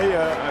 I'll tell you,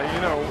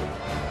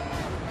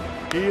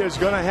 he is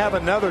going to have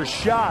another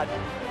shot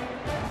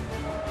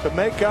to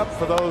make up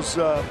for those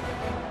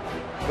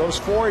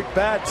 4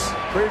 at-bats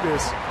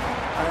previous.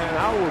 And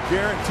I will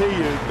guarantee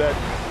you that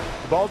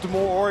the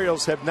Baltimore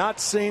Orioles have not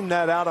seen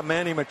that out of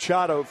Manny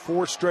Machado,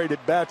 4 straight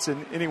at-bats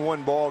in any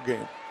one ball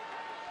game.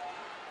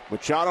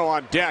 Machado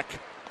on deck.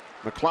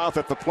 McLouth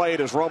at the plate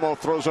as Romo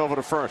throws over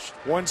to first.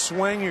 One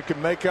swing, you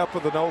can make up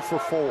with an 0 for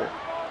 4.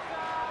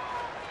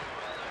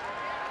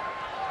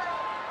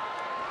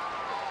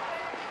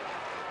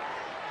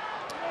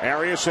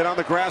 Arias sit on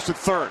the grass at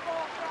third.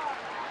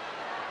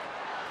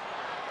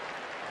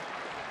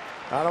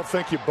 I don't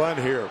think you bunt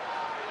here.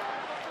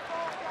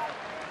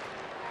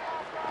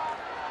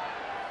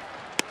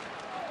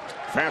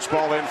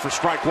 Fastball in for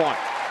strike one.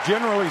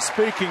 Generally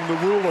speaking, the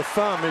rule of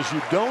thumb is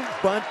you don't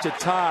bunt to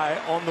tie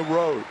on the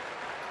road.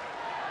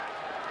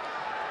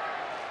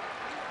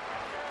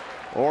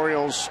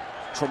 Orioles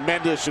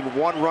tremendous in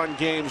one-run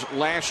games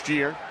last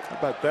year. How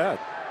about that?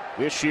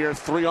 This year,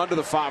 3 under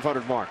the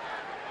 500 mark.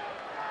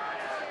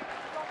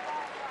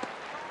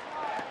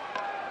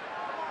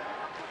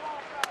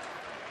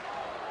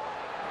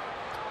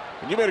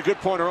 And you made a good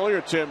point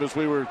earlier, Tim, as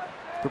we were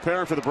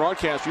preparing for the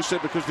broadcast. You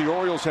said because the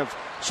Orioles have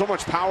so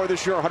much power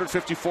this year,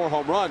 154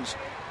 home runs,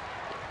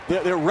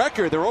 their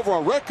record, their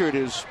overall record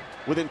is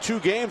within 2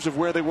 games of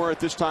where they were at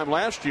this time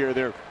last year.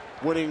 They're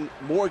winning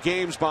more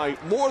games by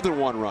more than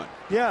 1 run.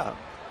 Yeah.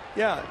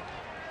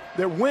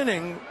 They're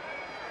winning,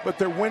 but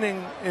they're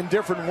winning in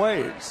different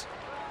ways.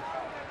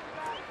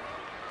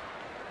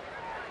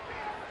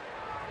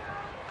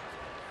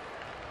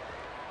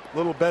 A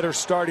little better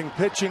starting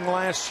pitching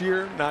last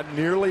year, not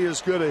nearly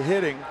as good a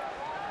hitting,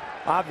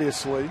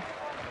 obviously,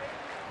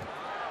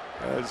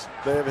 as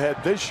they have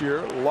had this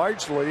year,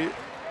 largely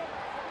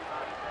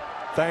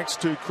thanks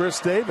to Chris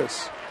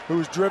Davis,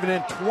 who's driven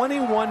in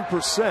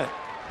 21%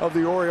 of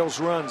the Orioles'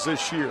 runs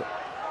this year.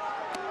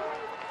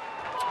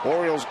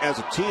 Orioles as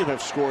a team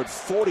have scored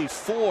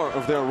 44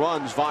 of their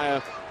runs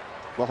via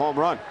the home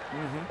run.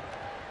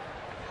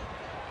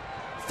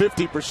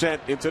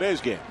 50% in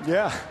today's game.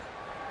 Yeah,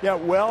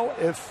 well,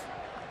 if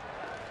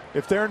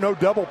there are no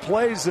double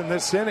plays in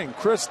this inning,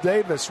 Chris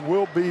Davis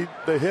will be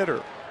the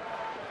hitter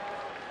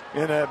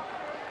in a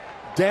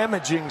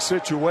damaging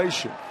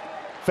situation,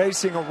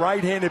 facing a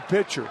right-handed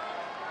pitcher.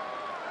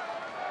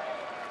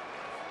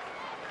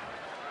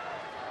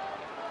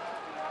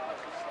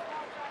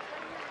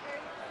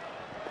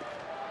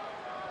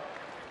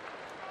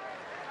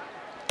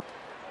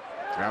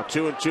 Now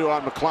 2-2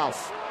 on McLeod.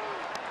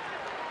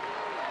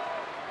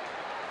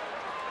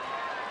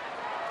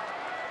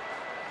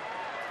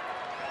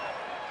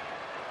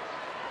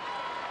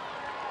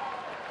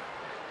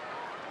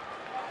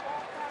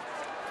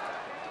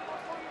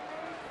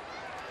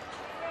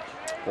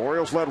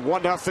 Orioles led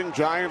 1-0.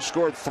 Giants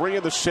scored 3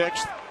 in the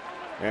 6th.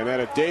 And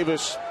then a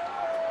Davis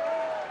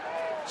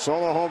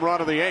solo home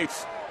run in the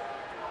 8th.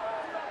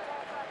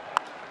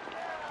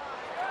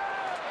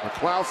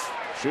 McLeod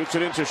shoots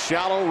it into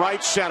shallow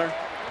right center.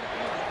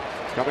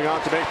 Coming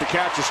on to make the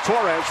catch is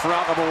Torres for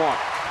out number 1.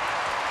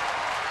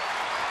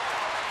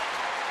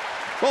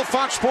 Well,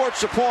 Fox Sports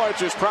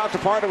Supports is proud to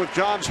partner with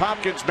Johns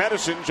Hopkins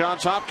Medicine.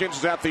 Johns Hopkins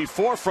is at the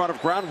forefront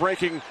of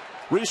groundbreaking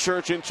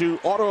research into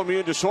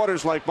autoimmune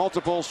disorders like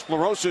multiple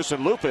sclerosis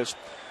and lupus.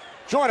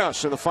 Join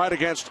us in the fight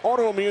against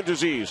autoimmune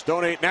disease.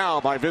 Donate now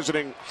by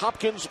visiting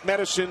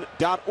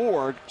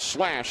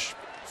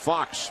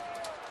hopkinsmedicine.org/Fox.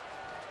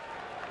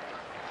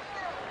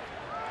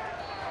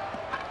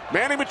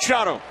 Manny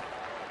Machado,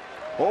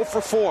 0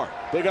 for 4.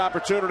 Big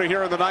opportunity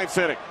here in the 9th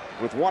inning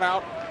with 1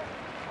 out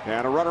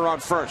and a runner on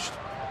first.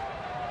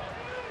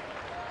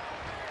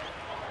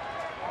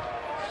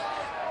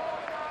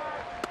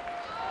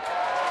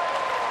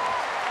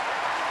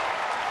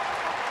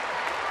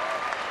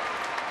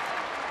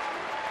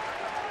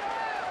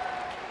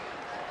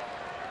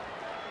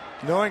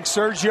 Knowing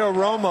Sergio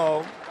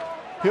Romo,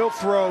 he'll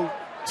throw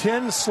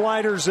 10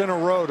 sliders in a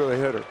row to a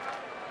hitter.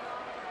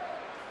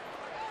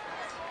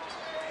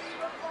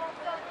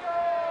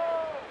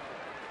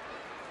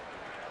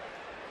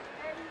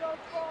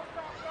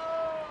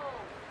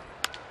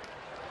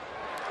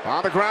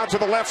 On the ground to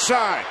the left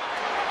side.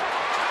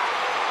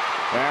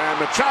 And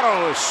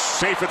Machado is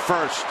safe at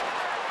first.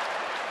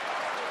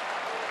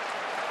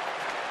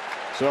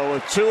 So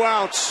with 2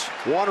 outs,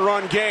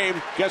 1-run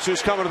game, guess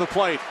who's coming to the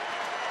plate?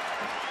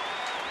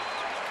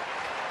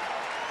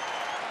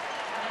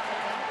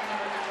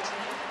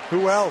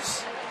 Who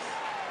else?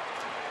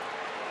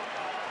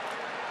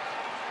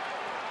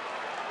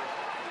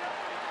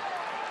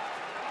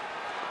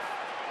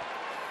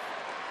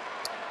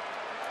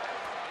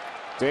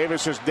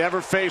 Davis has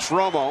never faced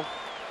Romo.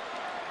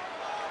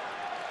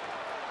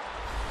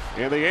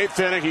 In the 8th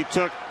inning, he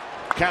took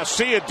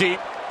Casilla deep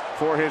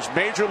for his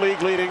major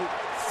league leading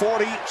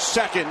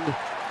 42nd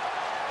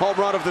home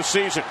run of the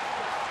season.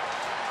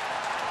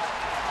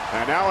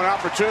 And now an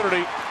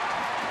opportunity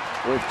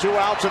with 2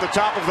 outs at the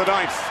top of the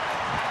 9th.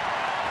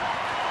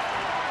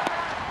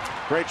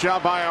 Great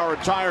job by our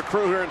entire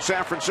crew here in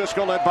San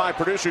Francisco, led by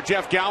producer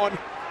Jeff Gowen,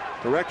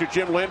 director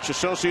Jim Lynch,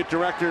 associate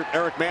director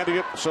Eric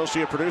Mandiant,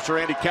 associate producer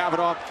Andy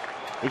Cavanaugh,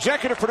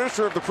 executive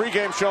producer of the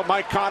pregame show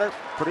Mike Cotter,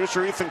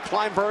 producer Ethan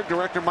Kleinberg,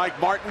 director Mike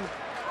Martin,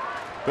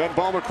 Ben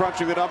Bowman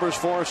crunching the numbers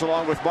for us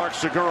along with Mark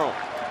Seguro.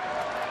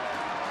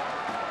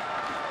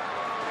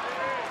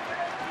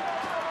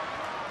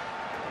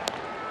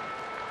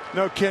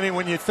 No, Kenny,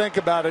 when you think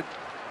about it,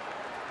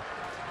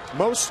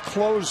 most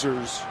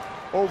closers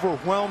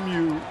overwhelm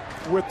you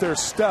with their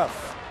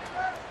stuff,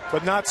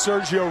 but not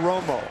Sergio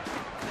Romo.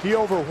 He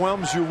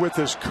overwhelms you with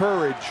his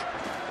courage,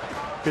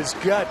 his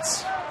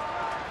guts.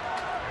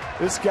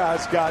 This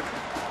guy's got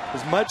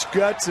as much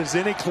guts as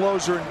any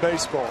closer in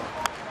baseball.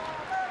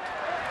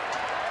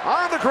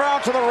 On the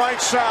ground to the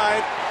right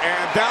side,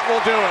 and that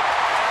will do it.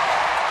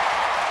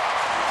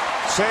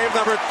 Save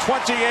number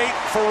 28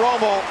 for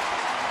Romo.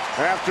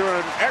 After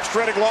an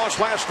extra inning loss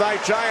last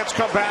night, Giants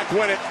come back,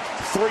 win it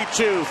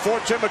 3-2. For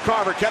Tim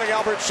McCarver, Kenny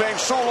Albert saying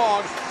so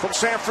long from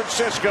San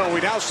Francisco. We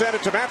now send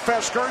it to Matt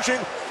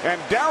Vasgersian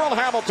and Darryl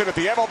Hamilton at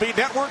the MLB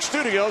Network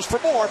studios for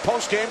more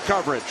post-game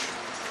coverage.